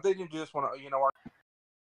decades now. They didn't do this one,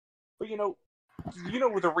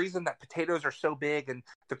 but the reason that potatoes are so big and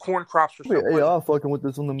the corn crops are so big. AI fucking with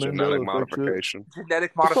this on the genetic modification.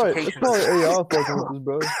 Genetic modification. It's probably AI fucking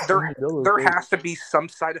with this, bro. There has to be some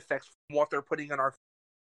side effects from what they're putting in our.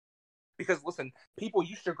 Because listen, people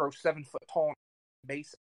used to grow 7 foot tall on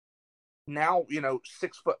base. Now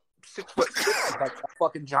 6 foot. 6 foot is like a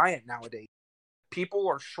fucking giant nowadays. People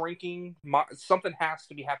are shrinking. Something has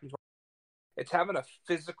to be happening. It's having a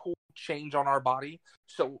physical change on our body.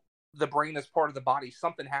 So the brain is part of the body.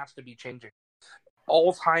 Something has to be changing.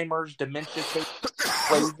 Alzheimer's, dementia,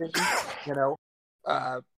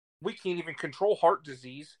 we can't even control heart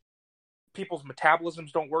disease. People's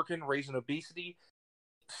metabolisms don't work raising obesity.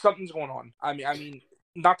 Something's going on. I mean,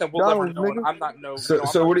 not that we'll ever know. I'm not no.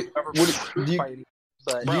 So what do you?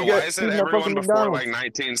 But bro, why is it everyone before like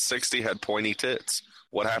 1960 had pointy tits?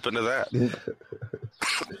 What happened to that?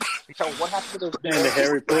 What happened to those and the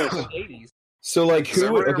hairy puss in the 80s? So, like,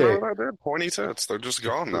 who would pointy tits? They're just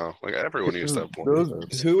gone now. Like, everyone used to have pointy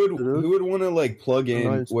tits. Who would want to like plug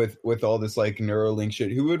in with all this like Neuralink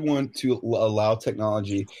shit? Who would want to allow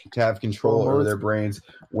technology to have control over their brains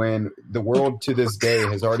when the world to this day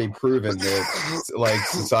has already proven that like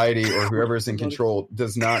society or whoever's in control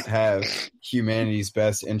does not have humanity's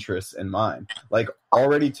best interests in mind? Like,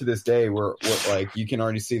 already to this day, we're like, you can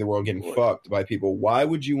already see the world getting fucked by people. Why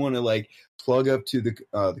would you want to like plug up to the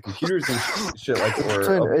computers and shit like that? They're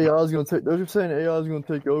saying AI is gonna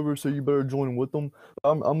take over, so you better join with them.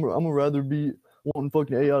 I'm gonna rather be wanting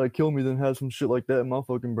fucking AI to kill me than have some shit like that in my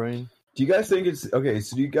fucking brain. Do you guys think it's okay?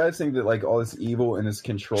 So do you guys think that like all this evil and this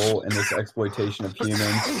control and this exploitation of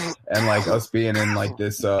humans and like us being in like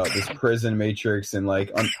this prison matrix and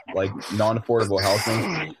like non-affordable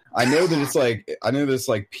housing? I know that it's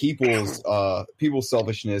like people's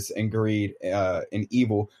selfishness and greed and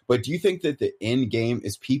evil. But do you think that the end game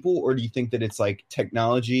is people, or do you think that it's like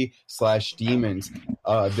technology / demons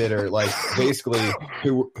that are like basically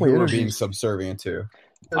who are being subservient to?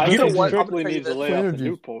 I think what strictly needs to lay off the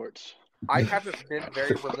Newports. I haven't been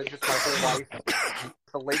very religious my whole life.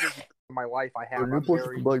 The later in my life I have, I'm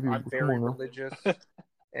very religious,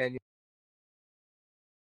 and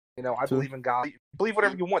I believe in God. Believe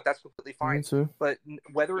whatever you want. That's completely fine. But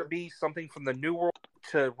whether it be something from the New World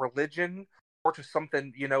to religion or to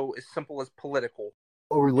something as simple as political,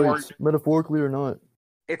 relates metaphorically or not.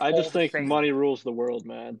 I just think money rules the world,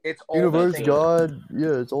 man. It's all universe, God,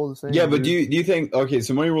 yeah, it's all the same. Yeah, but do you think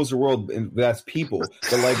so money rules the world, and that's people.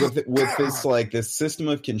 But like with this like this system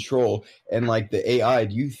of control and like the AI,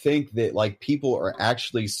 do you think that like people are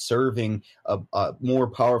actually serving a more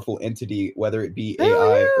powerful entity, whether it be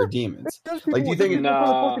AI or demons? Like, do you think?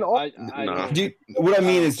 What I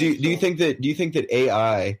mean is, do you think that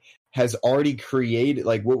AI has already created,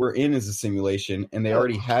 like, what we're in is a simulation, and they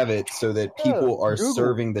already have it so that people are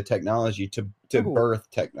serving the technology to birth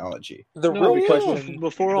technology?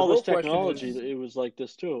 Before all this technology, it was like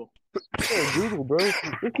this too. Yeah, Google, bro.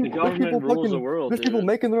 The government rules the world. There's people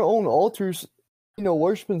making their own altars,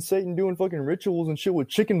 worshiping Satan, doing fucking rituals and shit with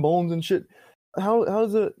chicken bones and shit.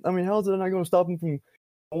 How's it? I mean, how's it not going to stop them from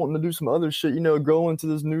wanting to do some other shit? Go into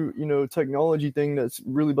this new, technology thing that's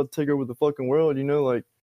really about to take over the fucking world. Like.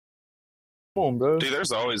 Come on, bro. Dude,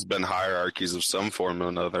 there's always been hierarchies of some form or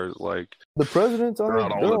another. Like the presidents, they're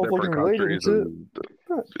all fucking related and shit.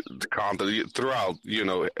 Throughout,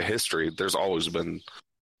 history, there's always been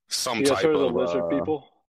some type of lizard people.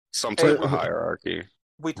 Some type of hierarchy.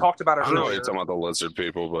 We talked about it. I know you're talking about the lizard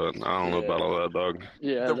people, but I don't know about all that, dog.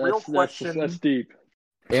 Yeah, the real question. That's deep.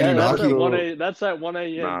 Anunnaki. That's at 1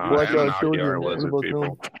 a.m. Anunnaki are lizard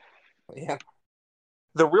people. Yeah.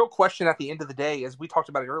 The real question at the end of the day, as we talked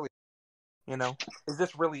about it earlier, is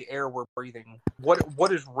this really air we're breathing?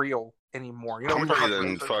 What is real anymore? I'm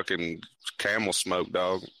breathing fucking camel smoke,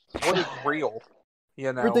 dog. What is real?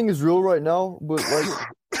 Everything is real right now, but like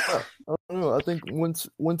I don't know. I think once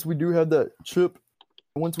we do have that chip,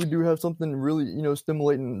 once we do have something really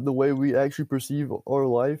stimulating the way we actually perceive our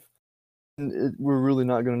life, we're really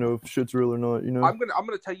not gonna know if shit's real or not. I'm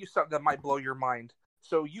gonna tell you something that might blow your mind.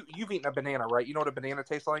 So you've eaten a banana, right? You know what a banana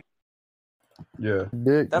tastes like? Yeah.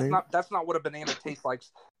 That's not what a banana tastes like.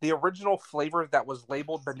 The original flavor that was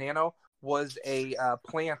labeled banana was a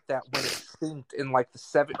plant that went extinct in like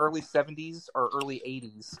the early 70s or early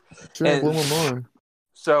 80s.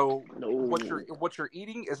 So what you're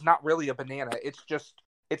eating is not really a banana. It's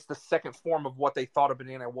the second form of what they thought a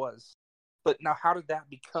banana was. But now how did that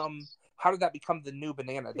become the new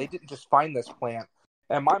banana? They didn't just find this plant.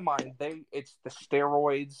 In my mind, it's the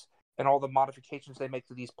steroids and all the modifications they make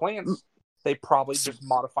to these plants. They probably just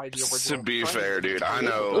modified the original. To be fair, dude,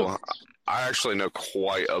 I actually know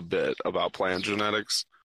quite a bit about plant genetics,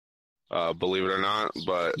 believe it or not,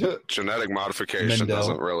 but genetic modification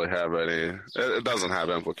doesn't really have it doesn't have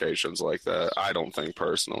implications like that, I don't think,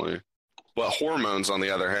 personally. But hormones, on the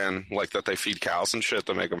other hand, like that they feed cows and shit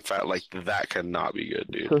to make them fat, like that cannot be good,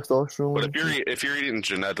 dude. Testosterone. But if you're eating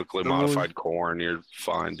genetically modified corn, you're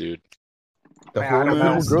fine, dude. The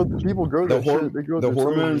hormones, people grow the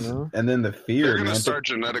hormones, and then the fear. They're gonna start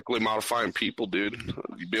genetically modifying people, dude.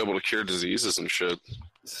 You'd be able to cure diseases and shit.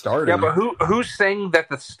 Yeah, but who's saying that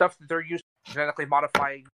the stuff that they're using genetically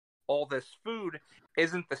modifying all this food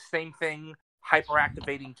isn't the same thing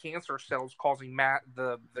hyperactivating cancer cells, causing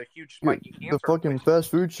the huge spike in cancer? The fucking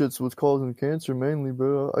fast food shit's what's causing cancer mainly,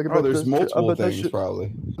 bro. There's multiple things,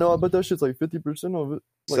 probably. No, I bet that shit's like 50% of it.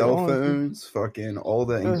 Like, cell phones, fucking all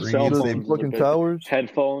the ingredients. Fucking towers.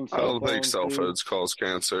 Headphones. I don't think cell phones cause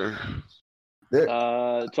cancer.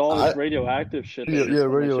 It's all this radioactive shit. Yeah,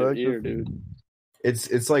 radioactive. Ear, dude.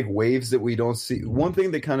 It's like waves that we don't see. One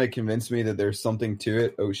thing that kind of convinced me that there's something to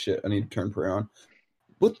it. Oh shit! I need to turn prayer on.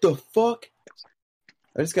 What the fuck?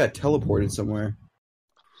 I just got teleported somewhere.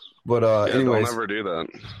 But anyways, don't ever do that.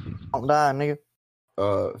 Don't die, nigga.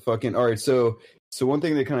 Fucking all right. So one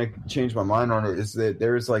thing that kind of changed my mind on it is that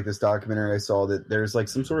there's like this documentary I saw that there's like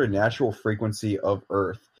some sort of natural frequency of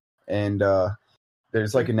Earth, and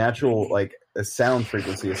there's like a natural like a sound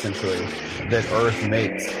frequency essentially that Earth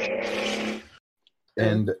makes,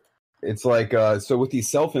 and it's like so with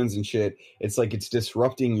these cell phones and shit, it's like it's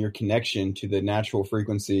disrupting your connection to the natural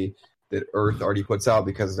frequency that Earth already puts out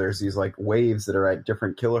because there's these like waves that are at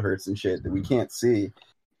different kilohertz and shit that we can't see.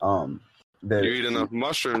 You eat enough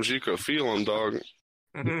mushrooms, you could feel them, dog.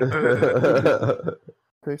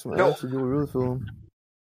 Take some acid, you'll really feel them.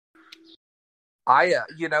 And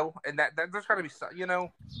that there's got to be,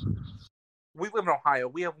 we live in Ohio.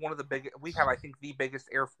 We have I think the biggest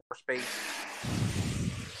Air Force base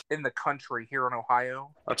in the country here in Ohio.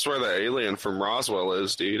 That's where the alien from Roswell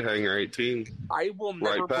is, dude. Hangar 18. I will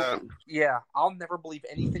never. I'll never believe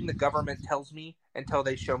anything the government tells me until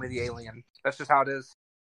they show me the alien. That's just how it is.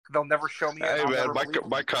 They'll never show me. Hey man,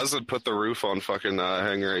 my cousin put the roof on fucking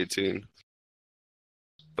Hangar 18.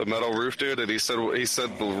 The metal roof, dude, and he said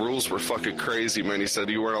the rules were fucking crazy, man. He said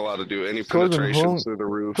you weren't allowed to do any penetration through the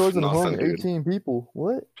roof. Nothing, 18 people.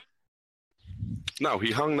 What? No,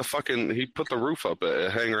 he hung he put the roof up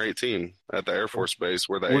at Hangar 18 at the Air Force Base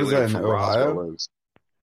where the What is that, alien in from Ohio? Roswell is.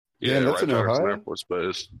 Yeah, that's right in there. It's an Ohio? Air Force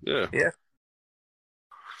Base. Yeah. Yeah.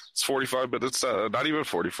 It's 45, but it's not even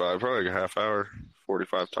 45, probably like a half hour,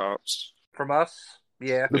 45 tops. From us?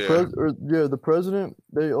 Yeah. The president,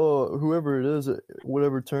 they whoever it is,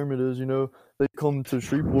 whatever term it is, they come to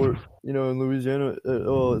Shreveport, in Louisiana.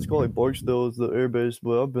 It's called like Barksdale is the air base,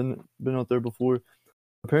 but I've been out there before.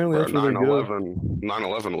 Apparently, that's where they go.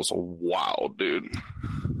 9/11 was wild, dude.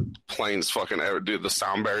 Planes dude, the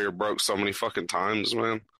sound barrier broke so many fucking times,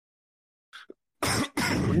 man.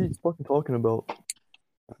 What are you fucking talking about?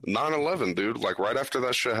 9/11, dude. Like right after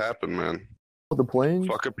that shit happened, man. The planes?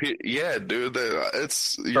 Yeah, dude.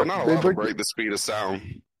 You're not allowed to break the speed of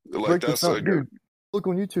sound. Like that's dude. Look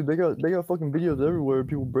on YouTube. They got fucking videos everywhere.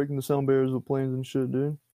 People breaking the sound barriers with planes and shit,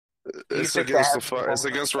 dude. It's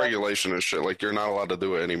against regulation and shit. Like you're not allowed to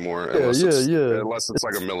do it anymore. Unless it's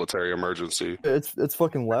like a military emergency. It's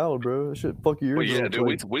fucking loud, bro. That shit fuck your ears. Yeah,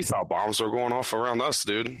 dude. We thought bombs were going off around us,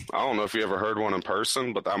 dude. I don't know if you ever heard one in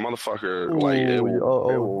person, but that motherfucker, it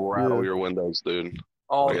will rattle your windows, dude.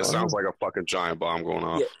 It sounds like a fucking giant bomb going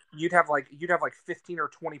off. Yeah, you'd have like 15 or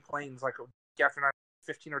 20 planes, like after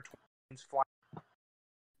 15 or 20 planes flying,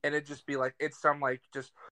 and it'd just be like it's some like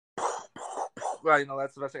just.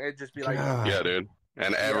 That's the best thing. It'd just be like, yeah, dude.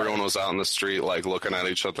 And everyone was out in the street, like looking at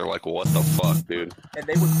each other, like, "What the fuck, dude?" And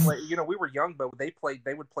they would play. we were young, but they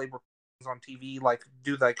would play on TV, like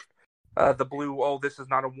do like the blue. Oh, this is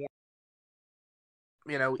not a warning.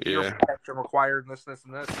 Ear protection required, and this,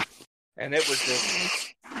 and this, and it was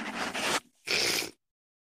just,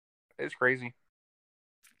 it's crazy.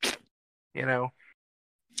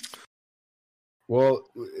 Well,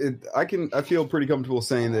 I feel pretty comfortable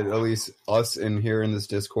saying that at least us in here in this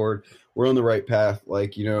Discord, we're on the right path.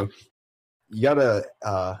 Like, you gotta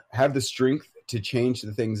have the strength to change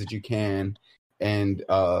the things that you can, and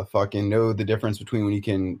fucking know the difference between when you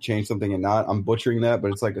can change something and not. I'm butchering that,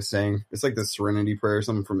 but it's like a saying. It's like the Serenity Prayer or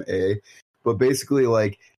something from AA. But basically,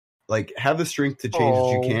 like have the strength to change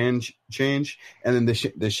what you can change, and then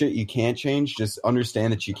the shit you can't change, just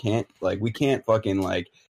understand that you can't. Like, we can't fucking like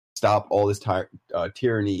stop all this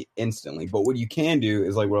tyranny instantly. But what you can do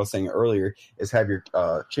is, like what I was saying earlier, is have your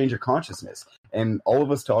change your consciousness. And all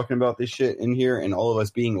of us talking about this shit in here, and all of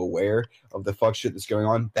us being aware of the fuck shit that's going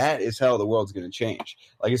on, that is how the world's going to change.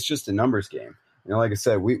 Like, it's just a numbers game. Like I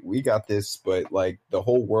said, we got this, but like the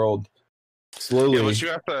whole world slowly. Yeah, but you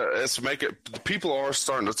have to make it. People are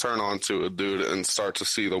starting to turn on to it, dude, and start to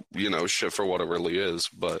see the shit for what it really is.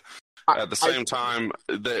 But at the same time,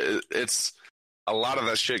 it's. A lot of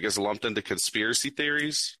that shit gets lumped into conspiracy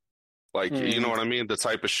theories. Like, you know what I mean? The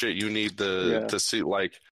type of shit you need to see,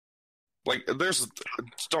 like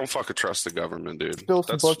don't fucking trust the government, dude.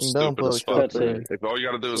 That's stupid as fuck. If all you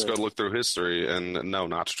gotta do is go look through history and know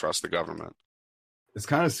not to trust the government. It's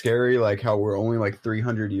kind of scary, like how we're only like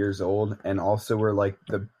 300 years old, and also we're like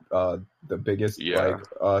the biggest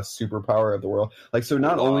superpower of the world. Like, so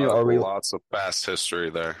not only are we lots of past history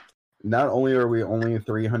there. Not only are we only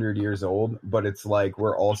 300 years old, but it's like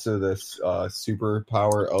we're also this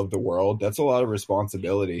superpower of the world. That's a lot of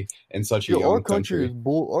responsibility in such a young country.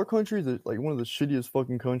 Our country is like one of the shittiest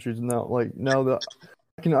fucking countries now. Like, now that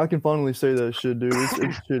I can finally say that shit, dude.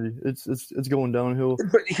 It's shitty. It's going downhill.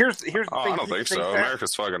 But here's the thing. I don't think so.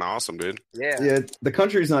 America's fucking awesome, dude. Yeah. The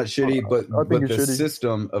country's not shitty, but the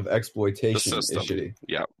system of exploitation is shitty.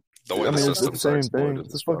 Yeah. The way it's the same thing.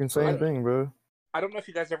 It's the fucking same thing, bro. I don't know if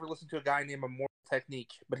you guys ever listened to a guy named Immortal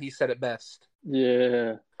Technique, but he said it best.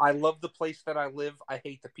 Yeah. I love the place that I live. I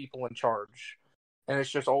hate the people in charge. And it's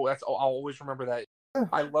just, I'll always remember that.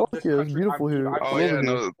 I love this country. It's beautiful here.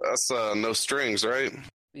 That's No Strings, right?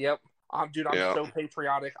 Yep. I'm so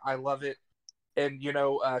patriotic. I love it. And,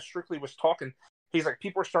 Strictly was talking. He's like,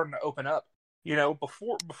 people are starting to open up.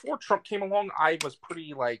 Before Trump came along, I was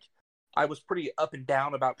pretty up and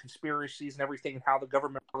down about conspiracies and everything and how the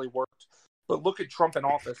government really worked. But look at Trump in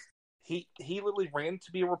office. He literally ran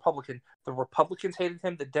to be a Republican. The Republicans hated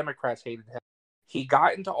him. The Democrats hated him. He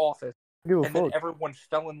got into office, and then everyone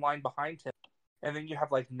fell in line behind him. And then you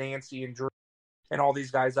have like Nancy and Drew and all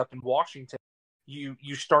these guys up in Washington. You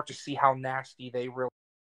start to see how nasty they really.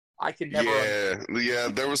 I can never. Yeah.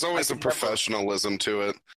 There was always a professionalism to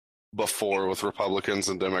it before with Republicans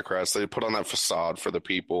and Democrats. They put on that facade for the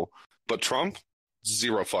people, but Trump.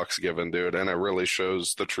 Zero fucks given, dude, and it really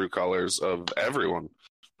shows the true colors of everyone.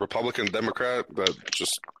 Republican, Democrat, that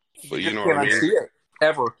just you know what I mean? Unsee it,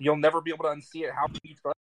 ever. You'll never be able to unsee it. How can you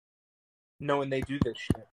trust knowing they do this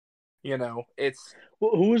shit? You know, it's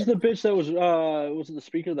who was the bitch that was it the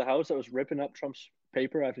Speaker of the House that was ripping up Trump's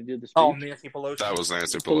paper after he did the speech? Oh, Nancy Pelosi. That was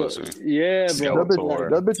Nancy Pelosi. Yeah, bro.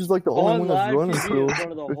 That bitch is like the only one that's running still. She's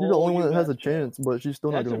the only one that has a chance, but she's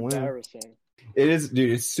still not going to win. It is,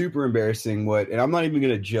 dude. It's super embarrassing. And I'm not even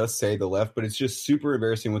going to just say the left, but it's just super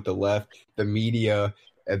embarrassing with the left, the media,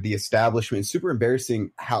 the establishment. It's super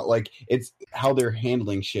embarrassing how they're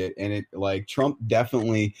handling shit. And it like Trump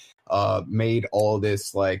definitely made all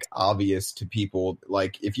this like obvious to people.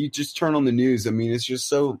 Like if you just turn on the news, I mean, it's just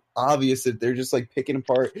so obvious that they're just like picking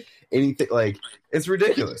apart anything. Like it's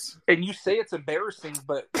ridiculous. And you say it's embarrassing,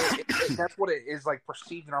 but that's what it is like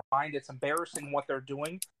perceived in our mind. It's embarrassing what they're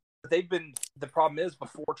doing. But the problem is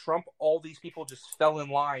before Trump, all these people just fell in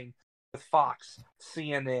line with Fox,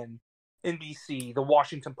 CNN, NBC, the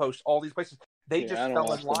Washington Post, all these places. They just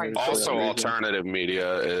fell in line. Also, alternative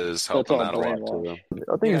media is helping that a lot too.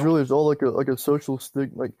 I think it's really all like a social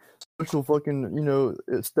stick, like social fucking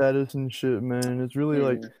status and shit, man. It's really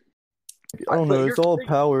like I don't know. It's all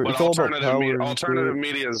power. It's all about power. Alternative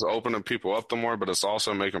media is opening people up the more, but it's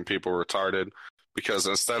also making people retarded because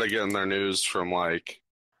instead of getting their news from like.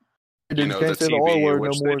 The TV,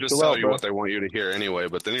 which they just tell you what they want you to hear anyway,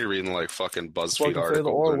 but then you're reading like fucking BuzzFeed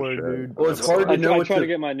articles and shit. Dude. Well, it's hard to know. I try to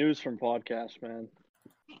get my news from podcasts, man.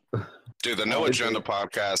 Dude, the No Agenda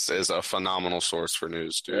podcast is a phenomenal source for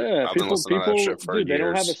news, dude. Yeah, I've been listening to that shit for years. They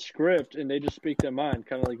don't have a script and they just speak their mind,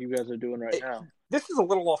 kind of like you guys are doing right now. This is a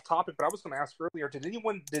little off topic, but I was going to ask earlier: Did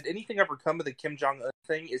anything ever come of the Kim Jong-un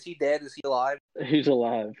thing? Is he dead? Is he alive? He's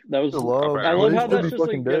alive. That was. I love how that's just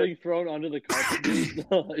like getting thrown under the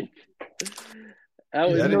carpet. Like, how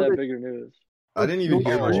is that bigger news? I didn't even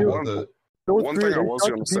hear much about the. One thing I was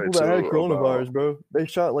going to say people that had coronavirus, bro. They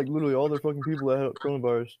shot like literally all the fucking people that had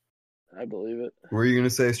coronavirus. I believe it. What were you going to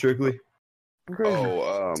say, Strictly?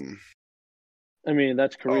 I mean,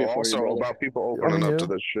 that's Korea for also you, brother. about people opening up to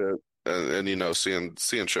this shit and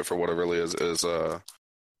seeing shit for what it really is a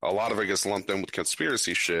lot of it gets lumped in with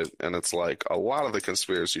conspiracy shit, and it's like a lot of the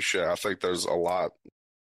conspiracy shit. I think there's a lot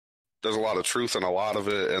of truth in a lot of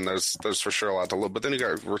it, and there's for sure a lot to look. But then you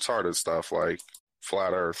got retarded stuff like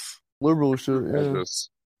flat Earth, liberal shit. Yeah.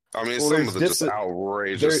 Some of the just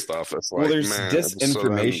outrageous stuff. It's like, there's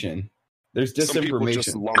disinformation. There's disinformation. Some people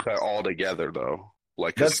just lump that all together, though.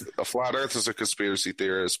 Like, a flat Earth is a conspiracy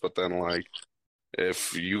theorist, but then like.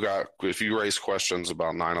 If you raise questions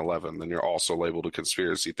about 9/11, then you're also labeled a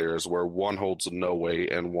conspiracy theorist, where one holds no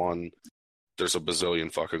weight and one there's a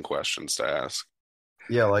bazillion fucking questions to ask.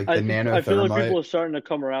 Yeah, like the nanothermite. I feel like people are starting to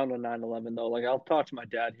come around on 9/11 though. Like I'll talk to my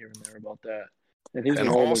dad here and there about that. And he's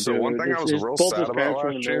also one thing I was real sad about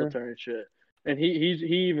last year. Military shit, and he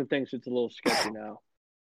even thinks it's a little sketchy now.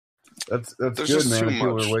 That's good, man.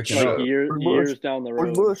 People are waking up. Years down the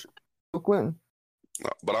road. Bush, Bill Clinton.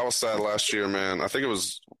 But I was sad last year, man. I think it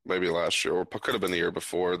was maybe last year, or could have been the year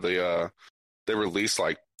before. They released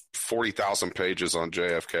like 40,000 pages on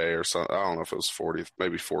JFK or something. I don't know if it was 40,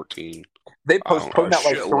 maybe 14. They postponed that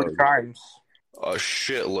like 3 times. A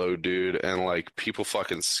shitload, dude, and like people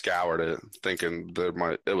fucking scoured it, thinking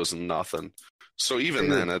it was nothing. So even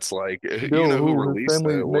then, it's like Bill, you know who released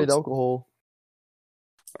family it made alcohol.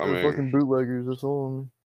 They're fucking bootleggers. That's all.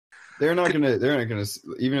 They're not gonna.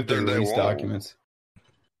 Even if they release documents.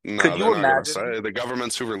 No, they're not going to say. The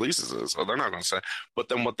government's who releases it, so they're not going to say. But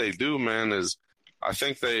then what they do, man, is I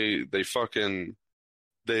think they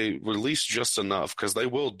release just enough because they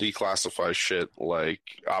will declassify shit like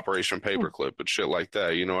Operation Paperclip and shit like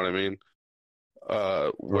that. You know what I mean?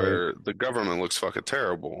 Where the government looks fucking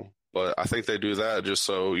terrible. But I think they do that just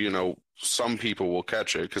so, some people will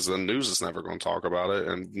catch it because the news is never going to talk about it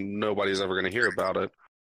and nobody's ever going to hear about it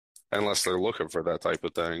unless they're looking for that type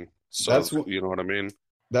of thing. So, you know what I mean?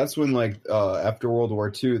 That's when, after World War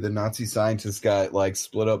II, the Nazi scientists got,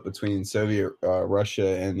 split up between Soviet Russia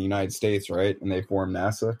and the United States, right? And they formed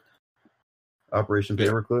NASA, Operation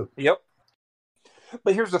Paperclip. Yep.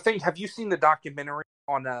 But here's the thing. Have you seen the documentary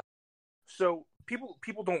on... So,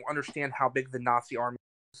 people don't understand how big the Nazi army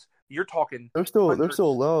is. You're talking... They're still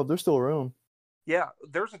alive. They're still around. Yeah.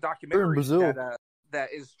 There's a documentary in Brazil.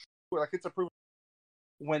 that is... it's approved.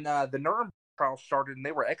 When the Nuremberg trial started and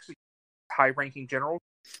they were executing high-ranking generals,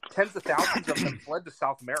 tens of thousands of them fled to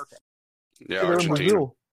South America. Yeah, Argentina.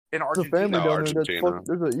 In Argentina. Argentina.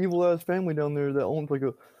 There's an evil-ass family down there that owns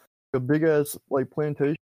a big-ass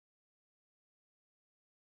plantation.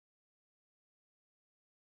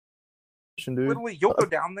 Dude. Literally, you'll go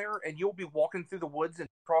down there and you'll be walking through the woods and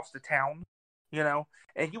across the town,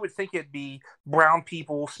 and you would think it'd be brown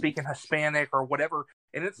people speaking Hispanic or whatever,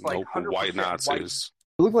 and it's like 100% white Nazis.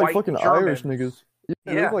 They look like fucking Germans. Irish niggas. Yeah,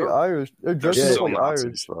 they look like Irish. They're dressed like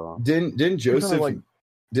Irish. Didn't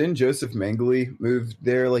Joseph Mengele move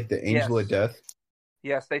there like the Angel of Death?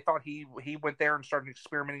 Yes, they thought he went there and started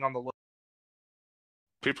experimenting on the look.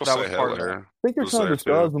 People say Hitler. I think they're trying to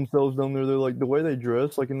disguise themselves down there. They're like the way they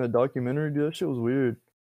dress, like in that documentary. Dude, that shit was weird.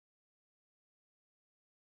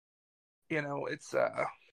 You know, it's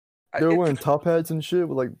they're wearing top hats and shit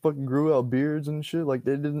with like fucking grew out beards and shit. Like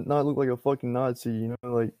they did not look like a fucking Nazi. You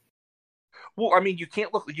know, like. Well, I mean, you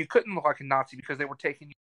couldn't look like a Nazi because they were taking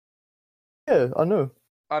you. Yeah, I know.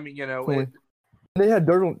 I mean, you know, they had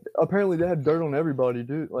dirt on. Apparently, they had dirt on everybody,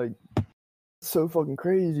 dude. Like. So fucking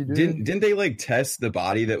crazy, dude. Didn't they like test the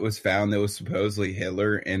body that was found that was supposedly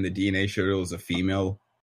Hitler and the DNA showed it was a female?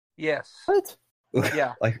 Yes. What?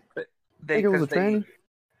 Yeah. Like it was a tranny?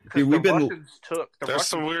 Dude, There's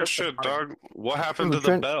some weird shit, dog. What happened to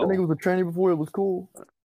the bell? I think it was a tranny before it was cool.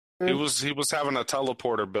 He was having a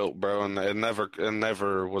teleporter built, bro, and it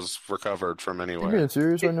never was recovered from anywhere. You being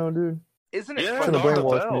serious right now, dude? Isn't it? Yeah, the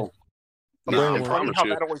bell. No, I promise how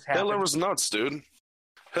you. that always happened. Hitler was nuts, dude.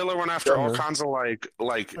 Hitler went after all kinds of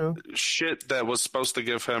like shit that was supposed to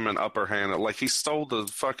give him an upper hand. Like he stole the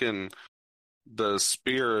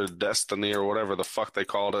spear of destiny or whatever the fuck they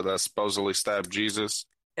called it that supposedly stabbed Jesus.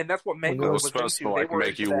 And that's what Mengele was supposed to like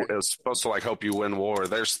make you. It was supposed to like help you win war.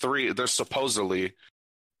 There's supposedly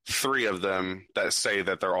 3 of them that say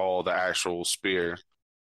that they're all the actual spear,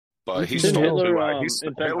 but he stole 2.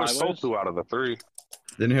 Hitler stole 2 out of the 3.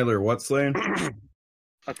 Didn't Hitler what, Slane?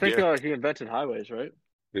 I think he invented highways, right?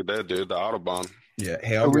 He did, dude. The Autobahn. Yeah.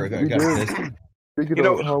 Hey, I'll be right back.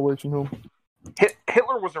 Highways from home.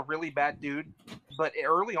 Hitler was a really bad dude, but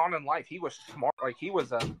early on in life, he was smart. Like he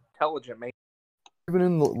was an intelligent man. Even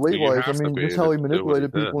in the late life, I mean, that's how he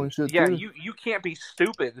manipulated people and shit. Yeah, too. you can't be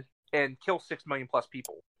stupid and kill 6 million plus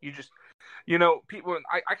people. You just, you know, people.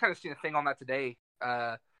 I kind of seen a thing on that today.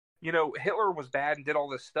 You know, Hitler was bad and did all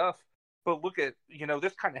this stuff, but look at, you know,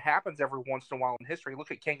 this kind of happens every once in a while in history.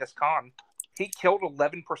 Look at Genghis Khan. He killed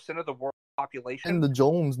 11% of the world's population. And the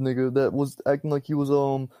Jones nigga that was acting like he was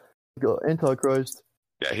like Antichrist.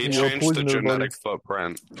 Yeah, he changed the genetic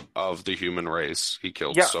footprint of the human race. He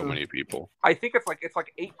killed so many people. I think it's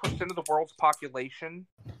like 8% of the world's population.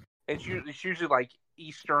 It's usually like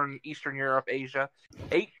Eastern Europe, Asia.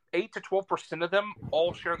 8 to 12% of them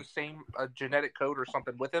all share the same genetic code or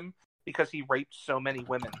something with him because he raped so many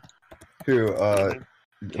women. Who? The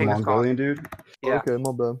Mongolian dude? Yeah. Okay,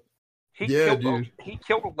 my bad. He killed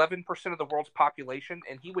 11% of the world's population,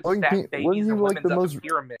 and he would stack babies and women up a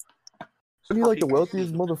pyramid. Isn't he like the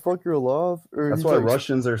wealthiest motherfucker alive? That's why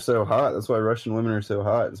Russians are so hot. That's why Russian women are so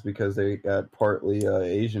hot. It's because they got partly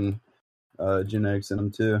Asian genetics in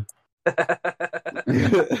them too.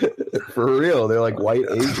 For real, they're like white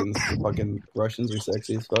Asians. Fucking Russians are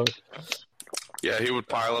sexy as fuck. Yeah, he would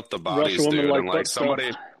pile up the bodies, dude, and like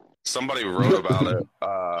somebody wrote about it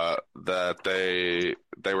that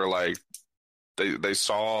they were like they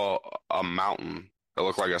saw a mountain. It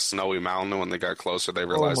looked like a snowy mountain, and when they got closer, they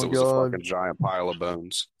realized it was a fucking giant pile of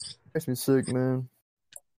bones. Makes me sick, man.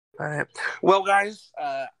 Well, guys,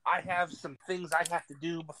 I have some things I have to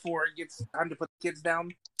do before it gets time to put the kids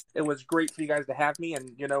down. It was great for you guys to have me,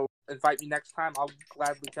 and, you know, invite me next time. I'll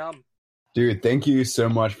gladly come. Dude, thank you so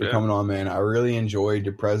much for coming on, man. I really enjoyed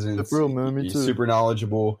your presence. Real, man. Me You're too. super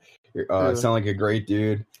knowledgeable. You sound like a great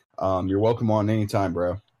dude. You're welcome on anytime,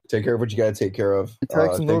 bro. Take care of what you got to take care of.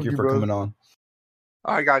 Thank you for coming on.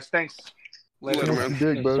 All right, guys. Thanks. Later, man.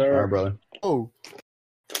 Dig, bro. All right, brother. Oh.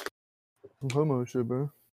 Some homo shit,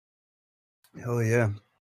 bro. Hell yeah.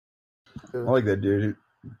 I like that dude.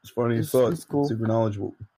 It's funny as fuck. He's cool. Super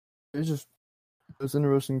knowledgeable. It's an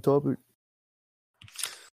interesting topic.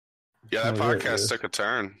 Yeah, that podcast took a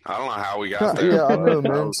turn. I don't know how we got there. Yeah, I know,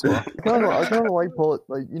 man. I kind of like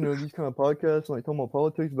you know, these kind of podcasts, like talking about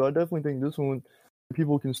politics, but I definitely think this one,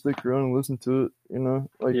 people can stick around and listen to it. You know,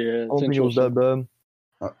 like I don't think it was that bad.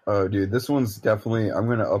 Dude, this one's definitely. I'm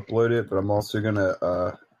gonna upload it, but I'm also gonna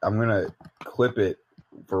clip it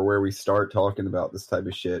for where we start talking about this type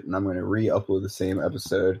of shit, and I'm gonna re-upload the same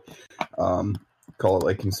episode. Call it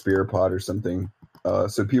like Conspirapod or something.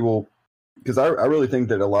 So people. Because I really think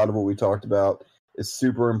that a lot of what we talked about is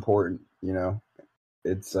super important, you know.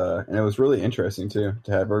 It's and it was really interesting too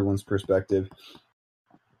to have everyone's perspective.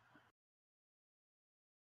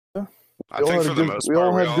 Yeah. I think for the most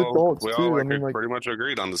part, we all pretty much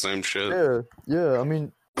agreed on the same shit. Yeah. I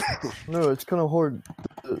mean, no, it's kind of hard.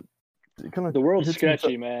 The world's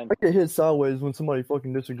sketchy, man. I get hit sideways when somebody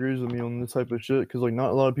fucking disagrees with me on this type of shit because like not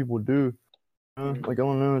a lot of people do. Like I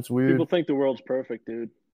don't know, it's weird. People think the world's perfect, dude.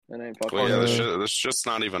 Well, yeah, this shit's just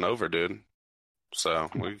not even over, dude. So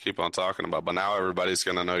we can keep on talking about. But now everybody's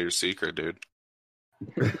gonna know your secret, dude.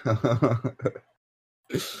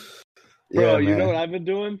 Bro, you know what I've been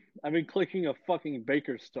doing? I've been clicking a fucking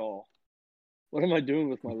baker stall. What am I doing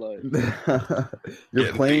with my life?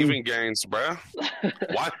 You're playing thieving games, bro.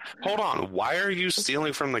 Why? Hold on. Why are you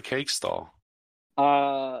stealing from the cake stall?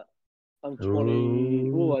 I'm 20.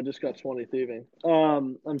 Ooh, I just got 20 thieving.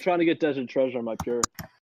 I'm trying to get Desert Treasure on my pure.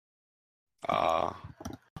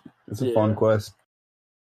 It's a fun quest.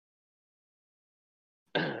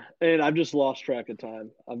 And I've just lost track of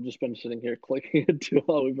time. I've just been sitting here clicking it too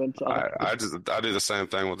while we've been talking. I do the same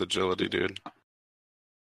thing with agility, dude.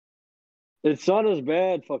 It's not as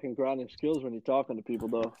bad fucking grinding skills when you're talking to people,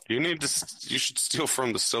 though. You should steal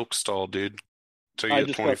from the silk stall, dude. Till you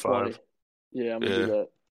get 25. Yeah, I'm gonna do that.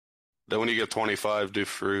 Then when you get 25, do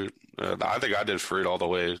fruit. I think I did fruit all the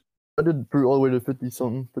way. I did fruit all the way to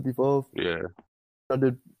 50-something, 55. Yeah. I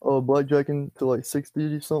did blackjacking to like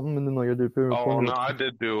 60-something, and then like I did pyramid. Oh no, I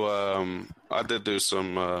did do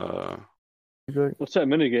some. What's that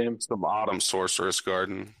mini game? Some Autumn Sorceress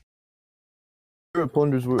Garden. Pyramid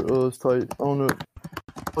plunders were tight. I don't know.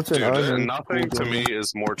 What's that? Dude, nothing to me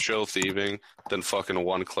is more chill thieving than fucking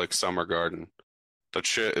one-click Summer Garden. That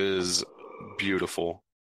shit is beautiful.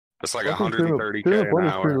 It's like 130k an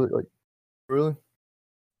hour. Really?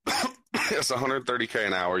 It's 130k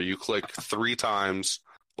an hour. You click 3 times,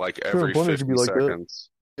 like every 50 seconds.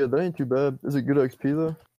 Yeah, that ain't too bad. Is it good XP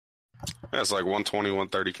though? Yeah, it's like 120,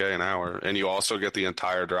 130k an hour, and you also get the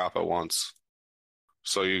entire drop at once.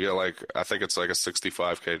 So you get I think it's like a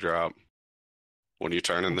 65k drop when you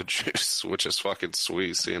turn in the juice, which is fucking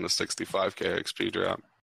sweet. Seeing a 65k XP drop.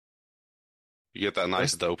 You get that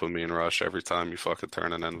nice dopamine rush every time you fucking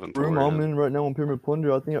turn an inventory. Room I'm in right now on Pyramid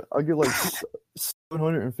Plunder, I think I get like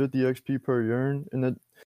 750 XP per urn, and that's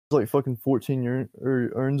like fucking 14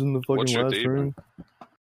 urns in the fucking last room.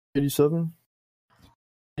 87?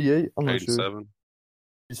 88? I'm not 87. sure.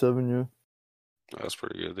 87, yeah. That's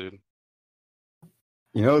pretty good, dude.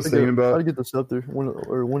 You know what I was thinking about? I'd get the scepter, one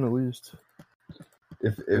at least.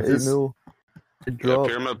 If 8 mil. Yeah,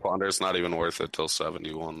 Pyramid Plunder is not even worth it till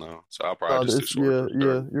 71 though. So I'll probably just do sword.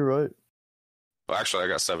 Yeah, you're right. Well, actually, I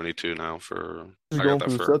got 72 now for. I got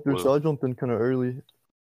that for scepter, so I jumped in kind of early,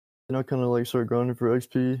 and I kind of like started grinding for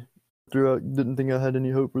XP. I didn't think I had any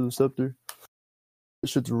hope for the scepter. This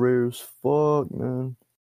shit's rare as fuck, man.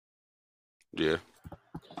 Yeah.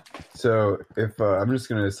 So if I'm just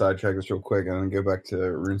gonna sidetrack this real quick and then go back to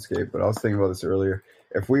RuneScape, but I was thinking about this earlier.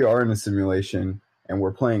 If we are in a simulation and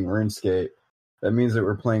we're playing RuneScape, that means that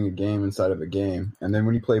we're playing a game inside of a game. And then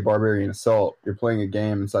when you play Barbarian Assault, you're playing a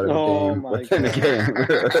game inside of a game within a game.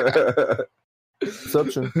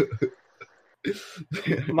 Perception.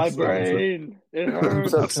 My brain. It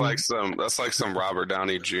hurts. That's like some Robert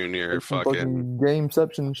Downey Jr. fucking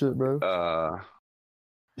gameception shit, bro.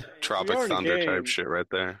 Tropic Thunder type shit right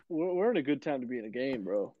there. We're in a good time to be in a game,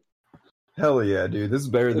 bro. Hell yeah, dude. This is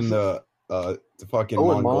better than the fucking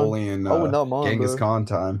Mongolian Genghis Khan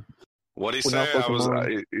time. What'd he say?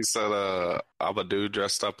 He said, I'm a dude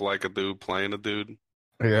dressed up like a dude playing a dude.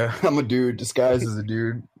 Yeah, I'm a dude disguised as a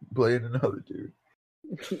dude playing another dude.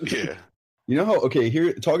 Yeah. You know how, okay,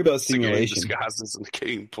 here, talk about simulation. Disguised as a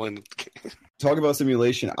king playing a game. Talk about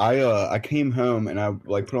simulation. I came home and I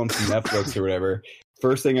put on some Netflix or whatever.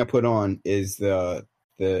 First thing I put on is the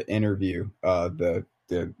interview, the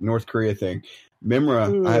North Korea thing.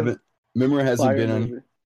 Mimra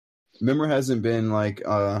hasn't been like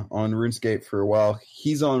on RuneScape for a while.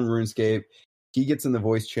 He's on RuneScape. He gets in the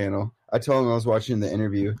voice channel. I told him I was watching the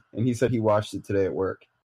interview, and he said he watched it today at work.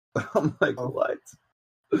 I'm like, what?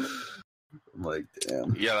 I'm like,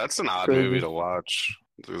 damn. Yeah, that's an odd movie to watch.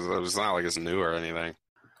 It's not like it's new or anything.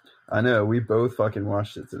 I know. We both fucking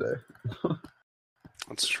watched it today.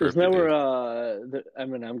 That's true. Isn't that where the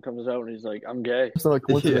Eminem comes out and he's like, "I'm gay"? It's not a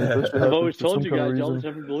coincidence. Yeah. I've always told you guys. Y'all just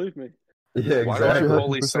haven't believed me. Yeah, exactly. Why do I have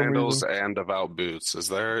holy sandals and devout boots? Is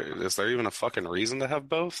there even a fucking reason to have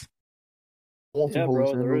both? Yeah,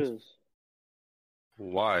 bro, there is.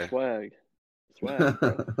 Why? Swag. Bro.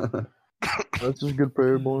 That's just good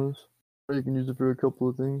prayer bonus. You can use it for a couple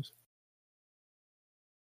of things.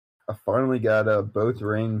 I finally got both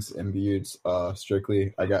rings imbued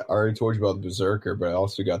strictly. I already told you about the Berserker, but I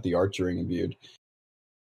also got the Archer ring imbued.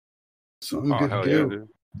 So I'm good to go. Dude.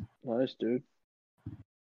 Nice, dude.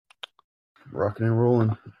 Rocking and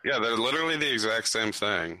rolling. Yeah, they're literally the exact same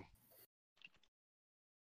thing.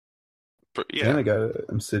 But, yeah. And I got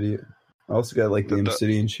Obsidian. I also got like the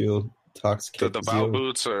Obsidian shield. Toxic. The devout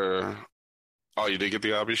boots are. Oh, you did get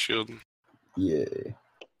the Obby shield? Yeah.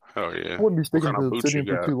 Oh yeah. I wouldn't be sticking to Obsidian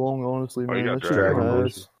for too long, honestly, man. You got Dragon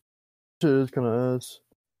Boots. Shit is kind of ass.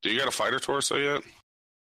 Do you got a fighter torso yet?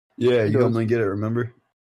 Yeah, you helped me get it, remember?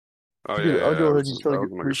 Oh, Dude, yeah. I'll go ahead and try to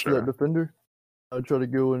reach for that defender. I'd try to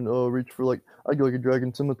go and reach for, like, I'd go like a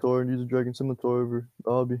Dragon Scimitar and use a Dragon Scimitar over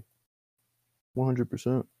the hobby.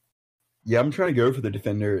 100%. Yeah, I'm trying to go for the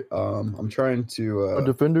defender. I'm trying to... a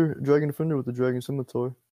defender? Dragon defender with the Dragon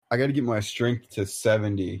Scimitar. I got to get my strength to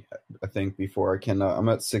 70, I think, before I can... I'm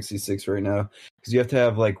at 66 right now. Because you have to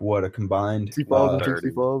have, like, what, a combined... 65 and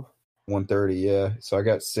 65. 130, yeah. So I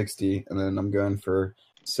got 60, and then I'm going for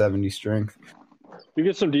 70 strength. You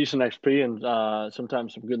get some decent XP and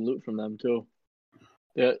sometimes some good loot from them, too.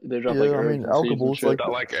 Yeah, they drop like alcohols.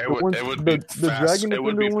 Like it would be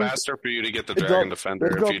faster for you to get the Dragon Defender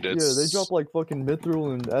if you did. Yeah, they drop like fucking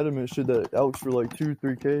Mithril and Adamant shit that outs for like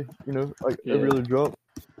 2-3K. You know, like every other drop.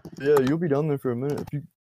 Yeah, you'll be down there for a minute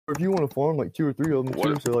if you want to farm like 2 or 3 of them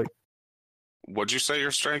too. So like, what'd you say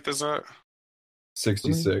your strength is at?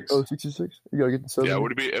 66. Oh, 66. You gotta get the 70.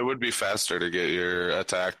 Yeah, it would be faster to get your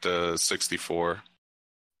attack to 64.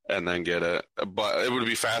 And then get it. But it would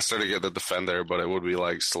be faster to get the defender, but it would be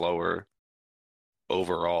like slower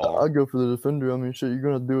overall. I'd go for the defender. I mean, shit, you're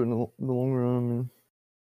gonna do it in the long run. I mean,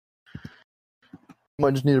 you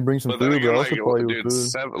might just need to bring some food, but also probably with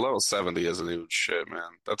food. Level 70 isn't even shit, man.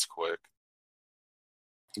 That's quick.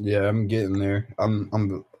 Yeah, I'm getting there. I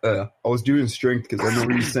was doing strength because I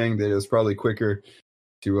remember you saying that it was probably quicker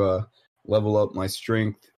to level up my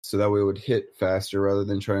strength so that way it would hit faster rather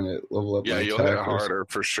than trying to level up my attack. Yeah, you'll hit harder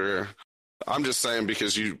for sure. I'm just saying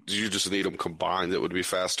because you just need them combined, it would be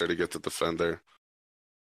faster to get the defender.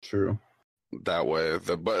 True. That way.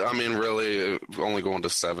 But, I mean, really, only going to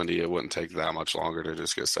 70, it wouldn't take that much longer to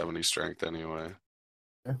just get 70 strength anyway.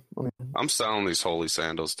 Yeah, I mean, I'm selling these holy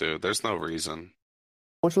sandals, dude. There's no reason.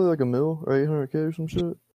 What's really like $1 million or 800K or some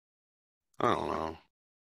shit? I don't know.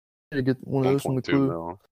 To get one of those from the clue.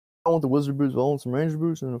 Mil. I want the wizard boots. I want some ranger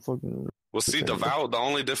boots and a fucking. Well, see, the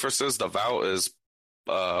only difference is the vow is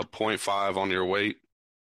 0.5 on your weight,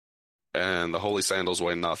 and the holy sandals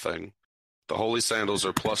weigh nothing. The holy sandals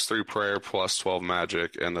are +3 prayer, +12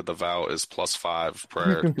 magic, and the vow is +5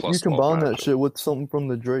 prayer. You combine that shit with something from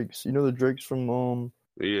the drakes. You know the drakes from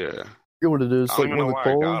Yeah. I forget what it is. I don't even know why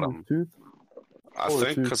I got them. Tooth? I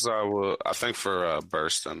think for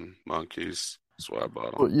bursting monkeys. That's why I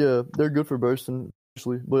bought them. But yeah, they're good for bursting,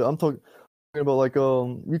 actually. But I'm talking about like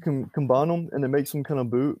you can combine them and it makes some kind of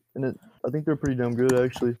boot, and I think they're pretty damn good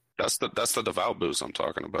actually. That's the devout boots I'm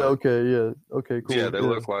talking about. Okay, yeah, okay, cool. Yeah, they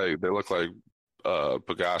look like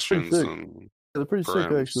Pagashans and they're pretty Brims.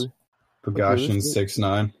 sick actually. Pagashans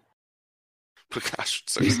 6'9".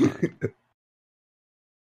 Pagashans 6'9".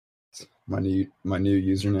 my new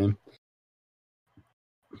username.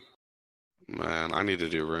 Man, I need to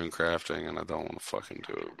do rune crafting, and I don't want to fucking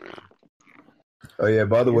do it, man. Oh yeah,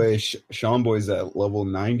 by the way, Sean Boy's at level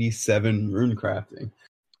 97 rune crafting.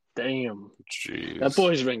 Damn. Jeez. That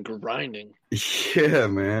boy's been grinding. Yeah,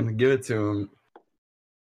 man. Give it to him.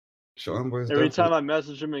 Sean Boy's every time I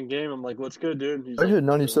message him in game, I'm like, what's good, dude? I hit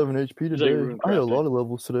 97 HP today. I hit a lot of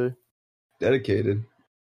levels today. Dedicated.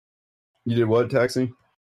 You did what, Taxi?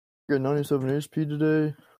 I got 97 HP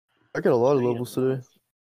today. I got a lot of levels today.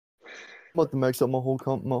 I'm about to max out my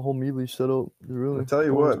whole melee setup. Really. I'll tell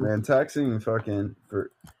you what, man, Taxing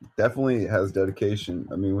definitely has dedication.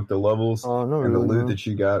 I mean, with the levels and the loot that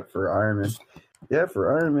you got for Iron Man. Yeah,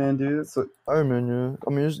 for Iron Man, dude. It's like... Iron Man, yeah. I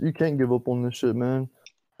mean, you can't give up on this shit, man.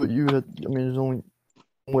 But there's only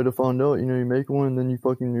one way to find out. You know, you make one, and then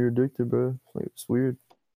you're addicted, bro. It's weird.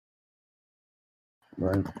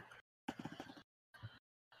 Right.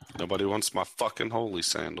 Nobody wants my fucking holy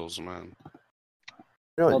sandals, man.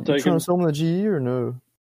 You trying to sell them the GE or no?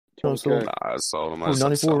 I sold them.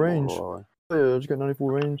 94 range. Oh, yeah, I just got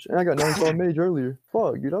 94 range. And I got 95 mage earlier.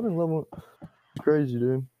 Fuck, dude, I've been leveling. It's crazy,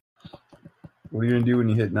 dude. What are you going to do when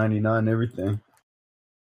you hit 99 and everything?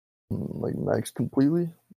 Like, max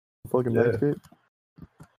completely? Fucking max cape?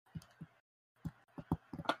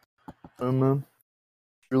 Man.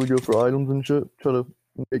 Really go for items and shit. Try to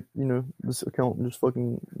make, this account just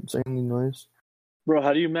fucking insanely nice. Bro,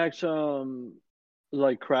 how do you max,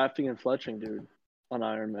 like crafting and fletching, dude, on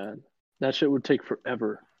Iron Man? That shit would take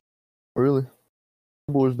forever. Really?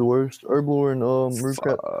 Herblore is the worst. Herblore and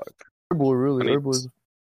Herblore, really. Herblore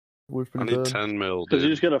is pretty bad. I need 10 mil, because you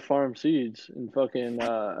just gotta farm seeds and fucking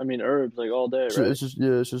herbs like all day, right? It's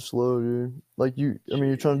just slow, dude. Like you're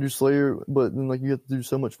trying to do Slayer, but then like you have to do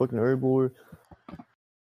so much fucking Herblore.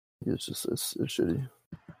 It's shitty.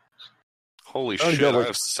 Holy shit! I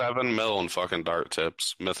have 7 mil in fucking dart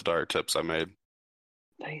tips, myth dart tips I made.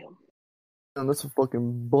 Damn. Man, that's a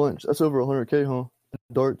fucking bunch. That's over 100K, huh?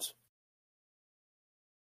 Darts.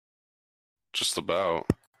 Just about.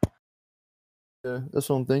 Yeah, that's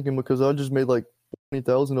what I'm thinking because I just made like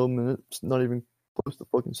 20,000 of them and it's not even close to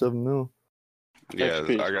fucking 7 mil. Yeah,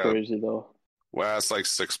 XP I got crazy though. Well, it's like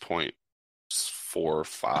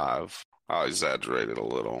 6.45. I exaggerated a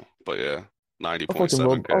little, but yeah,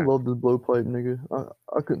 90.7K. I love this blowpipe, nigga.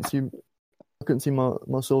 I couldn't see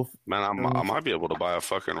myself. Man, I might be able to buy a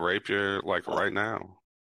fucking rapier like right now.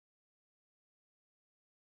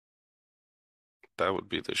 That would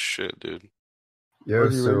be the shit, dude.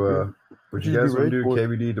 Yo, so would you guys want to do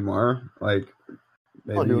KBD tomorrow? Like,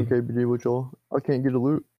 maybe... I'm not doing KBD with y'all. I can't get a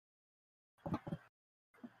loot.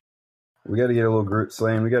 We got to get a little group,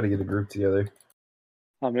 Slane. We got to get a group together.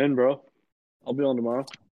 I'm in, bro. I'll be on tomorrow.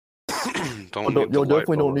 Y'all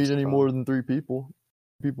definitely don't need any more than 3 people.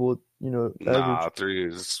 People, you know, average. Nah, 3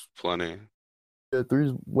 is plenty. Yeah, 3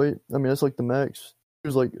 is wait. I mean, that's like the max.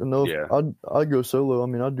 There's like enough. Yeah. I'd go solo. I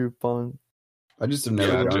mean, I'd do fine. I just have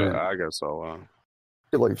never done it. I go solo.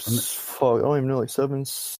 Get like fuck. I don't even know, like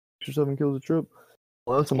 6 or 7 kills a trip.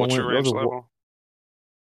 Last time What's your range level?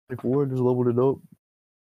 24. Just leveled it up.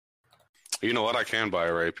 You know what? I can buy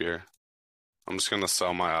a rapier. I'm just gonna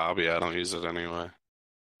sell my hobby. I don't use it anyway.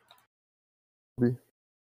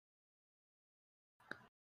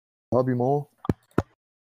 Hobby mall.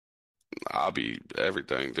 Hobby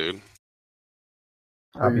everything, dude.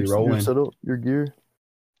 Hobby rolling. Your setup, your gear.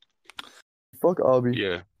 Fuck hobby.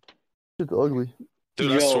 Yeah. Shit's ugly.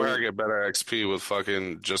 Dude, I swear I get better XP with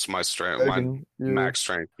fucking just my strength, max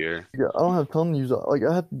strength gear. Yeah, I don't have time to use it. Like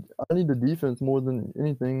I need the defense more than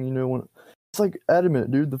anything. You know, when it's like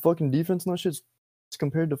adamant, dude. The fucking defense and that shit's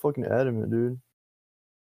compared to fucking adamant, dude.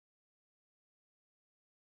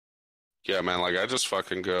 Yeah, man. Like I just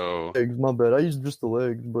fucking go. Legs, my bad. I use just the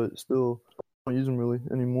legs, but still, I don't use them really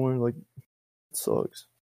anymore. Like, it sucks.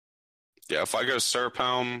 Yeah, if I go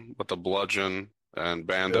Serpalm with the bludgeon and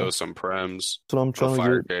Bandos and Prems, so I'm trying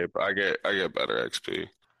to get. Cape, I get better XP.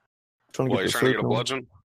 Trying you're trying to get a bludgeon?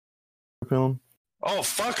 Serpalm. Oh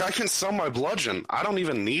fuck! I can sell my bludgeon. I don't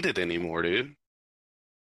even need it anymore, dude.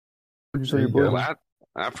 What'd you say your bludgeon?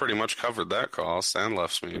 I pretty much covered that cost and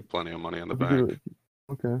left me plenty of money in the bank.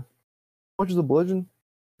 Okay. How much is the bludgeon?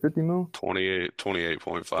 50 mil?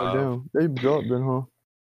 28.5. Oh, damn. They dropped then, huh?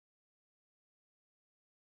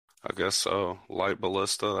 I guess so. Light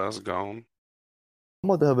ballista, that's gone. I'm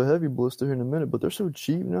about to have a heavy ballista here in a minute, but they're so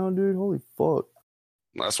cheap now, dude. Holy fuck.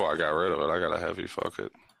 That's why I got rid of it. I got a heavy, fuck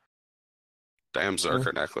it. Damn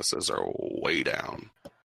Zerker necklaces are way down.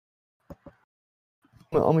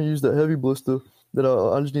 I'm gonna use that heavy ballista that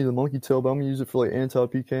I just need the monkey tail, but I'm gonna use it for like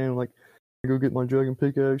anti-PK and like go get my dragon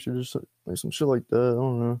pickaxe or just like some shit like that. I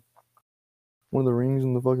don't know. One of the rings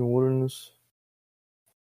in the fucking wilderness.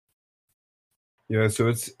 Yeah, so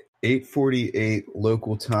it's 8:48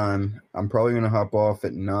 local time. I'm probably gonna hop off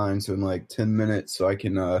at 9, so in like 10 minutes, so I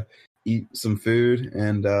can eat some food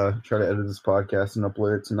and try to edit this podcast and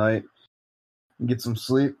upload it tonight. And get some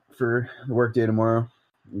sleep for the work day tomorrow.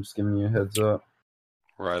 I'm just giving you a heads up.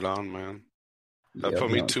 Right on, man. That put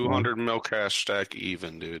me 200 mil cash stack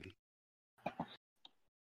even, dude.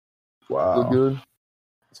 Wow. Good.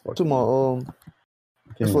 To my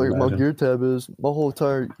it's like my gear tab is my whole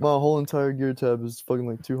entire gear tab is fucking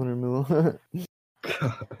like 200 mil.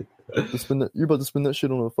 You're about to spend that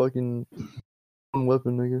shit on a fucking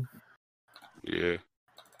weapon, nigga. Yeah.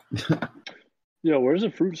 Yo, where's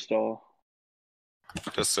the fruit stall?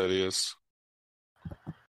 Just Sidious.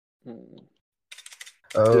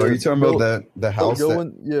 Oh, are you talking about the house? Go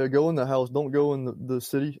in the house. Don't go in the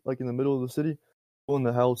city, like in the middle of the city. Go in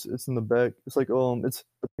the house. It's in the back. It's like I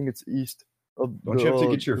think it's east of. Don't you have to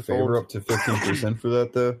get your favor up to 15% for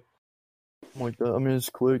that though? Something like that. I mean, it's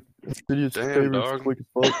quick. City's favorite is quick as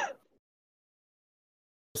fuck.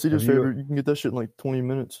 City's favorite. You can get that shit in like 20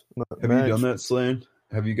 minutes. Have you done that, Slane?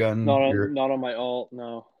 Have you gotten not on my alt?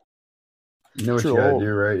 No. You know what you gotta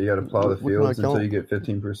do, right? You gotta plow the fields until you get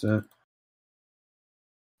 15%.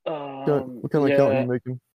 What kind of account are you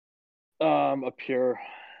making? A pure.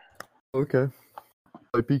 Okay.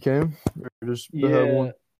 Like PKM? Or just have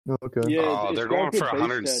one? Oh, okay. Yeah, they're going for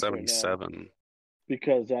 177. Right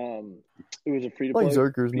because it was a free to play. Like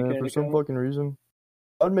Zerkers, man, for some fucking reason.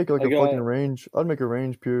 I'd make like a fucking range. I'd make a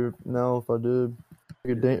range pure now if I did.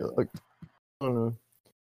 Like I don't know.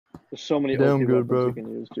 There's so many damn OP good, bro. you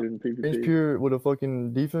can use, dude, in PvP. Range pure with a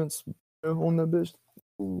fucking defense on that bitch.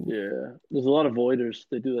 Ooh. Yeah, there's a lot of voiders.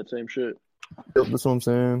 They do that same shit. Yep, that's what I'm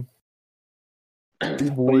saying.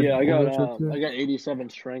 But yeah, I got 87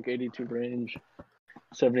 strength, 82 range,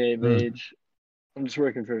 78 mage. I'm just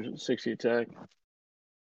working for 60 attack.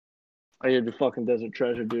 I get the fucking desert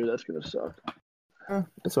treasure, dude. That's gonna suck.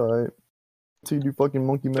 That's alright. So you do fucking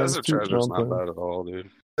Monkey Madness Desert 2. Treasure's No, not bad at all,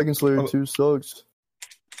 dude. Dragon Slayer 2 sucks.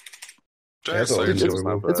 Dragon Slayer 2 is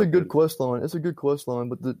not bad. It's a good quest line. It's a good quest line,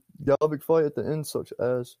 but the Galvic fight at the end sucks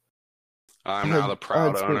ass. I'm now the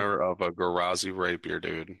proud owner of a Garazi rapier,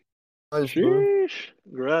 dude. Nice, sheesh.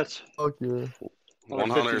 Congrats. Fuck yeah.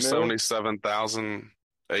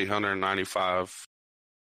 177,895.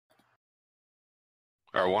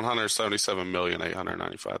 Or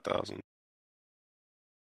 177,895,000.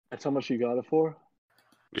 That's how much you got it for?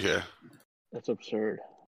 Yeah. That's absurd.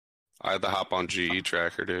 I had to hop on GE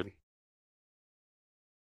Tracker, dude.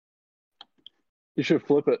 You should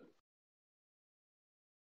flip it.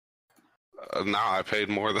 Nah, I paid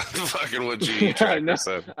more than fucking what GE Tracker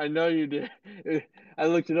said. I know you did. I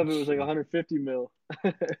looked it up. It was like 150 mil.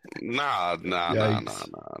 Nah.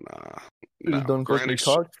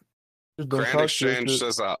 Grand Exchange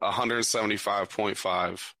says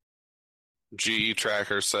 175.5. GE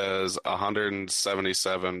Tracker says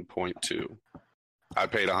 177.2. I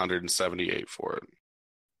paid 178 for it.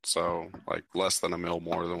 So, like, less than $1 million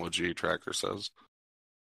more than what GE Tracker says.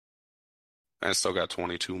 And I still got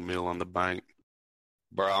 22 mil in the bank.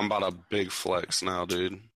 Bro, I'm about a big flex now,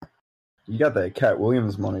 dude. You got that Cat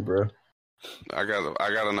Williams money, bro. I got an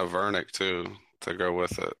Avernic, too, to go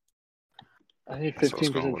with it. I need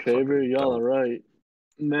 15% favor. Y'all are right.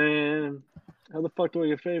 Man, how the fuck do I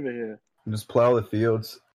get favor here? Just plow the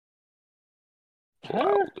fields.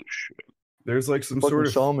 Plow the shit. There's like some sort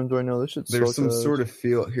of shamans right now. This shit there's some sort of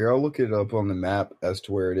field here. I'll look it up on the map as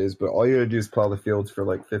to where it is, but all you gotta do is plow the fields for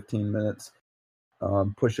like 15 minutes.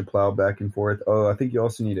 Push a plow back and forth. Oh, I think you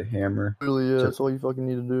also need a hammer. Really, yeah, that's all you fucking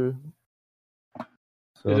need to do.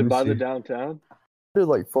 So is it by the downtown? It's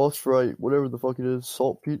like phosphorite, whatever the fuck it is.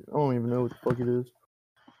 Saltpeter. I don't even know what the fuck it is.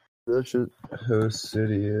 That shit.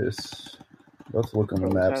 Hosidius. Let's look on the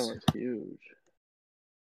maps. That huge.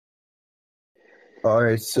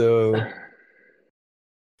 Alright, so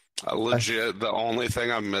legit, the only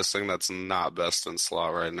thing I'm missing that's not best in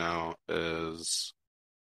slot right now is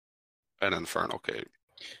an Infernal Cape.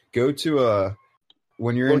 Go to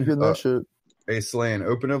when you're in that shit. Slane,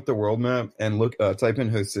 open up the world map and look type in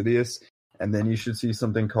Hosidius, and then you should see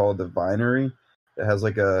something called the Vinery. It has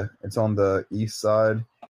like it's on the east side.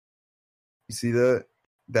 You see that?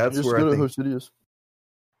 That's just where go I to think Hosidius.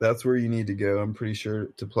 That's where you need to go. I'm pretty sure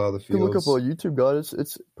to plow the fields. You can look up a YouTube guide.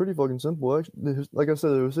 It's pretty fucking simple. Actually, like I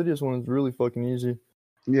said, the Hosidius one is really fucking easy.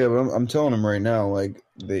 Yeah, but I'm telling them right now, like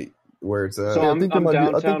where it's at. So I think there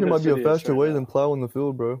might be a faster way than plowing the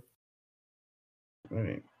field, bro.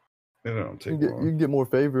 Right. You can get more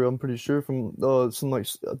favor. I'm pretty sure from some like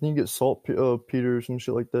I think you get Peter or some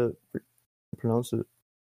shit like that. Pronounce it.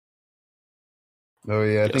 Oh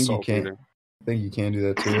yeah, I think you can. I think you can do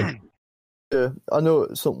that too. Yeah, I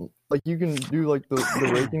know something like you can do like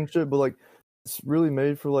the raking shit, but like it's really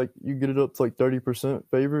made for like you get it up to like 30%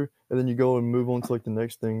 favor, and then you go and move on to like the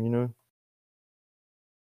next thing, you know.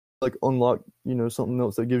 Like unlock, you know, something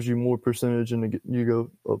else that gives you more percentage, and you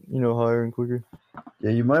go up, you know, higher and quicker.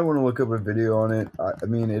 Yeah, you might want to look up a video on it. I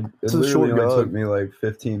mean, it literally only took me like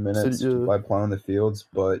 15 minutes by plowing the fields,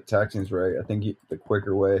 but Taxing's right. I think the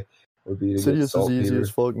quicker way would be to get saltpeter. Is easy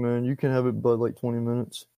as fuck, man. You can have it by like 20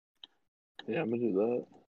 minutes. Yeah, I'm gonna do that.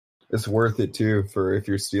 It's worth it too for if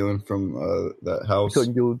you're stealing from that house.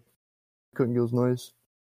 Cutting Guild's nice.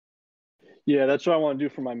 Yeah, that's what I want to do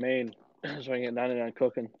for my main, so I can get 99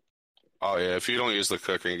 cooking. Oh yeah, if you don't use the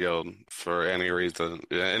Cooking Guild for any reason,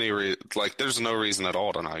 like there's no reason at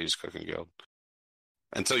all to not use Cooking Guild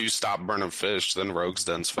until you stop burning fish. Then Rogue's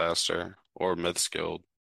Den's faster or Myth's Guild.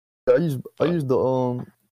 I use the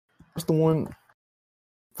what's the one?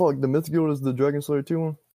 Fuck, the Myth Guild is the Dragon Slayer 2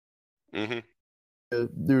 one. Mm-hmm. Yeah,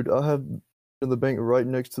 dude, I have the bank right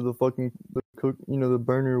next to the fucking the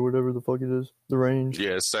burner or whatever the fuck it is, the range.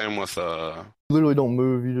 Yeah, same with You literally don't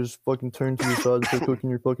move. You just fucking turn to the side and start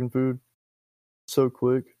cooking your fucking food. So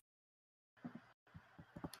quick. You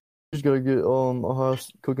just gotta get a high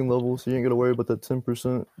cooking level, so you ain't gotta worry about that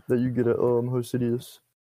 10% that you get at Hosidius.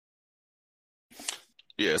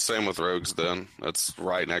 Yeah, same with Rogue's Den. That's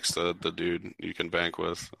right next to the dude you can bank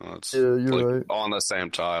with. It's yeah, you're right. On the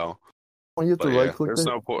same tile. Oh, you have to right click. There's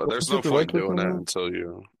no point. There's no point doing it until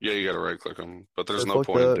you. Yeah, you gotta right click them, but there's no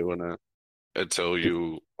point in doing it until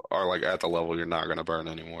you are like at the level you're not gonna burn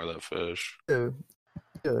any more of that fish. Yeah.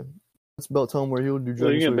 It's about time where he'll do. So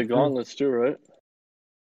you get the gauntlets too, right?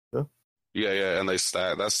 Yeah. Yeah, and they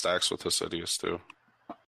stack. That stacks with Hosidius too.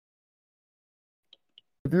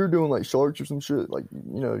 If you're doing like sharks or some shit, like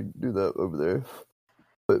you do that over there.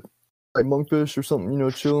 But like monkfish or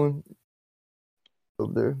something, chilling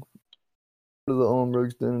over there. To the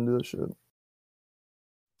Rogue's Den and do that shit.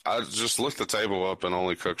 I just look the table up and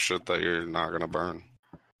only cook shit that you're not gonna burn,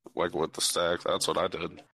 like with the stack. That's what I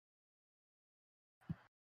did.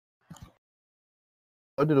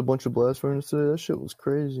 I did a bunch of blast furnace today. That shit was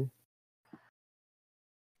crazy.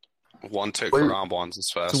 One tick for oblongs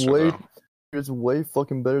is faster though. It's way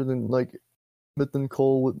fucking better than like Mythen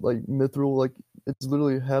coal with like mithril. Like it's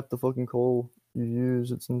literally half the fucking coal you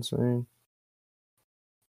use. It's insane.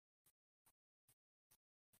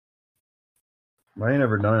 I ain't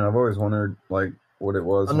never done it. I've always wondered like what it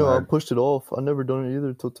was. I know. I pushed it off. I never done it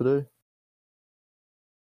either till today.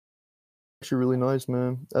 Actually, really nice,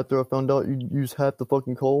 man. After I found out you use half the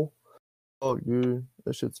fucking coal, oh dude,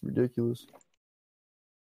 that shit's ridiculous.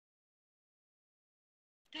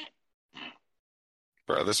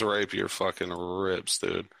 Bro, this rapier fucking rips,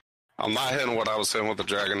 dude. I'm not hitting what I was hitting with the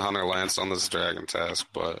Dragon Hunter Lance on this Dragon Task,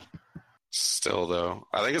 but still, though,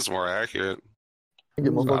 I think it's more accurate. I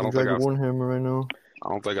get my fucking Dragon Warhammer right now. I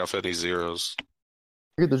don't think I've hit any zeros.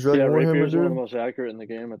 I get the Dragon Warhammer, Rapier's dude. one of the most accurate in the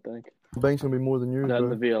game, I think. The bank's gonna be more than yours, Not in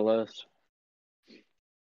bro. the VLS.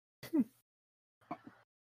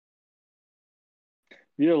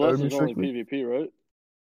 VLS is only PvP, right?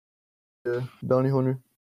 Yeah, Bounty Hunter.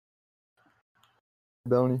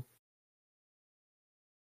 Bounty.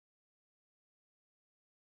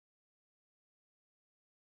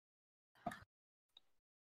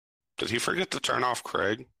 Did he forget to turn off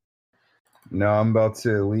Craig? No, I'm about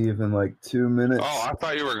to leave in like 2 minutes. Oh, I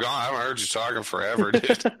thought you were gone. I haven't heard you talking forever,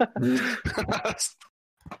 dude.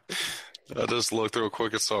 I just looked real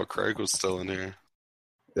quick and saw Craig was still in here.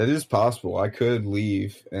 That is possible. I could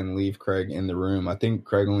leave and leave Craig in the room. I think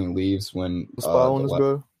Craig only leaves when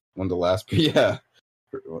when the last. Yeah,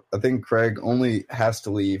 I think Craig only has to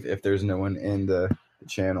leave if there's no one in the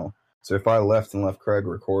channel. So if I left Craig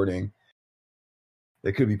recording,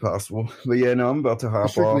 it could be possible. But yeah, no, I'm about to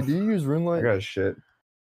hop off. Do you use Runelite? I got shit.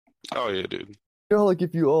 Oh yeah, dude. You know, like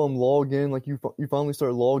if you log in, like you finally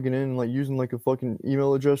start logging in and like using like a fucking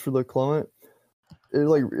email address for the client, it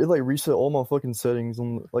reset all my fucking settings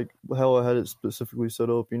on like how I had it specifically set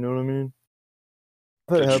up. You know what I mean?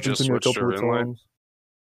 I've had it happen to me a couple of times.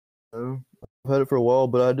 I've had it for a while,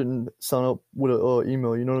 but I didn't sign up with an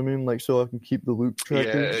email. You know what I mean? Like so I can keep the loop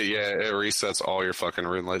tracking. Yeah, it resets all your fucking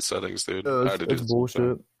Runelite settings, dude. It's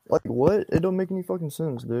bullshit. Like what? It don't make any fucking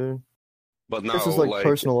sense, dude. But no, it's just like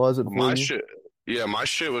personalize it for my you. shit. Yeah, my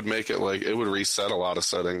shit would make it like it would reset a lot of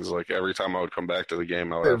settings. Like every time I would come back to the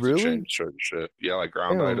game, I would have to change certain shit. Yeah, like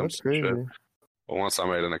ground items and shit. But once I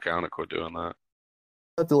made an account, it quit doing that.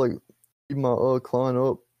 I have to like keep my client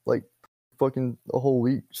up like fucking a whole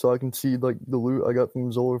week so I can see like the loot I got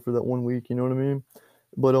from Zola for that 1 week. You know what I mean?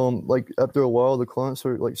 But like after a while, the client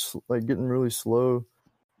started like getting really slow.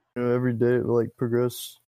 You know, every day it would like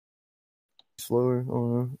progress slower. I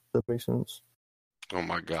don't know if that makes sense. Oh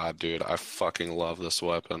my god, dude! I fucking love this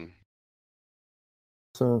weapon.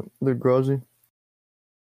 So the Grazi.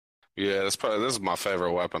 Yeah, this is my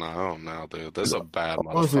favorite weapon I own now, dude. This is a bad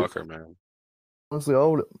motherfucker, man. Honestly, I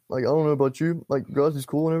would like. I don't know about you. Like Grazi's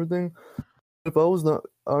cool and everything. If I was not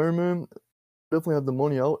Iron Man, I'd definitely have the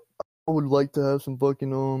money out. I would like to have some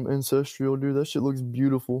fucking ancestral, dude. That shit looks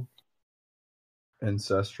beautiful.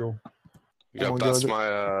 Ancestral. Yep, that's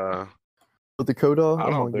my With the Kodar?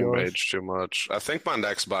 I don't do mage too much. I think my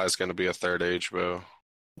next buy is gonna be a third age, bro. I'm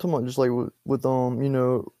talking about just like with you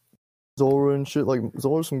know, Zora and shit. Like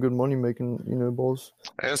Zora's some good money making, you know, boss.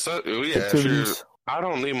 And so yeah, I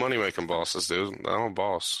don't need money making bosses, dude. I'm a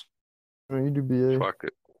boss. I mean, you do BA. Fuck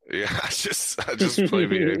it. Yeah, I just play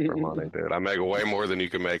BA for money, dude. I make way more than you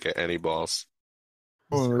can make at any boss.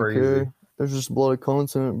 I don't really care. There's just a lot of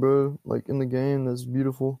content, bro. Like in the game, that's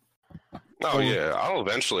beautiful. Oh yeah, I'll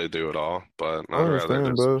eventually do it all, but I'd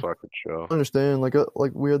rather just fucking chill. I understand. Like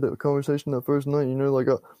we had that conversation that first night. You know, like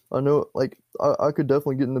I know, like I could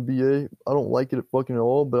definitely get into BA. I don't like it fucking at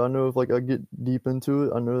all, but I know if like I get deep into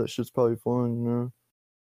it, I know that shit's probably fun. You know.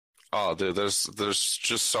 Oh, dude, there's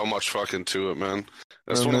just so much fucking to it, man.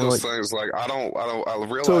 That's one of those things. Like I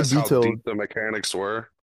realize how deep the mechanics were.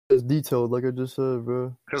 It's detailed, like I just said,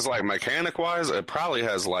 bro. Because like mechanic wise, it probably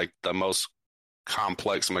has like the most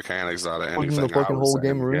complex mechanics out of anything. The fucking whole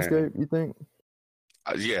game of RuneScape, you think?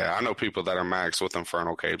 Yeah, I know people that are maxed with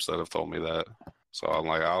Infernal Capes that have told me that. So I'm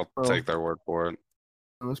like, I'll take their word for it.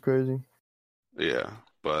 That's crazy. Yeah,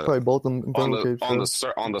 but probably both them Infernal Capes.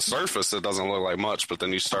 On the surface, it doesn't look like much, but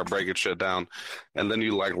then you start breaking shit down, and then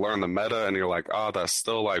you like learn the meta, and you're like, oh, that's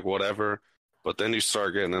still like whatever. But then you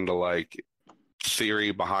start getting into like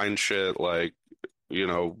theory behind shit, like, you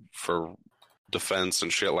know, for defense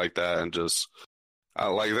and shit like that, and just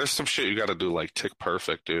like there's some shit you got to do like tick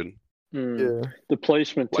perfect, dude. Yeah, the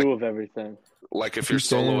placement too of everything. Like if you're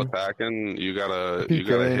solo attacking, you gotta hit.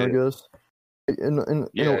 I guess. In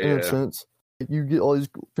a sense, you get all these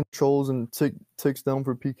controls and ticks down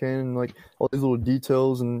for PKing and like all these little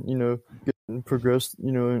details and getting progressed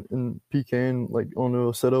in PKing like on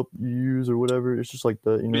a setup you use or whatever. It's just like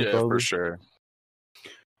that, Yeah, probably. for sure.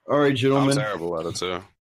 All right, gentlemen. I'm terrible at it too.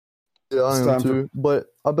 Yeah, I am too. But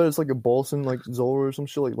I bet it's like a bossing like Zola or some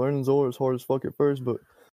shit. Like learning Zola is hard as fuck at first, but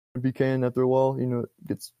PKing after a while, it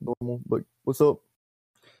gets normal. But what's up?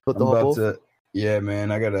 Yeah,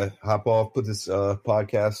 man, I gotta hop off, put this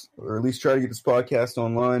podcast, or at least try to get this podcast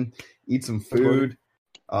online, eat some food.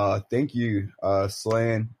 Thank you,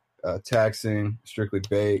 Slan, Taxing, Strictly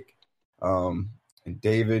Bake, and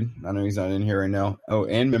David. I know he's not in here right now. Oh,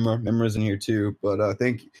 and Mimra's in here too. But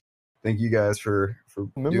thank you guys for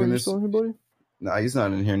doing this. Still in here, buddy? Nah, he's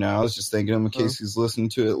not in here now. I was just thanking him in case he's listening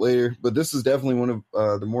to it later. But this is definitely one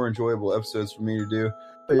of the more enjoyable episodes for me to do.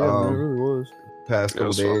 Yeah, man, it really was. Past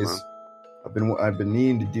couple days. Fun, I've been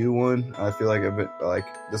needing to do one. I feel like I've been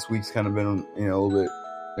this week's kind of been a little bit.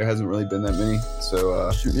 There hasn't really been that many, so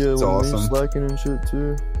it's awesome. Slacking and shit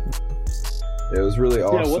too. It was really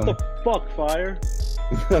awesome. Yeah, what the fuck, Fire?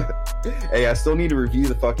 Hey, I still need to review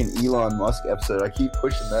the fucking Elon Musk episode. I keep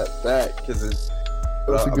pushing that back because it's.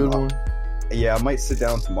 That's a good one. Yeah, I might sit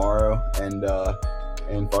down tomorrow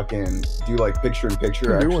and fucking do like picture in picture.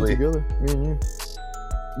 Do actually, one together, me and you.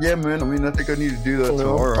 Yeah, man. I mean, I think I need to do that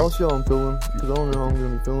tomorrow. I'll see how I'm feeling because I don't know how I'm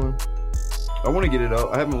gonna be feeling. I want to get it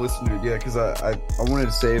out. I haven't listened to it yet because I wanted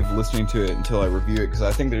to save listening to it until I review it because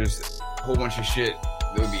I think there's a whole bunch of shit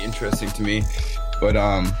that would be interesting to me. But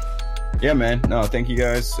yeah, man. No, thank you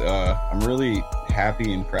guys. I'm really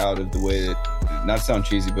happy and proud of the way that, not to sound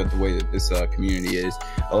cheesy, but the way that this community is.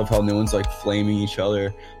 I love how no one's like flaming each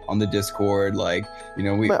other on the Discord. Like,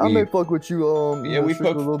 I may fuck with you. We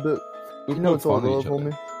fuck a little bit. It's all love,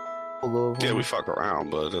 homie. All love, homie. Yeah, we fuck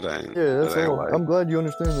around, but it ain't. Yeah, that's all. I'm glad you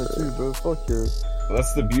understand that too, bro. Fuck yeah. Well,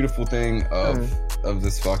 that's the beautiful thing of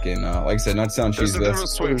this fucking, like I said, not to sound cheesy. There's a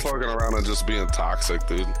difference between fucking around and just being toxic,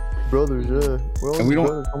 dude. Brothers, yeah. And we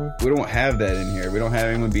don't have that in here. We don't have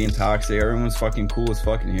anyone being toxic. Everyone's fucking cool as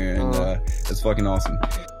fucking here, and it's fucking awesome.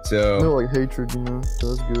 So no, like hatred,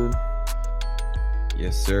 so that's good.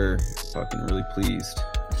 Yes, sir. Fucking really pleased.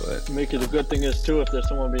 But make it a good thing is too, if there's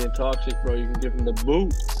someone being toxic, bro, you can give them the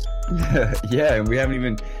boot. Yeah, and we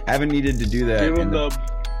haven't needed to do that. Give them the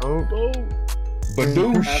boot.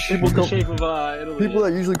 People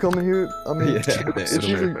that usually come in here, I mean,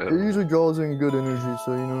 it usually draws in good energy.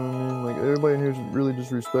 So you know what I mean. Like everybody in here is really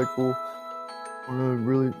just respectful,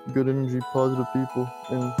 really good energy, positive people,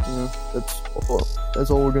 and that's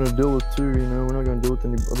all we're gonna deal with too. We're not gonna deal with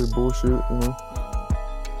any other bullshit.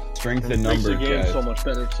 Strength in numbers, makes the game guys. so much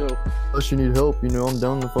better too. Unless you need help, I'm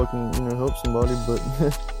down to fucking help somebody, but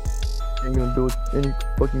I ain't gonna do it any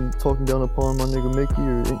fucking talking down upon my nigga Mickey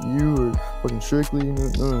or you or fucking Strictly. None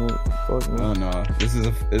of that. Fuck no. No. This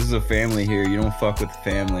is a family here. You don't fuck with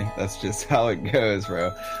family. That's just how it goes,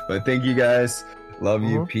 bro. But thank you guys. Love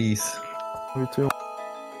you. Peace. Me too.